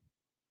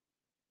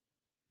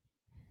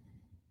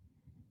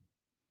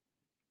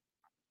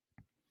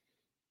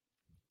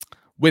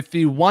 With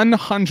the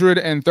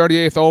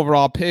 138th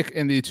overall pick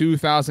in the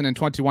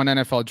 2021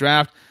 NFL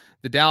Draft,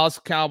 the Dallas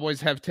Cowboys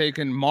have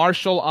taken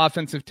Marshall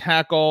offensive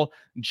tackle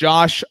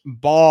Josh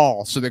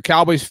Ball. So the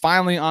Cowboys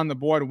finally on the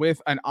board with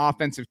an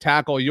offensive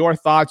tackle. Your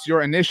thoughts,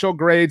 your initial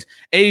grades,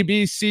 A,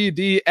 B, C,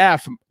 D,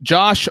 F.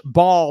 Josh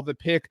Ball, the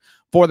pick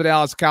for the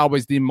Dallas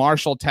Cowboys, the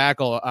Marshall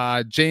tackle.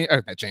 Dane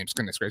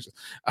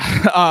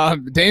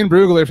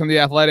Brugler from The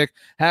Athletic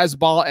has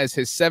Ball as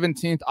his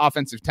 17th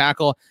offensive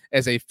tackle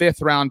as a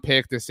 5th-round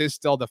pick. This is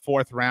still the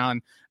 4th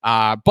round,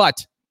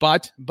 but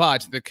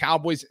the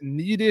Cowboys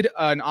needed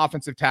an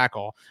offensive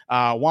tackle.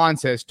 Juan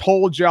says,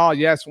 told y'all.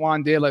 Yes,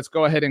 Juan did. Let's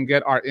go ahead and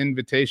get our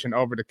invitation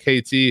over to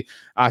KT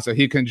so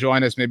he can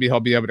join us. Maybe he'll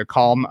be able to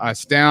calm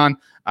us down.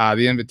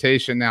 The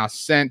invitation now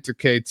sent to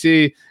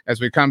KT.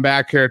 As we come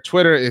back here,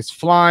 Twitter is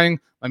flying.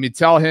 Let me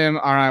tell him,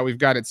 all right, we've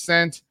got it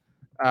sent.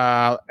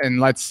 And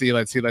let's see.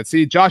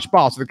 Josh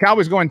Ball. So the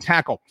Cowboys going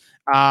tackle.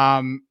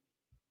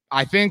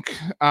 I think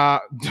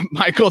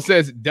Michael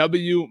says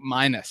W-.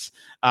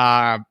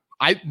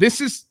 This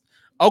is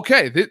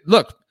okay.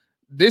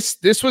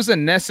 This was a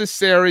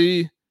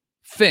necessary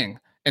thing,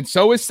 and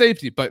so is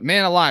safety. But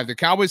man alive, the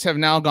Cowboys have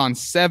now gone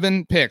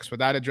 7 picks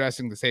without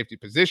addressing the safety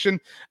position.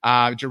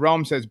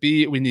 Jerome says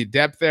B, we need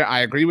depth there.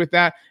 I agree with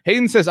that.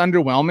 Hayden says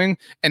underwhelming.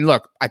 And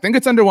look, I think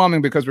it's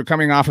underwhelming because we're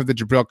coming off of the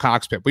Jabril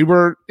Cox pick. We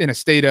were in a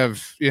state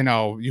of,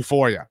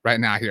 euphoria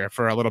right now here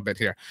for a little bit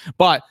here.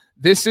 But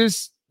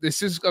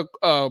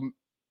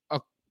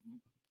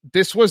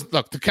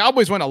the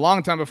Cowboys went a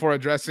long time before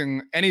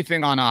addressing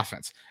anything on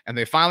offense, and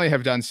they finally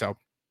have done so.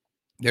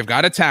 They've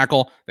got a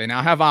tackle. They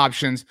now have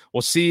options.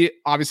 We'll see,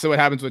 obviously, what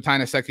happens with Ty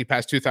Nsekhe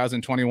past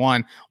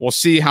 2021. We'll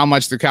see how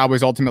much the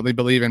Cowboys ultimately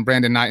believe in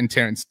Brandon Knight and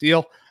Terrence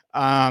Steele.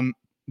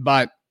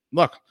 But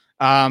look,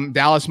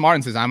 Dallas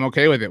Martin says, I'm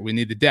okay with it. We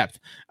need the depth.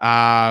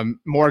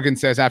 Morgan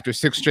says, after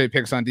 6 straight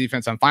picks on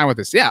defense, I'm fine with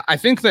this. Yeah, I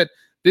think that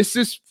this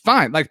is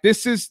fine. Like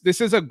this is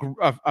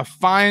a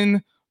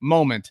fine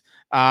moment.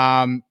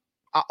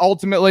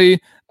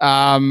 Ultimately,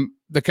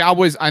 the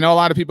Cowboys, I know a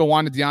lot of people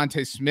wanted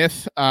Deontay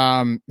Smith.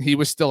 He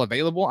was still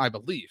available, I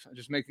believe. I'm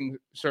just making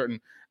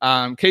certain.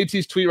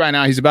 KT's tweet right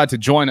now, he's about to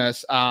join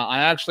us. I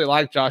actually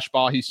like Josh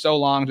Ball. He's so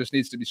long, just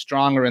needs to be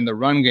stronger in the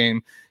run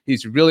game.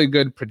 He's a really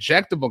good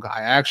projectable guy.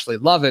 I actually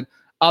love it.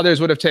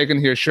 Others would have taken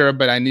here, sure,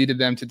 but I needed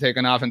them to take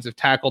an offensive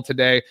tackle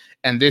today,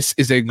 and this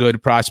is a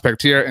good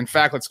prospect here. In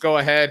fact, let's go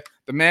ahead.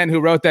 The man who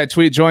wrote that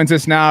tweet joins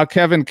us now,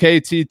 Kevin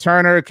KT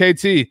Turner.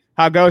 KT,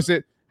 how goes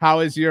it?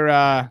 How is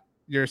your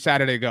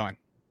Saturday going?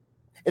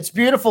 It's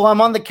beautiful.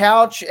 I'm on the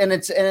couch and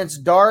it's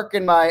dark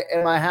in my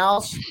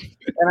house,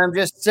 and I'm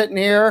just sitting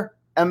here.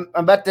 I'm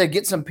about to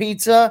get some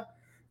pizza,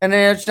 and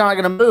then it's not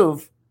going to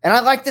move. And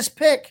I like this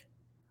pick.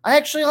 I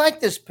actually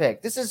like this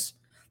pick. This is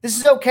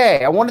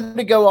okay. I wanted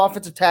to go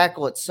offensive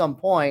tackle at some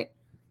point.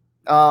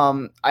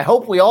 I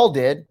hope we all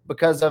did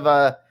because of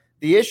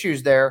the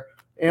issues there.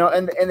 You know,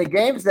 and the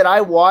games that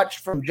I watched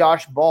from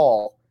Josh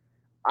Ball,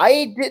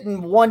 I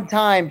didn't one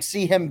time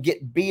see him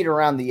get beat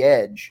around the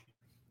edge.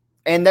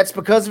 And that's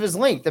because of his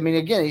length. I mean,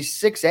 again, he's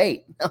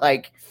 6'8".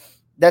 Like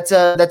that's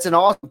an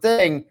awesome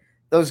thing.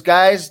 Those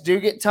guys do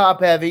get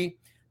top heavy.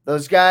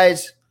 Those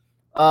guys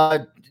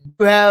do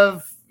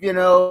have,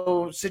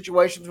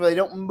 situations where they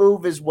don't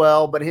move as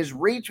well, but his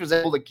reach was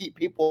able to keep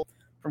people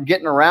from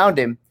getting around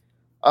him.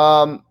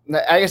 I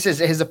guess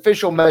his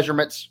official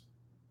measurements,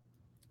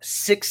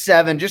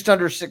 6'7", just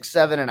under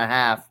 6'7" and a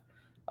half,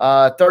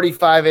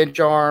 35-inch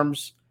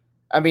arms.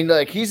 I mean,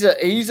 like he's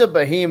a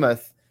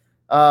behemoth.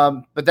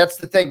 But that's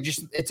the thing.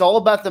 Just it's all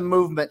about the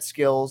movement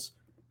skills,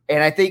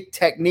 and I think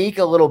technique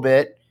a little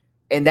bit,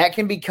 and that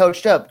can be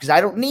coached up because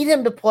I don't need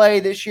him to play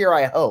this year.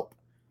 I hope.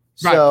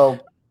 Right. So,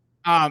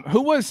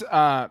 who was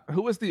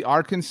the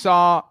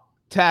Arkansas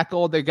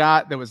tackle they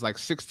got that was like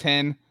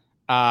 6'10"?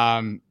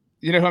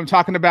 You know who I'm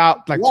talking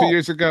about? Like 2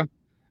 years ago.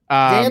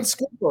 Dan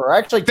Skipper. I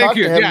actually talked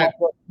to him a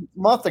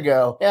month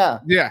ago. Yeah.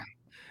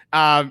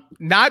 Yeah.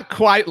 Not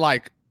quite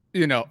like,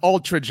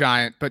 ultra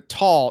giant, but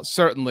tall,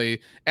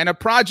 certainly, and a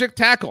project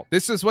tackle.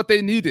 This is what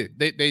they needed.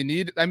 They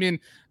need, I mean,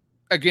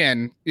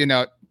 again,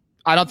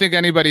 I don't think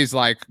anybody's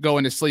like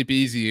going to sleep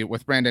easy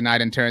with Brandon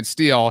Knight and Terrence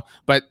Steele,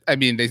 but I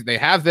mean, they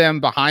have them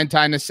behind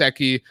Ty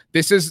Nsekhe.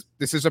 This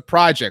is a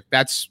project.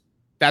 That's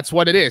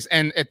what it is.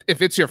 And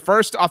if it's your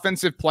first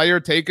offensive player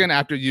taken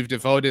after you've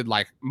devoted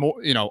like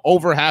more,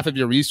 over half of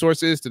your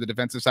resources to the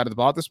defensive side of the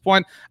ball at this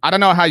point, I don't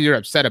know how you're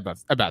upset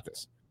about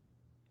this.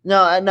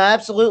 No,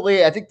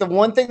 absolutely. I think the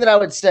one thing that I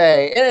would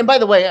say, and by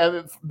the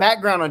way,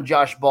 background on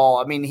Josh Ball.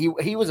 I mean,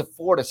 he was a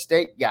Florida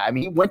State guy. I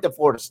mean, he went to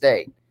Florida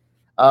State,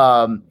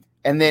 and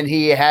then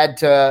he had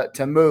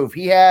to move.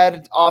 He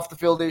had off the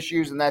field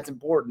issues, and that's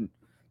important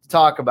to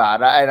talk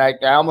about. I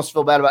almost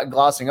feel bad about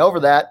glossing over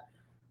that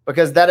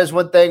because that is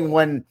one thing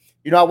when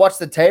I watched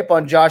the tape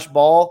on Josh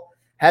Ball,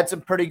 had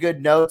some pretty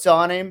good notes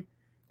on him.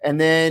 And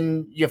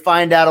then you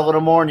find out a little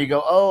more and you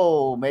go,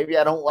 oh, maybe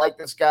I don't like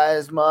this guy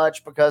as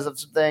much because of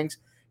some things.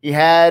 He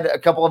had a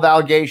couple of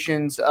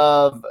allegations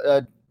of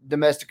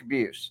domestic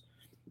abuse.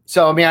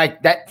 So, I mean,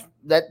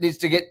 that needs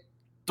to get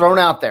thrown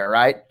out there,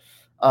 right?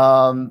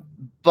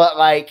 But,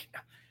 like,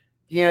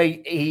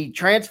 he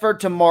transferred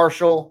to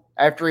Marshall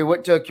after he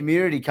went to a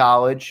community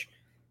college.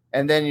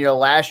 And then,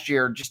 last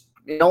year, just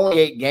in only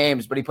 8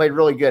 games, but he played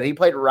really good. He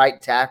played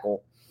right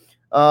tackle.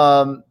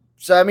 So,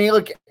 I mean,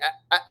 look,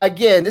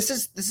 again, this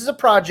is a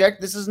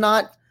project. This is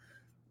not –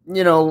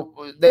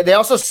 they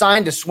also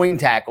signed a swing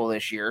tackle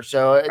this year.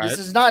 So This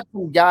is not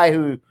some guy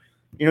who,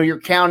 you're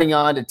counting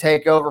on to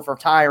take over for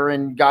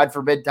Tyron. God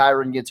forbid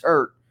Tyron gets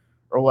hurt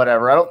or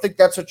whatever. I don't think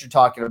that's what you're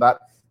talking about.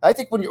 I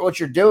think what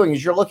you're doing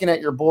is you're looking at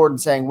your board and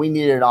saying we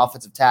needed an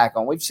offensive tackle.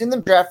 And we've seen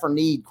them draft for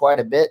need quite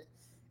a bit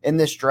in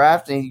this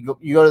draft. And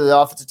you go to the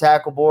offensive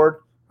tackle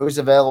board, who's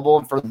available.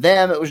 And for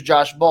them, it was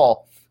Josh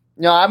Ball.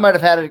 I might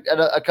have had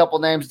a couple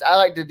names. I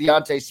liked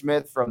Deontay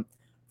Smith from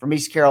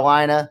East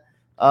Carolina.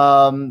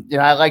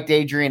 I liked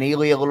Adrian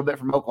Ely a little bit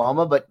from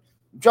Oklahoma, but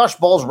Josh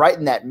Ball's right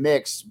in that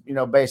mix,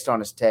 based on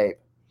his tape.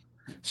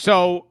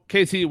 So,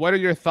 KT, what are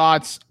your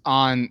thoughts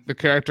on the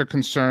character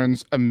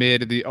concerns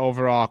amid the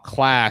overall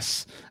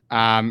class,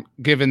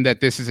 given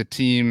that this is a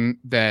team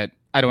that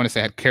I don't want to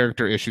say had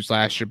character issues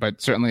last year,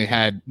 but certainly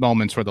had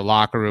moments where the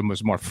locker room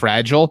was more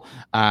fragile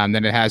than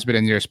it has been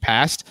in years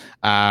past.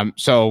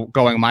 So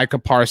going Micah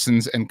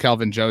Parsons and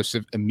Kelvin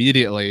Joseph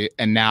immediately,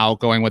 and now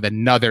going with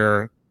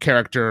another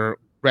character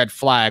red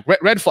flag.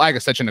 Red flag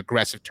is such an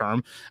aggressive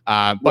term,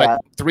 but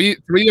three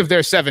of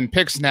their 7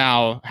 picks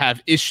now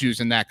have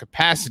issues in that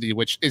capacity,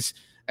 which is,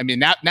 I mean,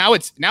 now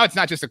it's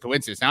not just a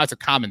coincidence. Now it's a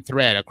common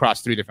thread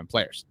across 3 different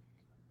players.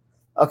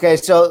 Okay,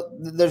 so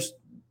there's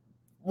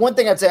one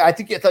thing I'd say. I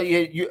think you thought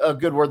you a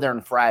good word there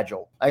in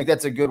fragile. I think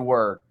that's a good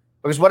word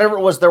because whatever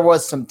it was, there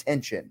was some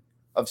tension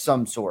of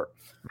some sort.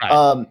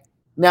 Right.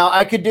 Now,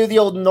 I could do the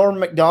old Norm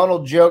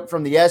Macdonald joke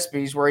from the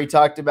ESPYs where he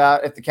talked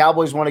about if the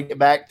Cowboys want to get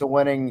back to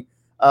winning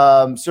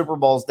Super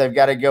Bowls, they've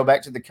got to go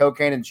back to the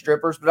cocaine and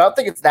strippers. But I don't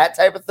think it's that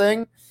type of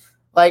thing.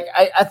 Like,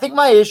 I think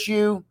my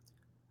issue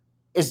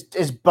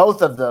is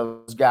both of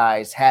those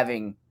guys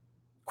having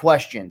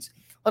questions.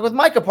 Like with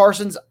Micah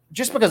Parsons,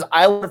 just because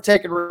I would have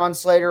taken Ron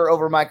Slater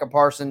over Micah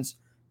Parsons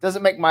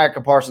doesn't make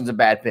Micah Parsons a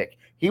bad pick.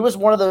 He was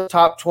one of the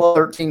top 12,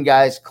 13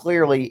 guys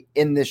clearly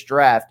in this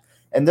draft.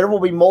 And there will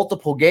be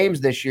multiple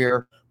games this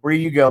year where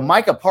you go,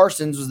 Micah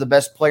Parsons was the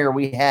best player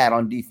we had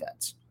on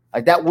defense.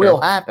 Like that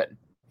will happen.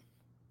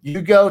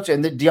 You go to,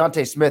 and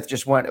Deontay Smith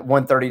just went at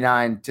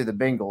 139 to the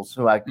Bengals,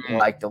 who I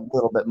liked a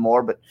little bit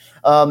more. But,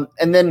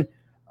 and then,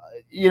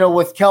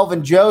 with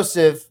Kelvin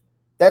Joseph,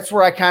 that's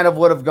where I kind of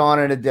would have gone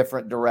in a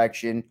different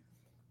direction.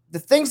 The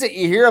things that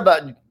you hear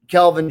about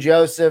Kelvin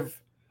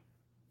Joseph,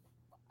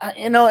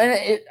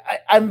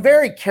 I'm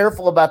very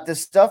careful about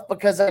this stuff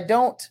because I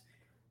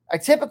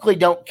typically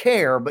don't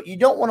care, but you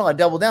don't want to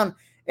double down.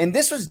 And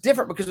this was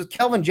different because with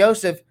Kelvin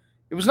Joseph,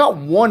 it was not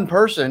one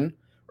person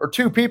or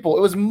two people.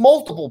 It was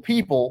multiple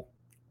people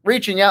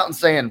reaching out and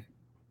saying,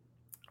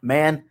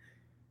 man,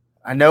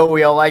 I know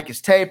we all like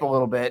his tape a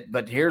little bit,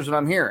 but here's what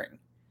I'm hearing.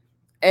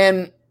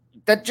 And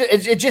that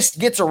it just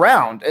gets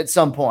around at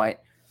some point.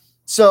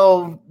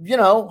 So,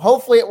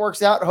 hopefully it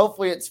works out.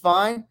 Hopefully it's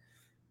fine.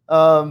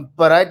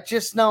 But I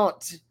just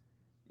don't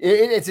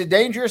it's a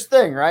dangerous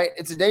thing, right?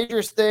 It's a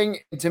dangerous thing.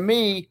 And to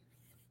me,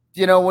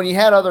 when you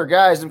had other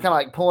guys, I'm kind of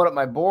like pulling up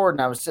my board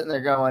and I was sitting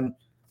there going,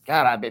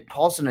 God, I bet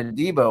Paulson and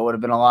Debo would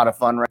have been a lot of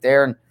fun right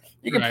there. And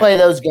you can play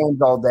those games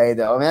all day,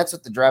 though. I mean, that's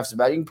what the draft's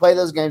about. You can play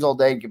those games all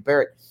day and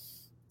compare it.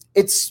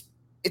 It's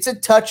a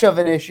touch of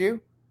an issue,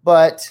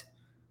 but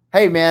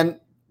hey, man,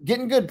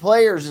 getting good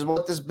players is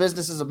what this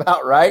business is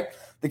about, right?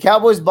 The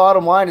Cowboys'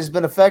 bottom line has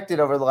been affected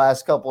over the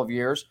last couple of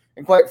years,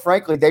 and quite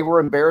frankly, they were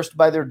embarrassed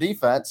by their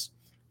defense.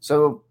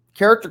 So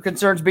character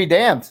concerns be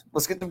damned.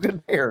 Let's get them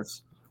good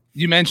players.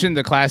 You mentioned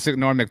the classic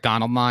Norm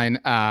Macdonald line.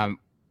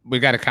 We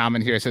got a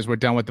comment here. It says we're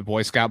done with the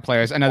Boy Scout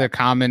players. Another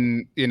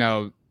common,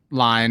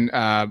 line.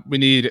 We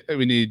need,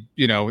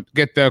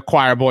 get the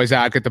choir boys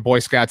out, get the Boy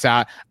Scouts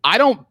out. I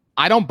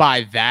don't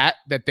buy that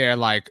they're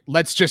like,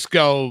 let's just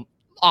go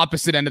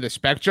opposite end of the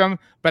spectrum.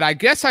 But I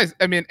guess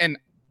I mean, and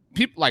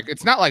people like,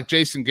 it's not like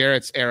Jason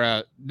Garrett's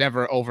era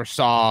never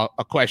oversaw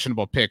a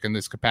questionable pick in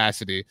this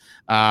capacity.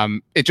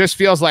 It just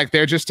feels like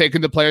they're just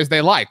taking the players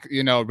they like,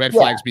 red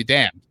flags be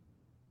damned.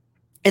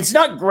 It's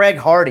not Greg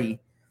Hardy.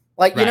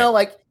 Like,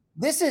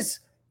 this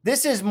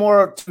is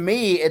more, to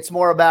me, it's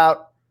more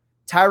about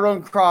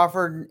Tyrone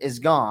Crawford is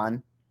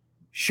gone.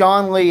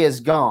 Sean Lee is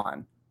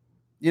gone.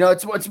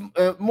 It's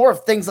more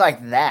of things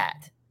like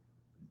that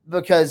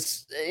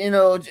because,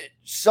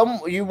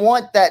 you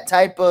want that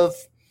type of,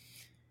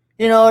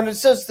 and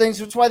it's those things.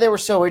 That's why they were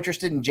so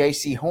interested in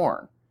J.C.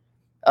 Horn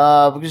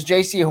because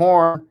J.C.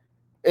 Horn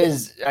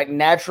is like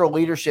natural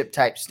leadership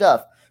type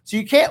stuff. So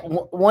you can't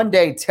one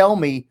day tell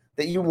me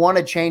that you want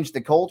to change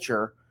the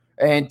culture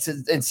and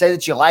say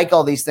that you like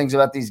all these things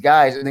about these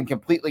guys and then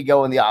completely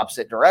go in the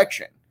opposite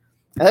direction.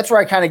 And that's where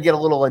I kind of get a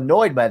little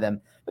annoyed by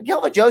them. But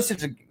Kelvin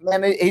Joseph's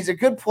he's a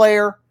good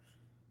player.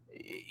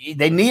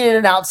 They needed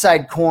an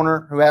outside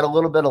corner who had a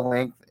little bit of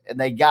length, and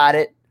they got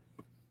it.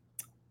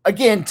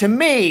 Again, to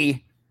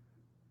me,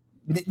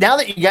 now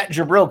that you got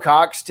Jabril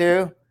Cox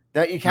too,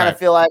 don't you kind of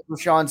feel like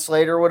Rashawn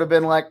Slater would have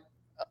been like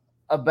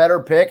a better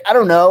pick? I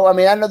don't know. I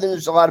mean, I know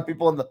there's a lot of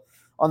people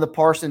on the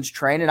Parsons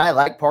train, and I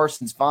like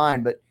Parsons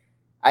fine, but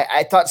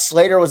I thought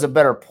Slater was a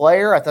better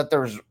player. I thought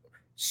there was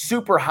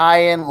super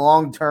high-end,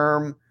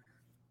 long-term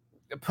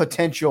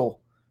potential,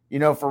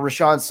 for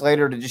Rashawn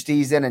Slater to just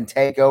ease in and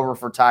take over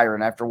for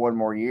Tyron after one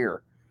more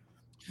year.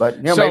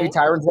 But, maybe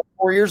Tyron's got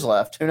 4 years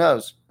left. Who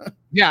knows?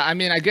 Yeah, I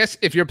mean, I guess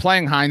if you're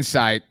playing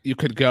hindsight, you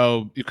could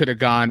have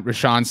gone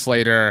Rashawn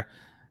Slater,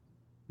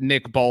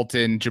 Nick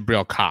Bolton,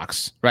 Jabril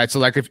Cox, right? So,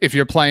 like, if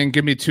you're playing,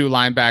 give me two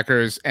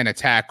linebackers and a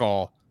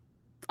tackle,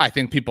 I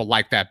think people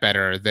like that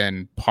better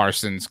than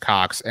Parsons,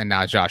 Cox, and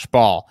now Josh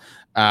Ball.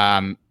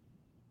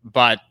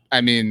 But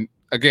I mean,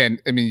 again,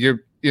 your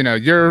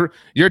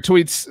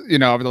tweets,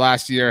 over the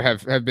last year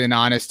have been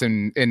honest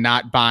and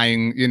not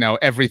buying,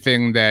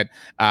 everything that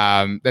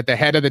the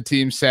head of the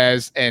team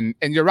says. And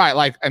you're right.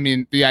 Like, I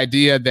mean, the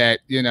idea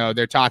that,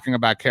 they're talking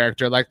about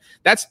character, like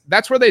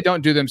that's where they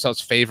don't do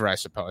themselves favor, I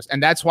suppose.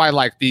 And that's why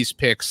like these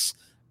picks,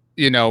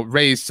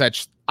 raise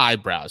such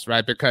eyebrows,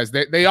 right? Because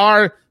they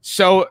are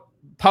so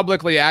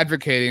publicly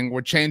advocating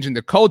we're changing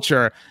the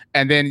culture,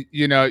 and then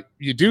you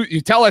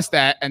tell us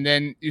that, and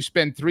then you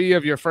spend 3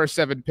 of your first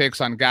 7 picks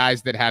on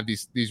guys that have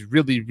these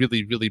really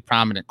really really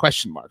prominent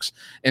question marks.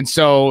 And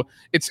so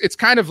it's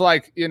kind of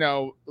like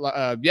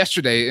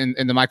yesterday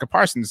in the Micah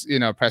Parsons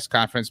press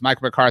conference,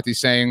 Mike McCarthy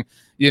saying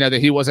that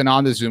he wasn't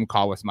on the Zoom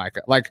call with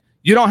Micah. Like,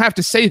 you don't have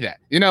to say that,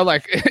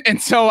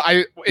 and so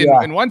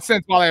in one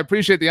sense, while I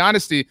appreciate the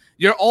honesty,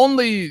 you're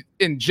only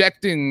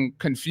injecting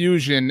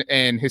confusion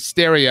and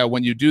hysteria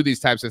when you do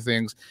these types of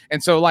things.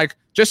 And so like,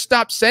 just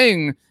stop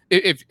saying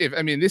if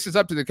I mean, this is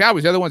up to the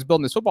Cowboys. They're the ones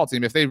building this football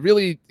team. If they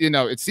really,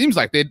 it seems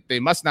like they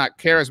must not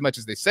care as much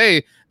as they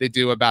say they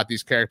do about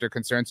these character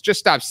concerns. Just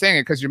stop saying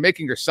it, because you're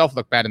making yourself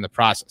look bad in the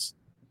process.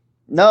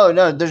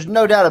 No, there's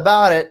no doubt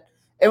about it.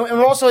 And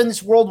we're also in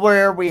this world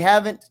where we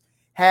haven't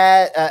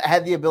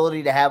had the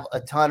ability to have a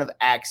ton of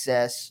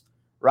access,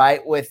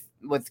 right, with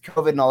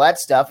COVID and all that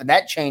stuff, and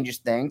that changes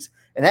things,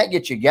 and that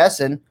gets you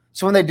guessing.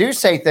 So when they do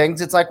say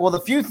things, it's like, well,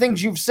 the few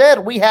things you've said,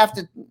 we have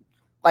to,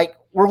 like,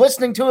 we're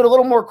listening to it a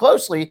little more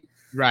closely.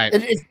 Right.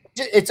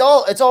 It's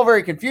all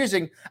very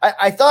confusing.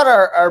 I thought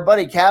our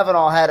buddy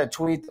Kavanaugh had a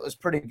tweet that was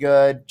pretty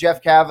good,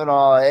 Jeff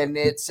Kavanaugh, and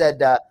it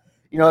said,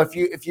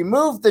 if you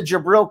move the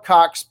Jabril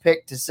Cox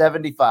pick to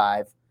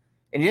 75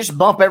 and you just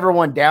bump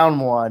everyone down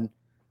one,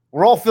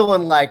 we're all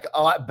feeling like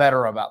a lot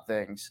better about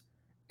things.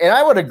 And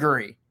I would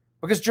agree,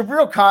 because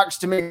Jabril Cox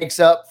to me makes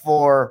up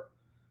for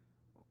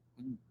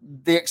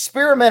the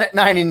experiment at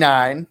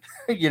 99,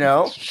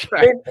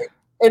 Right.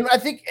 And I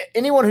think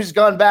anyone who's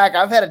gone back,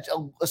 I've had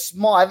a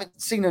small, I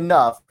haven't seen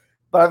enough,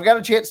 but I've got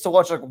a chance to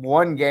watch like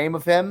one game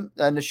of him,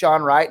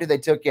 Nashawn Wright, who they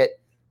took at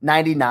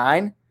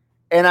 99.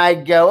 And I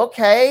go,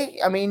 okay,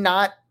 I mean,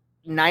 not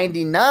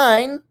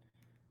 99,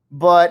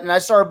 and I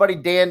saw our buddy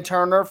Dan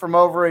Turner from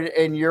over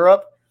in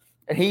Europe,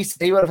 and he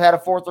would have had a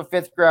 4th or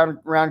 5th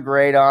round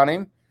grade on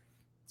him.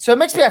 So it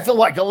makes me, I feel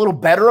like a little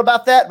better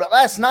about that. But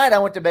last night I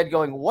went to bed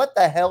going, what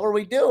the hell are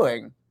we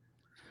doing?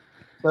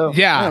 So,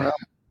 yeah.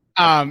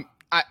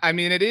 I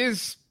mean, it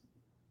is.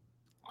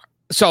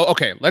 So,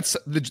 okay,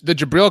 the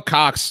Jabril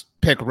Cox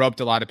pick roped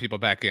a lot of people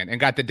back in and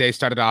got the day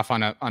started off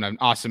on an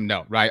awesome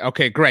note, right?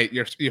 Okay, great.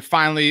 You're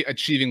finally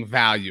achieving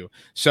value.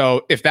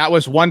 So if that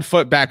was 1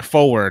 foot back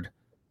forward,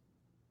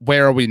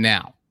 where are we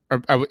now?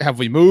 Have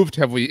we moved?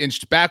 Have we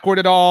inched backward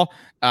at all?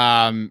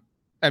 I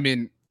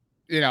mean,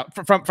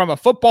 from a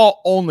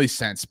football only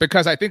sense,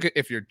 because I think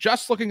if you're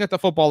just looking at the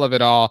football of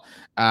it all,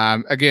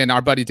 again,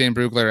 our buddy Dane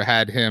Brugler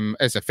had him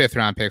as a 5th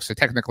round pick, so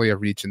technically a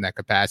reach in that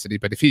capacity.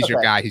 But if he's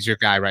your guy, he's your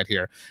guy right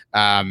here.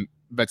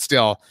 But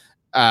still,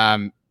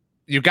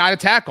 you got to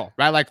tackle,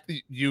 right? Like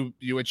you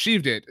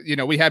achieved it.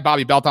 We had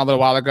Bobby Belt on a little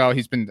while ago.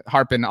 He's been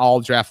harping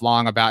all draft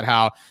long about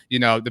how,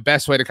 the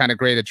best way to kind of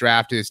grade a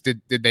draft is did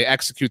they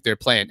execute their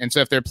plan? And so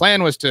if their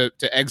plan was to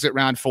exit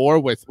round 4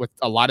 with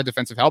a lot of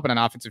defensive help and an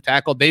offensive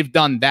tackle, they've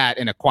done that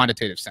in a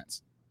quantitative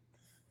sense.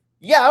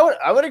 Yeah,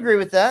 I would agree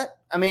with that.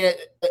 I mean,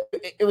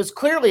 it was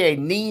clearly a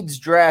needs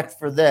draft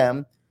for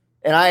them.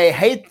 And I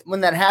hate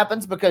when that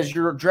happens, because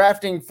you're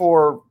drafting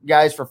for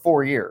guys for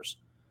 4 years.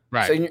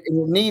 Right. So your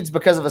needs,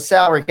 because of a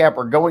salary cap,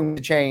 are going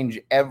to change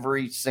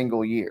every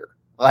single year.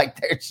 Like,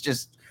 it's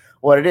just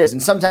what it is.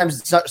 And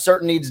sometimes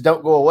certain needs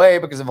don't go away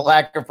because of a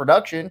lack of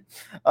production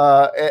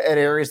at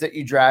areas that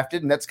you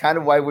drafted. And that's kind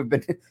of why we've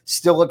been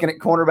still looking at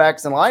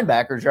cornerbacks and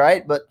linebackers,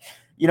 right? But,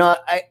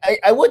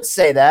 I would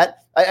say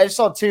that. I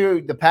saw,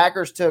 too, the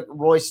Packers took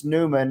Royce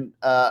Newman,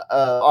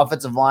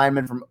 offensive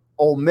lineman from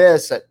Ole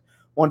Miss, at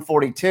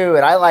 142.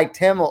 And I liked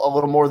him a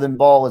little more than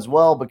Ball as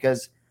well,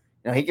 because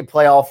he could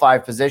play all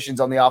 5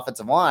 positions on the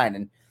offensive line.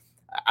 And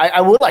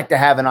I would like to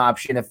have an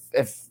option if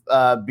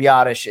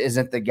Biotish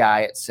isn't the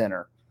guy at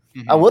center.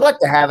 Mm-hmm. I would like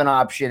to have an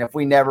option if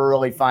we never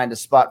really find a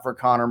spot for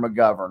Connor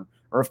McGovern,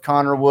 or if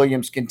Connor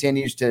Williams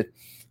continues to,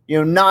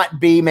 not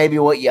be maybe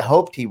what you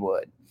hoped he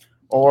would,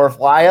 or if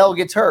Lyle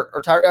gets hurt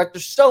or tired. Like,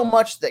 there's so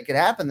much that could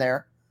happen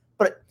there.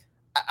 But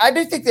I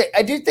do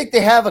think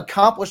they have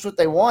accomplished what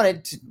they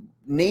wanted.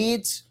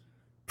 Needs,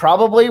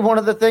 probably one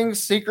of the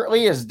things,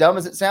 secretly, as dumb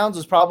as it sounds,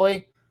 is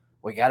probably,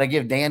 we got to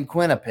give Dan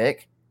Quinn a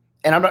pick.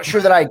 And I'm not sure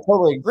that I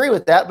totally agree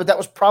with that, but that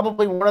was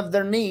probably one of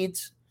their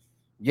needs.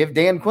 Give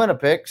Dan Quinn a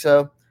pick.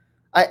 So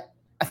I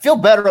feel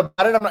better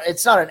about it.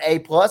 It's not an A+.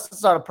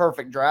 It's not a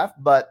perfect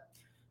draft, but,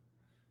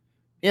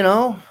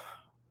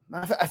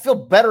 I feel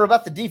better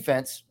about the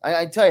defense.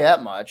 I tell you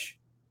that much.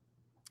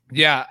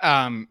 Yeah,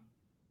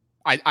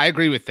 I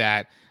agree with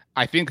that.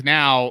 I think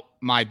now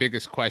my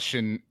biggest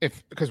question,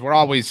 because we're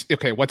always,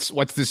 okay, what's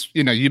this,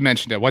 you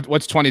mentioned it.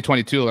 What's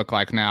 2022 look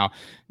like now?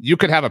 You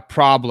could have a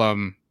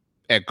problem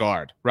at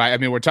guard, right? I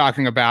mean, we're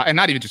talking about, and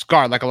not even just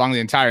guard, like along the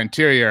entire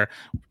interior,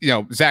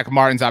 Zach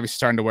Martin's obviously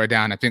starting to wear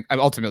down. I think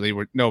ultimately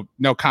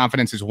no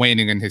confidence is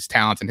waning in his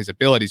talents and his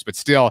abilities, but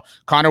still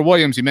Connor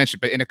Williams, you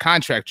mentioned, but in a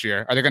contract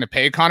year, are they going to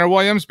pay Connor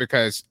Williams?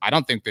 Because I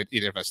don't think that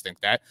either of us think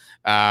that.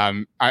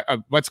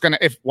 What's going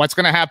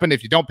to happen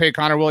if you don't pay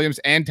Connor Williams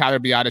and Tyler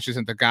Biotish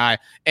isn't the guy,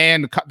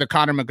 and the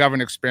Connor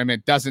McGovern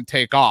experiment doesn't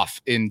take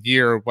off in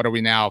year, what are we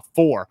now,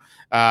 4?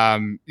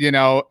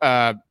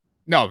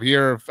 No,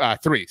 year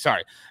 3,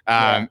 sorry.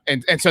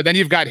 And so then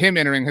you've got him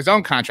entering his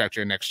own contract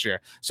year next year.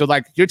 So,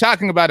 like, you're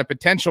talking about a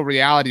potential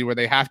reality where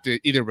they have to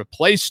either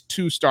replace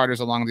 2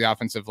 starters along the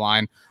offensive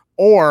line,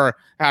 or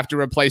have to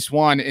replace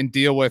one and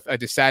deal with a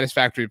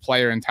dissatisfactory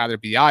player in Tyler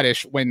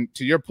Biotish, when,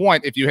 to your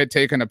point, if you had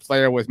taken a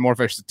player with more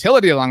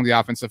versatility along the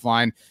offensive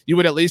line, you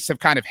would at least have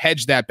kind of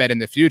hedged that bet in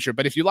the future.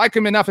 But if you like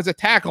him enough as a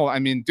tackle, I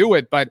mean, do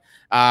it. But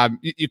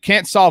you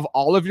can't solve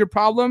all of your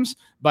problems.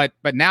 But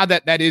now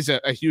that is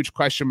a huge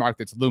question mark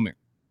that's looming.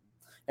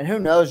 And who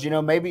knows,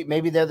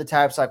 maybe they're the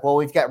types like, well,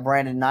 we've got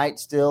Brandon Knight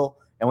still,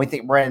 and we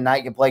think Brandon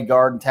Knight can play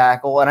guard and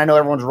tackle. And I know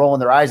everyone's rolling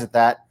their eyes at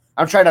that.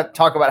 I'm trying to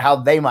talk about how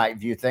they might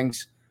view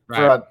things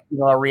for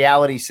a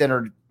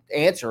reality-centered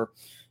answer.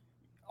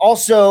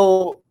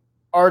 Also,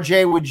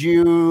 RJ, would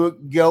you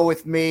go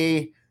with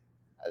me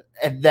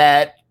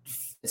that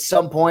at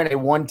some point a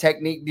one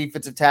technique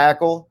defensive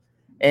tackle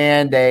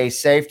and a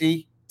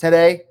safety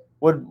today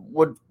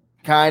would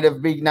kind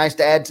of be nice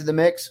to add to the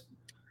mix?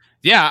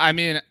 Yeah, I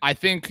mean, I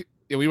think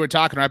we were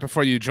talking right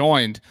before you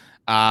joined.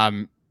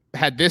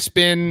 Had this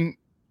been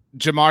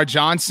Jamar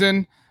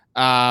Johnson,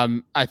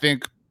 I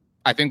think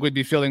we'd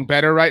be feeling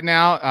better right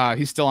now.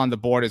 He's still on the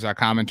board as our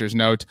commenters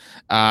note.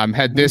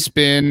 Had this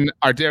been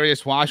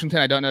Ardarius Washington,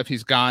 I don't know if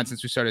he's gone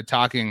since we started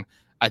talking.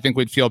 I think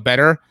we'd feel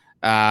better.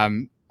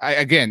 You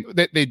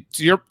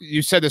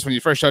said this when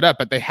you first showed up,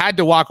 but they had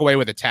to walk away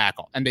with a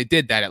tackle, and they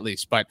did that at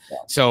least. But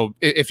so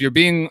if you're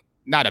being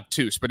not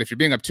obtuse, but if you're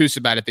being obtuse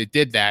about it, they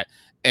did that.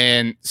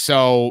 And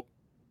so,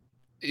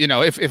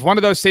 if one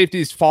of those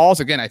safeties falls,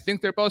 again, I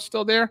think they're both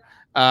still there.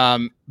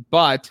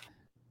 But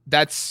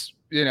that's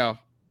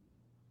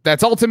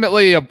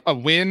ultimately a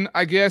win,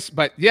 I guess.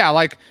 But yeah,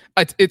 like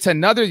it's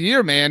another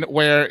year, man,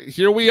 where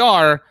here we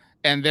are,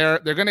 and they're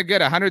going to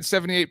get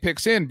 178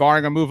 picks in,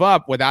 barring a move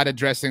up, without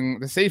addressing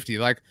the safety.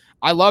 Like,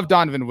 I love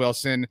Donovan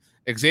Wilson.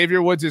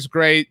 Xavier Woods is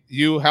great.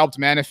 You helped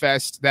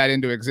manifest that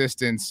into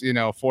existence,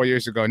 4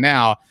 years ago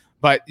now.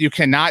 But you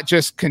cannot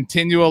just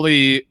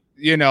continually,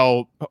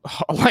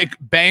 like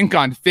bank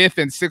on 5th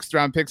and 6th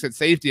round picks at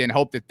safety and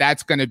hope that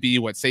that's going to be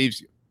what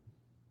saves you.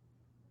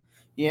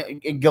 Yeah,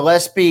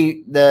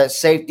 Gillespie, the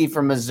safety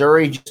from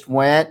Missouri, just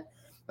went.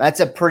 That's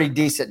a pretty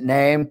decent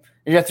name.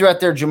 And you threw out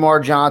there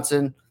Jamar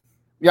Johnson.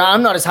 Yeah,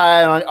 I'm not as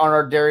high on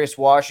Ardarius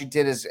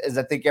Washington as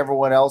I think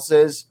everyone else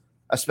is,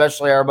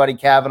 especially our buddy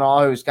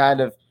Kavanaugh, who's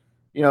kind of,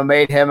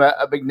 made him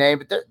a big name.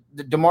 But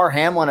the DeMar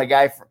Hamlin, a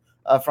guy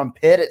from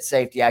Pitt at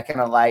safety, I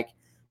kind of like,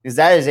 because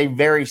that is a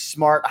very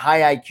smart,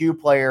 high IQ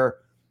player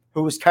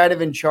who was kind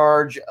of in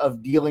charge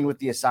of dealing with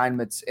the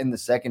assignments in the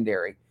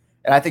secondary.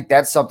 And I think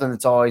that's something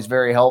that's always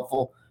very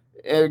helpful.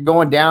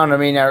 Going down, I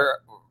mean,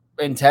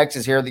 in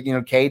Texas here,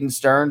 Caden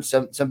Stearns,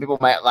 some people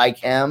might like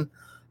him.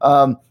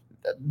 As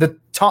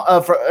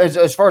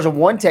far as a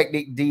one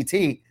technique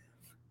DT,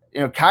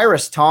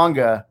 Kairos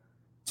Tonga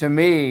to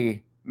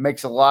me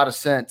makes a lot of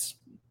sense.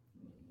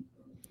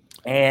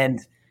 And,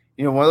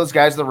 one of those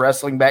guys with the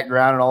wrestling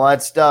background and all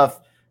that stuff,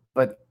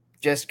 but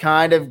just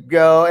kind of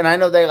go. And I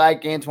know they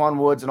like Antoine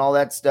Woods and all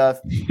that stuff,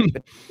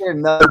 but get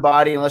another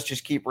body and let's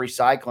just keep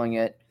recycling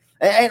it.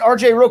 And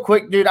RJ, real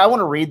quick, dude, I want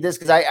to read this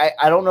because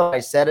I don't know if I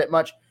said it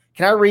much.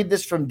 Can I read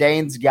this from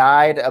Dane's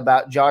guide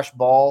about Josh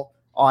Ball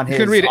on his?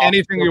 You can read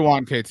anything you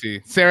want,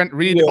 KT. Sarah,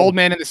 read Old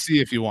Man in the Sea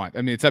if you want.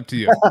 I mean, it's up to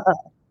you.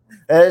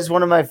 That is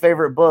one of my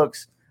favorite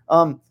books.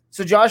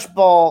 So Josh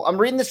Ball, I'm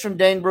reading this from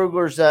Dane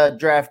Brugler's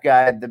draft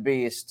guide, The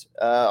Beast,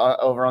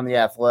 over on The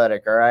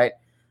Athletic, all right?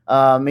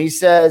 He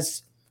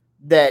says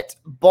that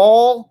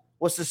Ball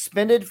was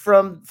suspended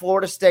from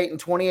Florida State in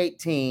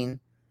 2018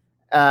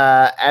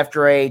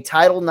 after a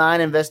Title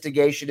IX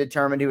investigation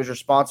determined he was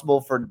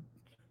responsible for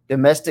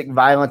domestic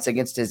violence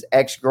against his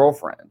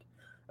ex-girlfriend.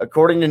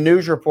 According to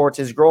news reports,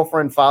 his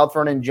girlfriend filed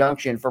for an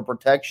injunction for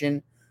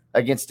protection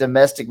against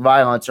domestic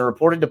violence and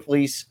reported to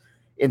police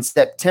in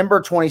September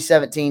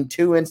 2017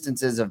 2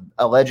 instances of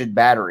alleged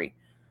battery.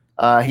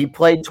 He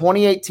played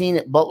 2018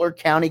 at Butler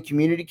County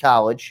Community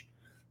College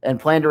and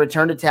planned to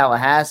return to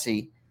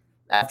Tallahassee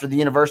after the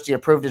university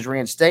approved his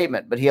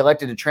reinstatement, but he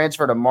elected to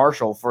transfer to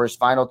Marshall for his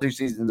final 2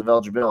 seasons of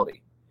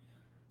eligibility.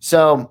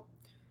 So,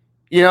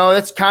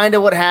 that's kind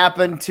of what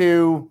happened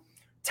to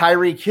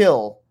Tyreek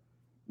Hill.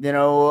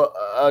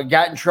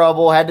 Got in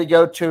trouble, had to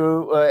go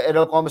to at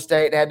Oklahoma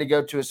State, had to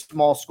go to a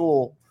small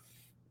school.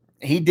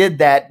 He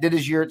did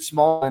his year at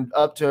small and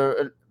up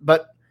to,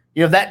 but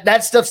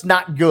that stuff's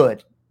not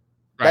good.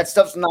 Right. That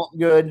stuff's not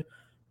good.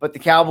 But the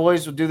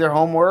Cowboys will do their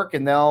homework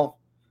and they'll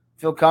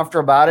feel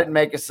comfortable about it and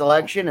make a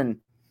selection. And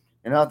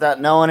without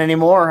knowing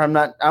anymore, I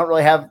don't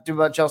really have too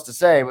much else to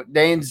say. But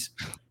Dane's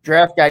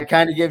draft guide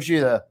kind of gives you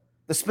the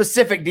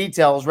specific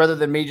details rather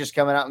than me just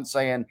coming out and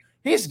saying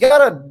he's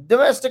got a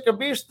domestic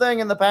abuse thing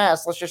in the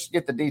past. Let's just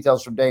get the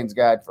details from Dane's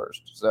guide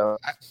first. So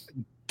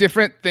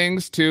different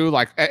things too.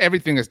 Like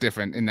everything is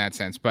different in that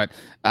sense. But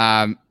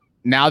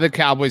now the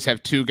Cowboys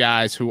have 2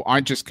 guys who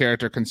aren't just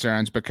character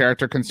concerns, but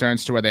character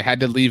concerns to where they had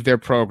to leave their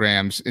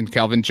programs in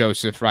Kelvin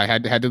Joseph, right?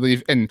 Had to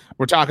leave. And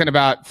we're talking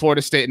about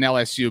Florida State and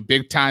LSU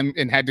big time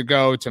and had to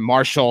go to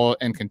Marshall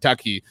and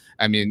Kentucky.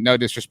 I mean, no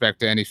disrespect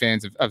to any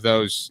fans of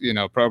those,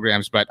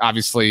 programs, but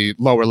obviously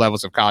lower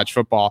levels of college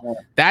football.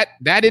 Yeah.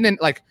 That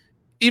didn't like,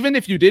 even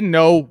if you didn't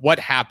know what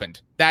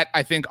happened, that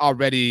I think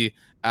already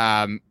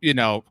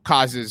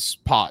causes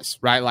pause,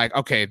 right? Like,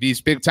 okay, these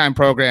big time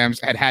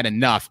programs had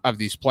enough of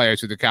these players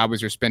who the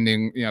Cowboys are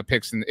spending,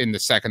 picks in the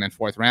 2nd and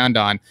 4th round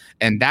on.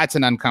 And that's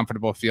an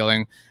uncomfortable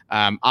feeling.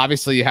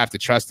 Obviously you have to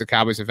trust the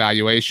Cowboys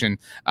evaluation.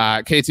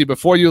 KT,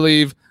 before you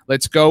leave,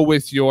 let's go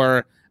with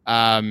your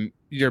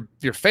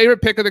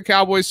favorite pick of the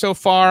Cowboys so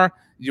far,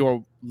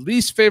 your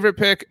least favorite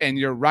pick and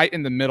your right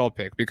in the middle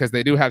pick, because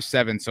they do have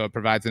 7, so it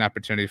provides an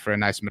opportunity for a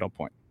nice middle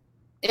point.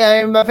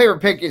 Yeah, my favorite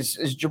pick is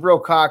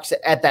Jabril Cox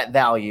at that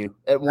value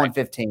at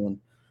 115.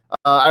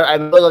 I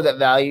really love that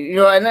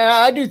value. And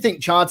I do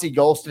think Chauncey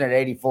Golston at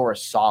 84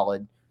 is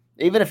solid,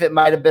 even if it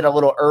might have been a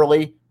little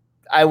early.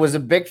 I was a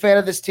big fan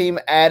of this team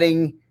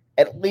adding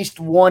at least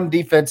one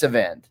defensive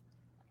end,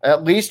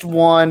 at least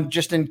one,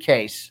 just in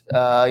case.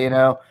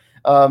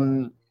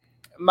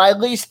 My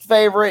least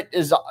favorite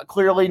is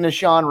clearly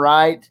Nashawn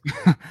Wright.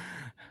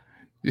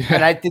 Yeah.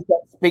 And I think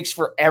that speaks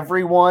for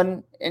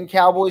everyone in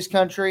Cowboys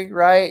country,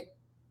 right?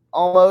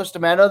 Almost.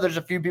 I know there's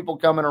a few people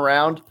coming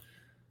around.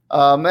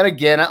 And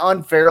again,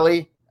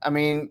 unfairly,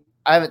 I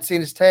haven't seen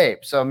his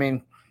tape.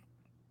 So,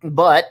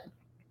 but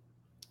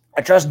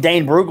I trust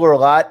Dane Brugler a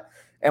lot.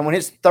 And when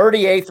his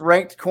 38th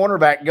ranked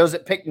cornerback goes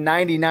at pick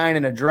 99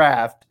 in a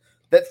draft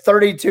that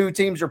 32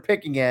 teams are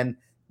picking in,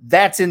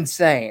 that's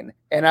insane.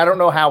 And I don't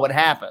know how it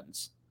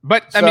happens.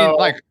 But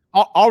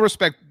all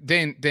respect,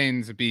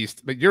 Dane's a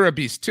beast, but you're a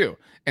beast too.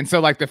 And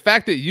so the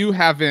fact that you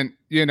haven't,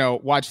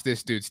 watched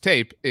this dude's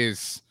tape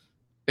is,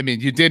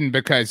 you didn't,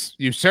 because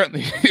you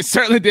certainly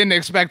didn't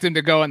expect him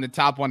to go in the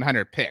top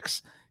 100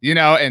 picks,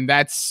 and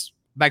that's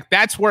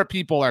where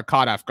people are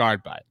caught off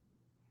guard by.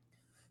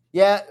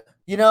 Yeah.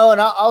 And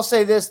I'll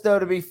say this, though,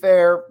 to be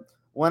fair,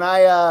 when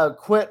I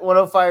quit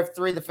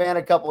 105.3 The Fan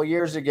a couple of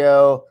years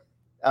ago,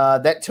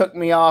 that took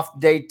me off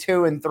day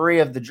 2 and 3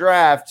 of the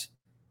draft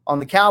on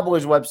the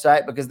Cowboys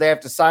website because they have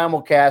to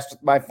simulcast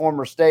with my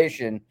former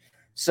station.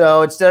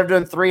 So instead of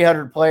doing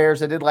 300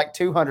 players, I did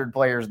 200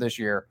 players this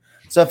year.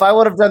 So if I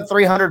would have done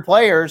 300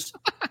 players,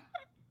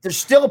 there's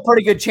still a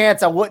pretty good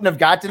chance I wouldn't have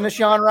got to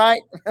Nashawn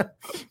Wright.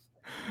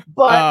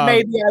 But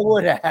maybe I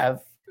would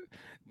have.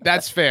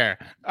 That's fair.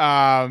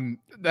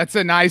 That's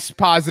a nice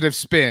positive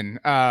spin,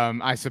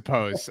 I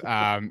suppose.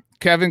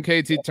 Kevin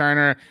KT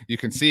Turner, you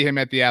can see him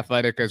at the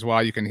Athletic as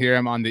well. You can hear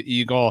him on the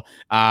Eagle.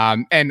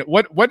 And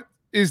what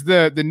is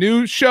the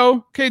new show,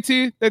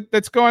 KT,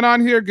 that's going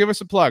on here? Give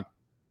us a plug.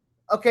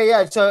 Okay,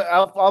 yeah. So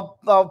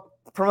I'll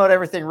promote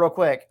everything real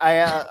quick.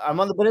 I'm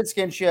on the Ben and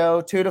Skin Show,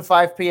 2 to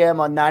 5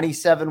 p.m. on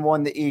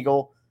 97.1 The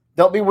Eagle.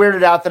 Don't be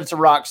weirded out that it's a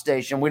rock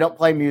station. We don't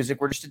play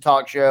music. We're just a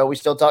talk show. We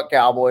still talk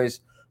Cowboys.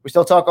 We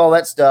still talk all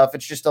that stuff.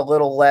 It's just a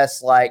little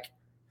less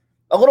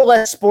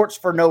sports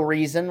for no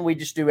reason. We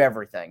just do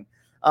everything.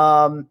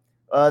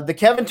 The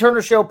Kevin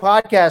Turner Show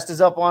podcast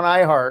is up on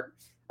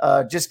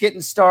iHeart. Just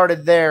getting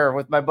started there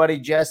with my buddy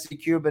Jesse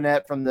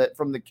Cubinet from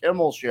the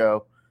Kimmel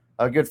Show,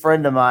 a good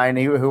friend of mine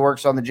who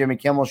works on the Jimmy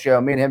Kimmel Show.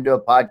 Me and him do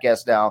a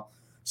podcast now.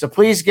 So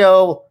please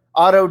go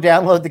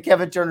auto-download the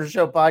Kevin Turner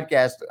Show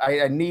podcast.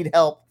 I need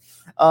help.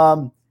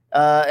 And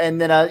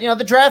then,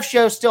 the draft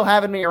show is still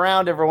having me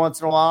around every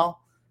once in a while.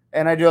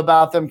 And I do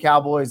About Them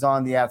Cowboys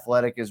on The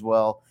Athletic as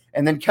well.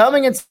 And then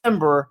coming in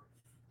September,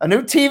 a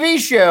new TV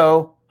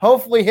show,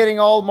 hopefully hitting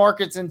all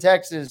markets in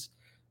Texas,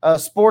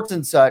 Sports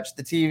and Such,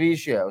 the TV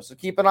show. So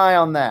keep an eye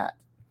on that.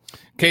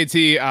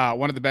 KT,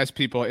 one of the best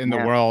people in the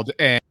world.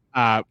 And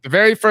the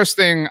very first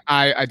thing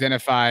I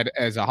identified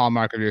as a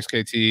hallmark of yours,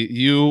 KT,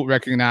 you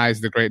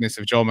recognize the greatness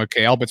of Joel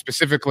McHale, but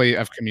specifically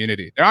of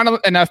Community. There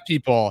aren't enough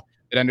people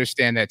that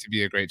understand that to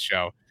be a great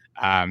show.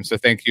 So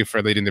thank you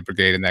for leading the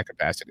brigade in that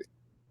capacity.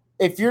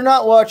 If you're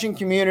not watching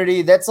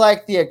Community, that's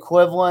like the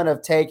equivalent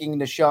of taking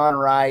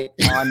Nashawn Wright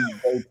on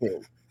day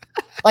 2.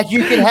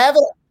 You can have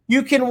it,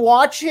 you can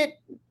watch it,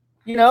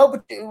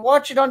 but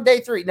watch it on day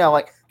 3. No,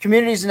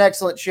 Community is an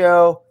excellent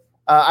show.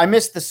 I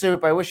missed the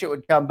soup. I wish it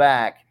would come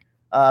back.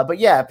 But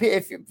yeah,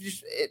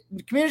 Community's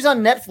on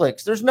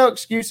Netflix. There's no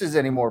excuses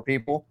anymore,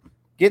 people.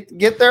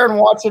 Get there and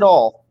watch it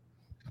all.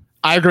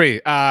 I agree.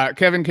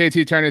 Kevin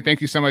KT Turner,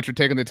 thank you so much for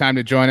taking the time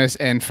to join us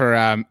and for,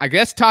 I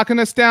guess, talking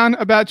us down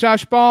about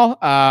Josh Ball.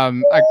 But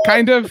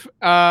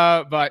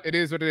it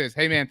is what it is.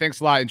 Hey, man, thanks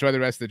a lot. Enjoy the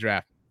rest of the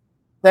draft.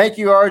 Thank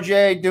you,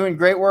 RJ. Doing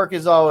great work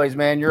as always,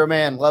 man. You're a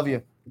man. Love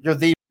you. You're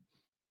the.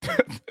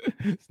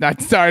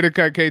 Not sorry to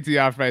cut KT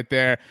off right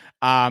there.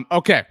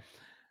 Okay.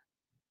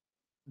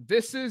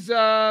 This is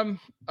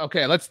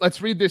okay.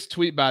 Let's read this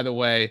tweet, by the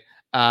way.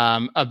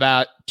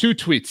 About 2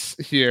 tweets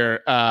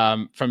here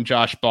from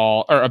Josh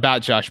Ball, or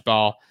about Josh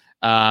Ball,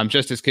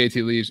 just as KT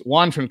leaves.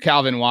 One from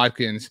Calvin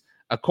Watkins.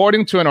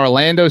 According to an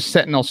Orlando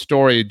Sentinel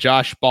story,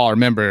 Josh Ball,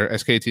 remember,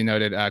 as KT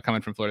noted,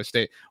 coming from Florida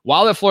State,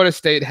 while at Florida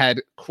State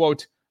had,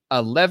 quote,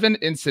 11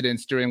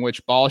 incidents during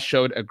which Ball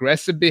showed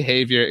aggressive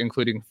behavior,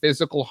 including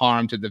physical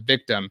harm to the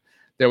victim.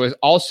 There was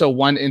also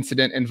one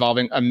incident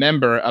involving a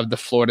member of the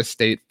Florida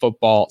State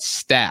football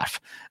staff.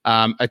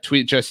 A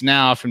tweet just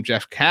now from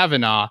Jeff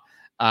Kavanaugh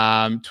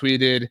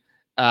tweeted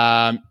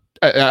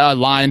a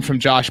line from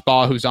Josh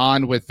Ball, who's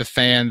on with the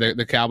Fan,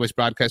 the Cowboys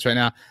broadcast right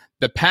now.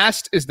 The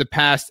past is the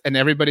past and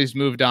everybody's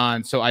moved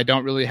on, so I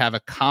don't really have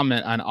a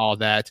comment on all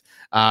that.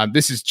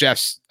 This is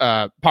Jeff's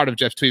part of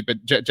Jeff's tweet,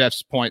 but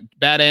Jeff's point.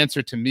 Bad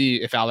answer to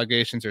me if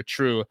allegations are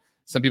true.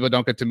 Some people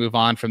don't get to move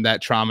on from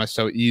that trauma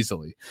so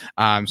easily.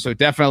 So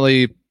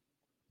definitely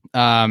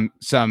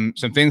some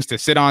things to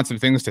sit on, some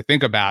things to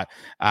think about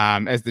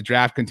as the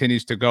draft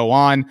continues to go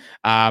on.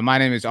 My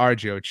name is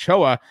RJ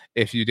Ochoa.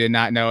 If you did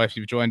not know, if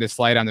you've joined us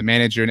late, I'm the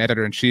manager and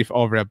editor-in-chief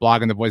over at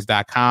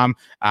bloggingtheboys.com.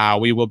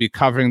 We will be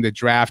covering the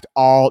draft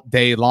all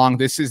day long.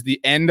 This is the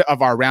end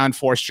of our round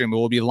 4 stream. We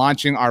will be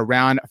launching our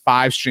round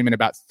 5 stream in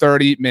about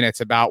 30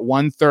 minutes, about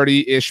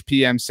 1:30-ish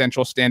p.m.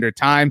 Central Standard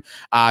Time.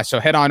 So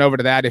head on over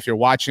to that. If you're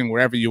watching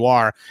wherever you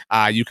are,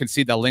 you can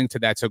see the link to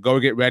that. So go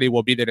get ready.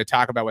 We'll be there to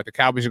talk about what the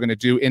Cowboys are going to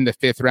do in the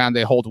 5th round.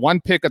 They hold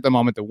 1 pick at the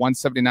moment, the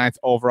 179th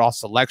overall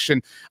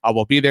selection.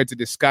 We'll be there to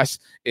discuss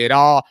it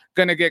all.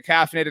 Gonna get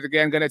caffeinated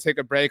again. Gonna take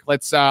a break.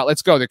 Let's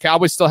go. The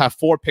Cowboys still have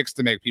 4 picks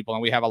to make, people,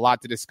 and we have a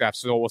lot to discuss.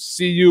 So we'll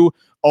see you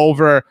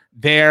over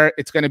there.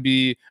 It's going to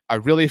be a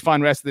really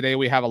fun rest of the day.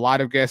 We have a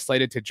lot of guests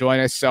slated to join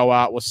us. So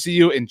we'll see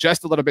you in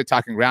just a little bit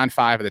talking round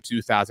 5 of the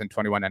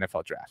 2021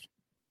 NFL Draft.